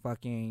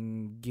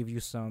fucking give you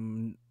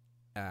some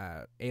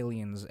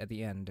aliens at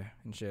the end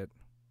and shit.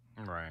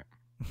 Right.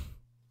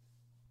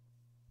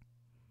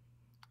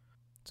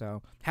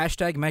 So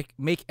hashtag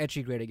make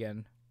ecchi great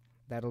again.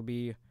 That'll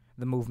be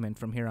the movement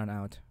from here on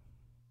out.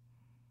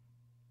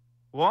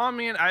 Well, I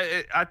mean,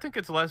 I think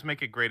it's less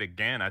make it great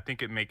again. I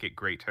think it make it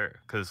greater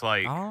because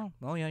like Oh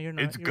yeah, you're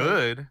not. it's you're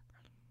good, right.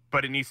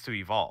 but it needs to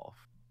evolve.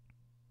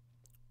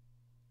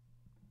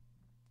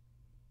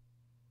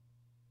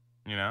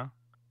 You know,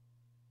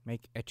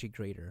 Make ecchi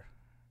greater,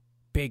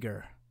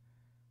 bigger,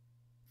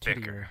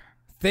 thicker.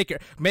 thicker.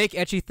 Make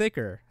ecchi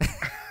thicker.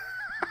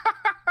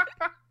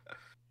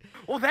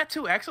 Well, that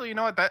too. Actually, you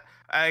know what? That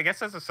I guess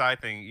that's a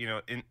side thing.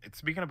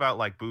 Speaking about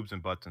like boobs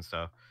and butts and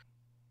stuff.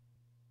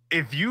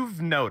 If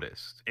you've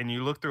noticed and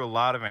you look through a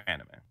lot of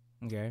anime,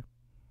 Okay.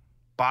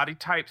 body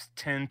types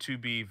tend to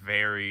be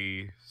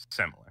very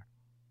similar.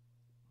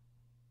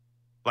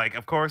 Like,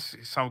 of course,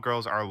 some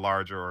girls are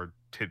larger or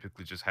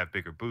typically just have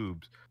bigger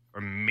boobs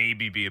or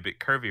maybe be a bit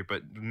curvier,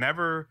 but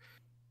never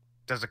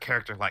does a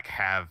character like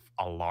have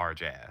a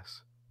large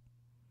ass.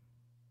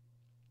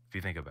 If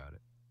you think about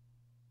it.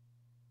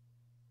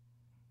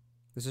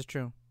 This is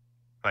true.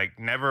 Like,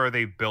 never are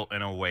they built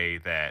in a way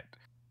that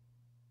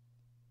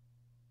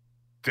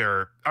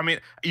I mean,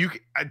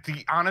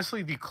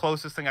 honestly, the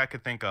closest thing I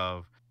could think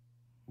of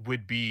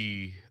would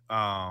be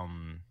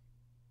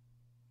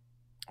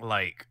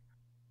like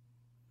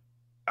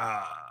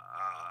uh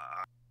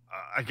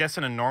I guess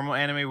in a normal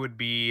anime would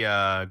be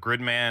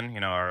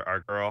Gridman,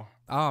 our girl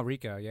Oh,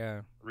 Rika,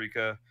 yeah.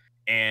 Rika,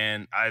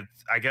 and I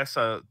guess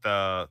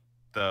the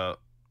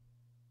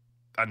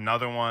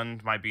another one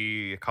might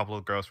be a couple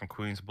of girls from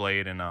Queen's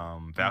Blade and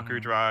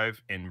Valkyrie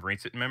Drive in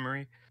Recent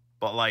Memory,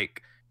 but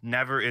like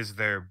never is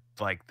their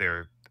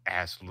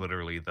ass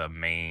literally the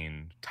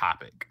main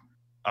topic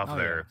of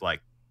their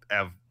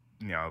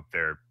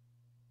their,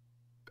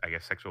 I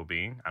guess, sexual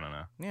being. I don't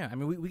know. Yeah, I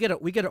mean we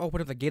gotta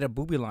open up the gate of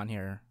booty line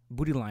here,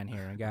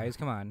 guys.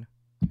 Come on.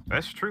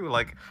 That's true.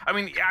 Like, I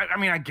mean,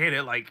 I get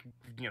it. Like,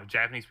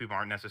 Japanese people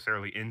aren't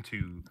necessarily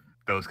into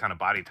those kind of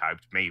body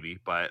types, maybe,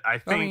 but I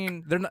think I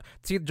mean they're not.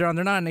 See, John,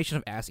 they're not a nation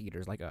of ass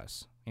eaters like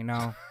us.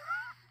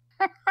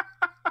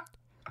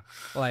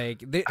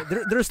 Like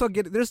they're still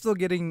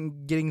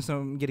getting used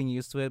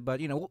to it,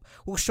 but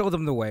we'll show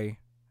them the way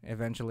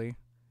eventually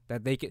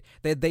that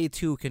they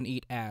too can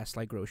eat ass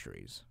like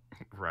groceries.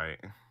 Right.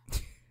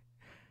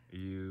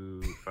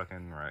 You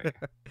fucking right.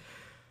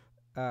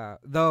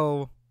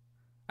 Though,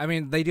 I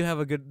mean, they do have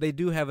a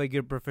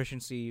good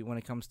proficiency when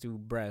it comes to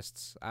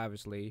breasts.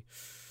 Obviously,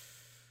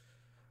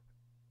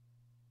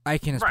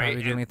 Icon is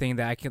probably the only thing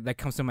that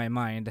comes to my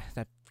mind.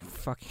 That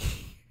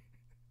fucking.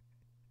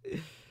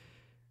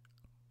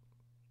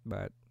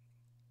 But.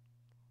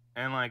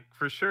 And like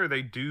for sure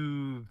they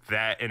do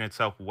that in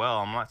itself well.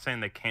 I'm not saying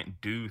they can't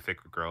do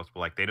thicker girls,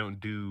 but like they don't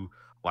do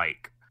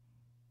like.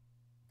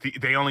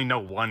 They only know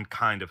one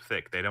kind of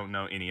thick. They don't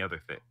know any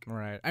other thick.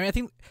 Right. I mean, I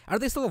think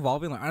aren't they still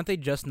evolving? Like, aren't they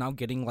just now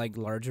getting like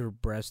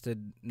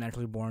larger-breasted,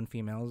 naturally born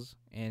females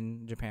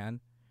in Japan?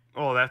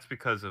 Well, that's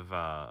because of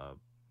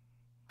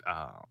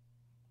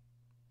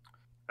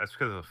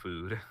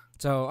food.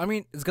 So I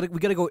mean, it's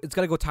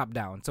gotta go top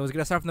down. So it's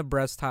gonna start from the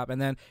breast top,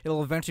 and then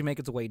it'll eventually make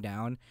its way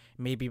down.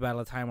 Maybe by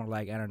the time we're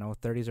like, I don't know,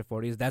 30s or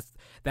 40s,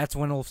 that's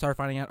when we'll start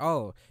finding out.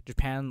 Oh,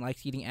 Japan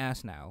likes eating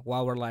ass now.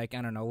 While we're like,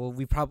 I don't know, well,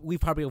 we've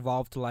probably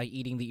evolved to like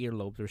eating the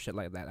earlobes or shit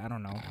like that. I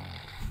don't know.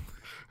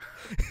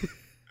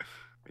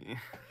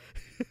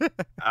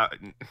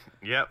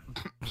 Yep,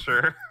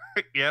 sure.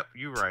 Yep,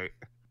 you're right.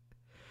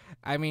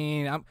 I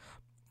mean, I'm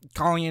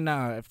calling in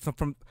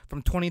from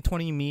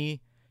 2020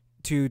 me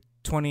to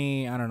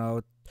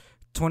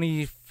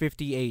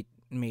 2058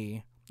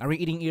 me. Are we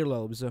eating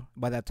earlobes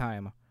by that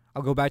time?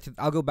 I'll go back to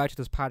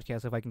this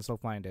podcast if I can still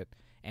find it,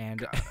 and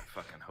God, I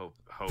fucking hope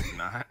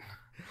not.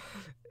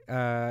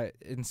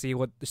 And see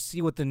what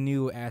the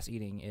new ass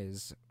eating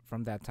is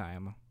from that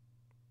time.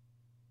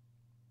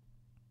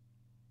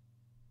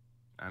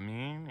 I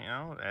mean,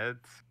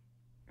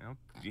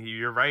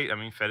 you're right. I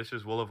mean,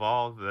 fetishes will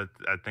evolve. I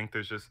think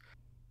there's just,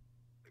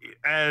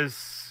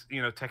 as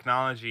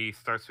technology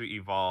starts to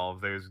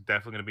evolve, there's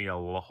definitely going to be a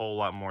whole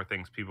lot more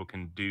things people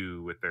can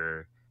do with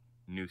their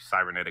new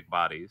cybernetic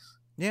bodies.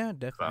 Yeah,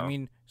 definitely. So, I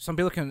mean, some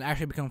people can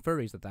actually become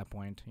furries at that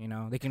point.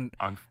 They can.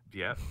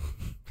 Yeah.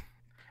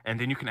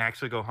 And then you can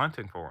actually go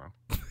hunting for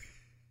them.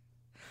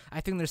 I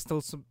think there's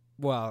still some.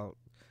 Well,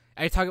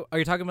 are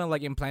you talking about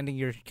like implanting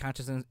your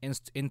consciousness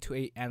into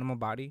a animal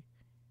body?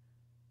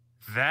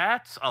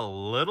 That's a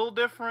little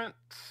different,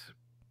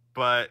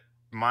 but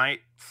might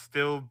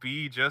still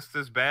be just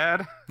as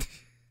bad.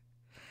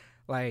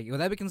 Like, would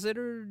that be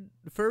considered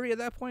furry at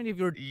that point if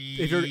you're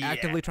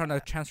actively trying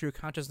to transfer your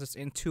consciousness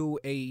into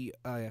a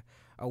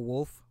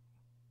wolf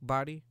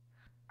body?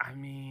 I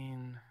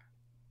mean,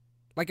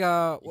 like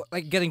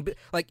getting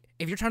like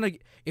if you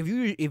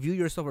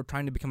yourself are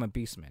trying to become a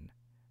beastman,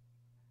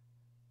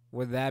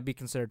 would that be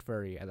considered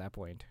furry at that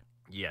point?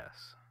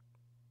 Yes.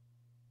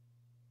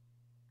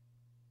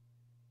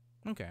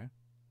 Okay.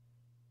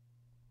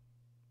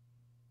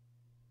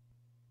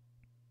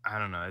 I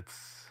don't know.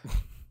 It's.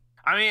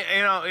 I mean,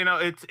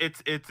 it's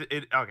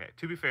okay.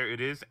 To be fair, it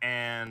is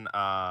an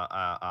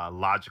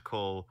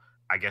logical,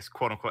 I guess,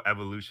 quote unquote,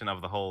 evolution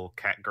of the whole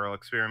cat girl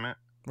experiment.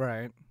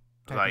 Right.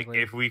 Like,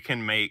 if we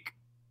can make,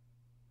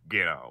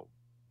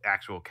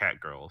 actual cat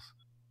girls,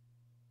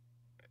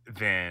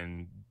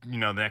 then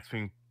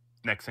the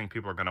next thing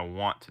people are gonna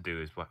want to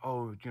do is like,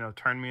 oh,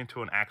 turn me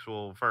into an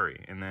actual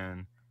furry, and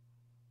then,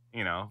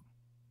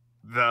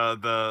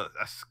 the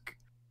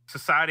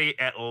society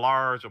at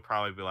large will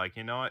probably be like,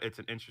 it's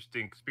an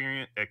interesting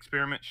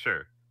experiment,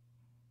 sure.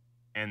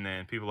 And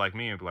then people like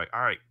me will be like,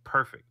 all right,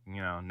 perfect.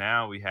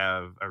 Now we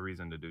have a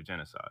reason to do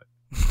genocide.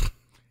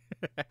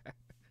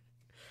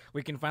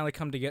 We can finally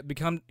come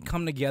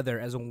together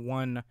as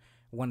one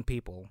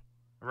people.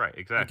 Right,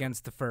 exactly.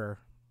 Against the fur.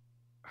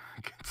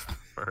 Against the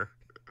fur.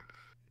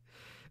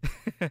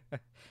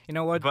 You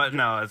know what? But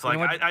no, it's like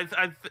I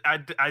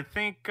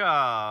think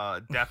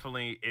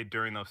definitely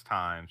during those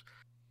times,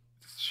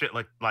 shit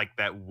like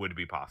that would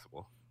be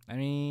possible. I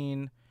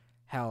mean,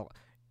 hell,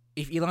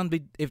 if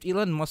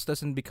Elon Musk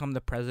doesn't become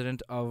the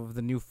president of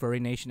the new furry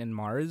nation in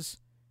Mars,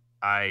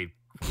 I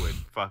would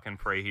fucking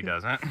pray he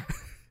doesn't.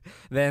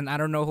 Then I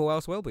don't know who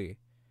else will be.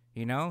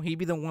 You know, he'd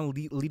be the one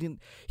leading.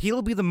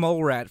 He'll be the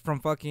mole rat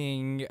from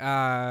fucking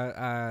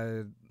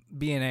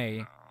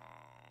BNA,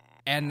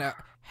 and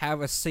have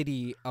a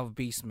city of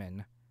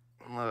beastmen.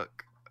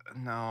 Look,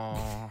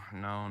 no.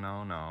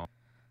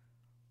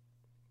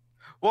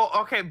 Well,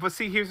 okay, but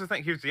see, here's the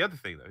thing. Here's the other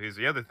thing,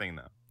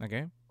 though.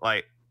 Okay.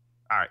 Like,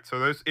 all right,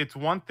 so it's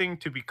one thing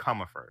to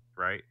become a furry,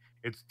 right?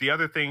 It's the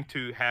other thing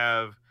to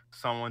have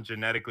someone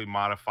genetically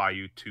modify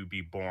you to be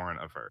born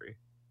a furry.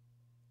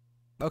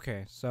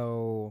 Okay,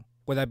 so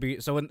would that be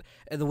so?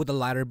 Would the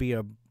latter be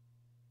a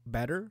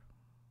better?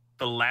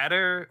 The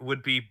latter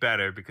would be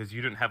better because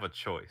you didn't have a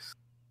choice.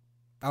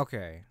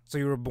 Okay, so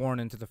you were born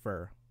into the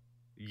fur.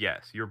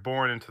 Yes, you're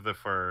born into the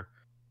fur.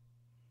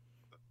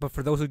 But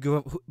for those who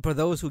give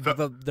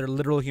up their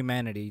literal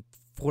humanity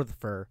for the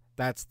fur,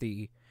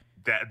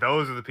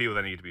 those are the people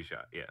that need to be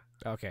shot. Yeah.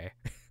 Okay.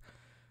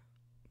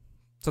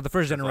 So the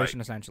first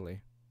generation,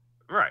 essentially.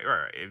 Right.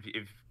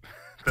 If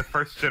the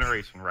first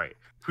generation, right?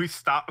 We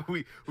stop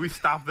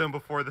them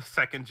before the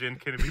second gen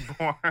can be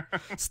born.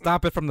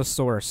 Stop it from the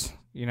source,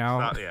 you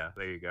know. Yeah,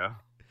 there you go.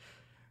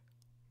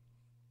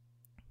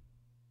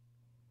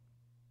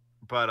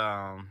 But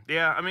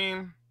yeah, I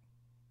mean,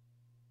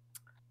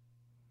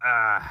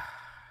 I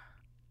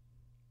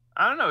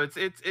don't know.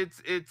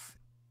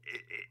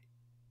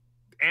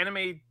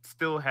 Anime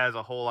still has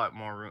a whole lot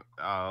more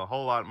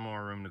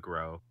room to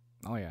grow.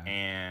 Oh yeah.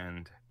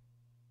 And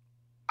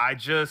I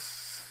just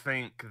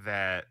think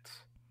that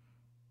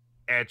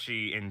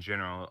ecchi in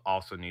general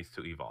also needs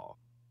to evolve.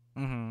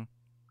 Mm-hmm.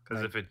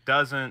 Because if it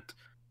doesn't,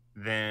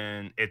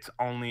 then it's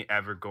only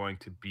ever going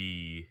to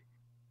be,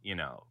 you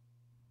know,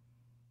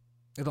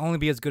 it'll only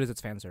be as good as its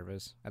fan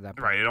service at that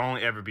point. Right, it'll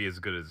only ever be as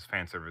good as its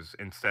fan service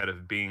instead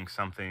of being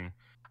something.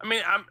 I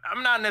mean,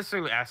 I'm not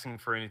necessarily asking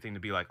for anything to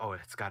be like, oh,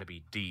 it's got to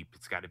be deep.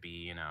 It's got to be,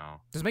 you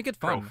know, just make it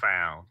fun,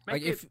 profound.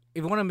 If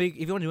you want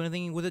to do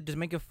anything with it, just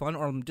make it fun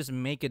or just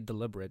make it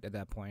deliberate at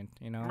that point.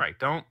 You know, right?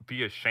 Don't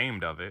be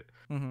ashamed of it.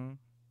 Mm-hmm.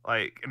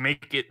 Like,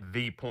 make it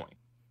the point.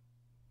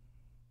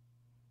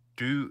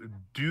 Do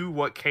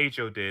what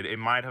Keijo did. It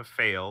might have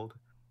failed,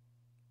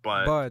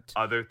 but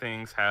other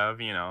things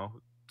have, you know,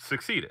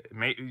 succeeded.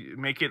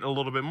 Make it a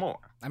little bit more.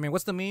 I mean,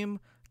 what's the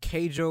meme?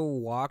 Keijo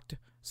walked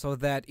so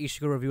that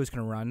Ichigo reviewers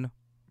can run.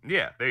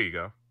 Yeah, there you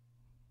go.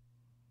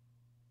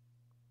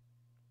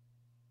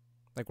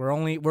 Like we're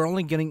only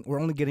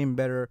getting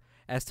better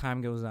as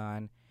time goes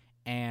on,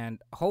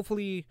 and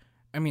hopefully,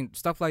 I mean,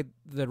 stuff like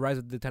the Rise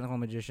of the Tentacle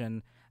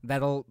Magician,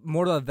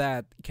 more of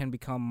that can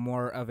become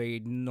more of a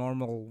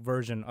normal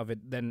version of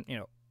it than, you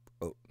know,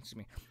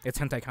 its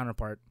hentai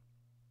counterpart.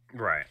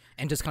 Right.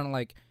 And just kind of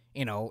like,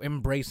 you know,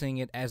 embracing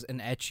it as an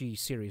ecchi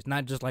series,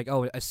 not just like,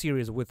 oh, a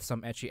series with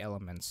some ecchi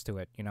elements to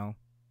it, you know?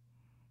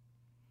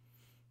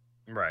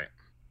 Right.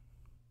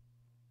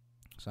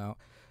 So,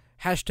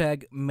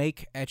 hashtag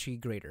make ecchi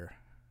greater.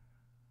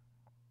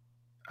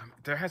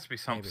 There has to be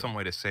some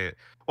way to say it.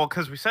 Well,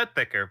 because we said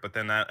thicker, but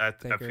then I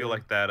feel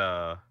like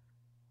that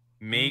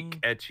make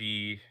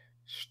ecchi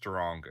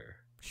stronger.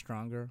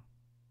 Stronger.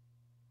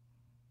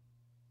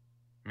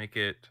 Make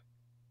ecchi.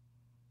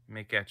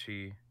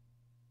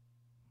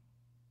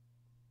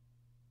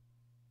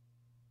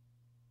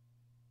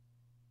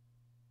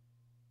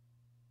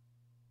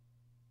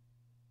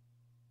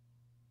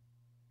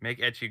 Make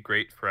ecchi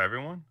great for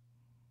everyone?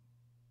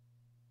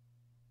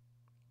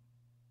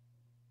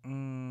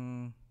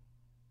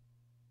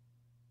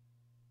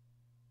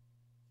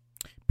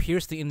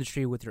 Pierce the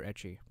industry with your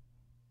ecchi.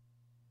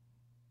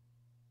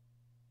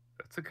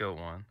 That's a good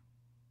one.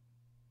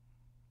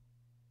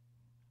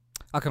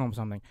 I'll come up with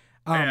something.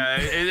 Yeah,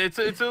 it's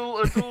a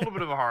little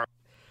bit of a hard.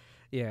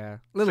 Yeah,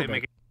 a little bit.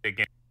 Make it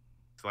again.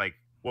 It's like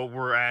what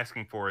we're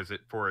asking for is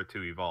it for it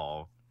to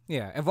evolve.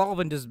 Yeah, evolve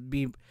and just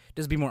be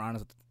more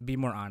honest. Be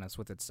more honest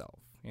with itself,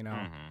 you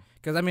know.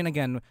 Because I mean,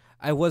 again,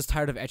 I was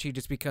tired of ecchi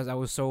just because I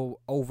was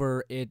so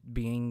over it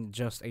being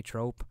just a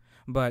trope.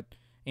 But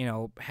you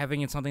know,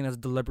 having it something that's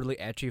deliberately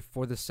ecchi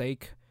for the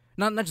sake,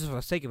 not just for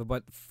the sake of it,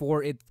 but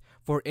for it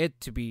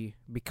to be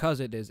because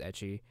it is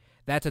ecchi.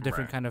 That's a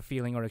different kind of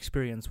feeling or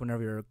experience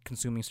whenever you're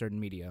consuming certain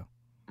media.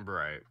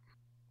 Right.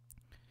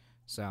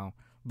 So,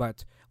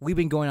 but we've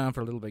been going on for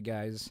a little bit,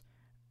 guys.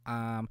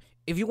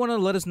 If you want to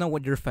let us know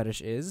what your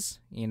fetish is,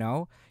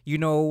 John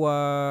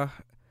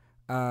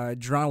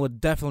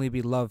would definitely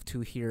be love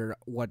to hear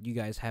what you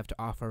guys have to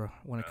offer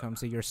when it comes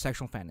to your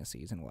sexual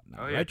fantasies and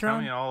whatnot. Oh yeah, right, tell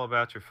me all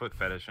about your foot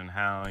fetish and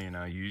how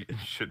you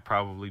should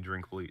probably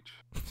drink bleach.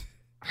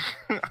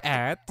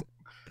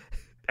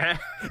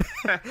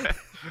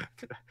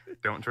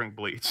 Don't drink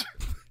bleach.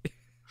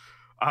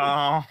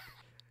 Go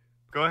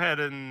ahead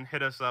and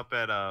hit us up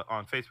at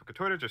on Facebook or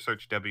Twitter. Just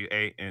search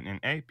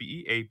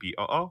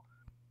WANNABEABOO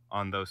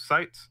on those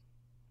sites.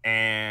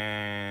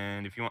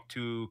 And if you want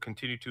to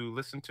continue to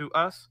listen to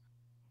us,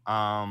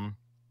 go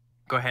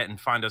ahead and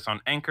find us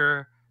on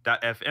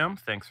Anchor.fm.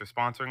 Thanks for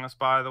sponsoring us,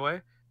 by the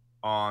way.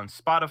 On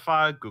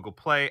Spotify, Google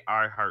Play,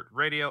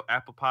 iHeartRadio,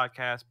 Apple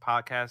Podcasts,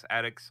 Podcast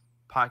Addicts,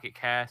 Pocket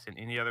Cast, and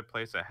any other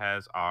place that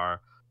has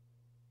our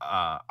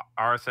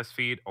RSS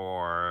feed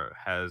or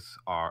has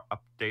our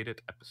updated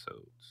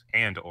episodes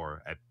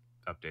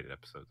updated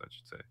episodes, I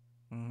should say.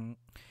 Mm-hmm.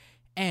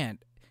 And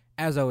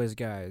as always,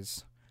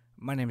 guys,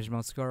 my name is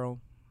Jamal Scaro.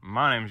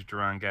 My name is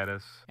Duran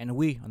Gaddis. And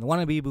we, on the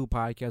Wanna Be Boo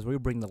podcast, where we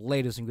bring the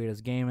latest and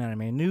greatest game and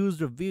anime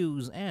news,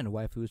 reviews, and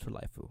waifus for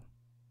life.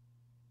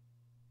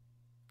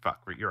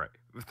 Fuck, you're right.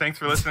 Thanks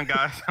for listening,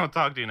 guys. I'll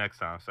talk to you next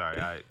time. Sorry,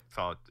 I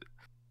saw,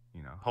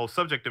 whole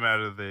subject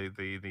matter of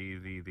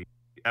the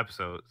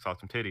episode, saw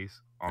some titties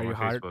on my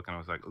Facebook, and I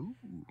was like, ooh,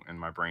 and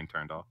my brain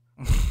turned off.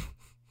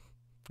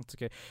 That's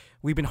okay.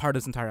 We've been hard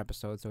this entire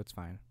episode, so it's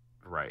fine.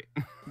 Right.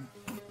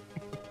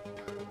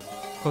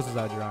 Close this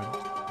out, Duran.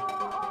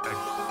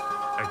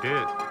 I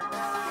did.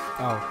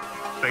 Oh.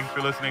 Thanks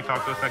for listening.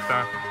 Talk to us next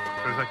time.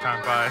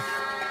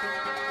 Bye.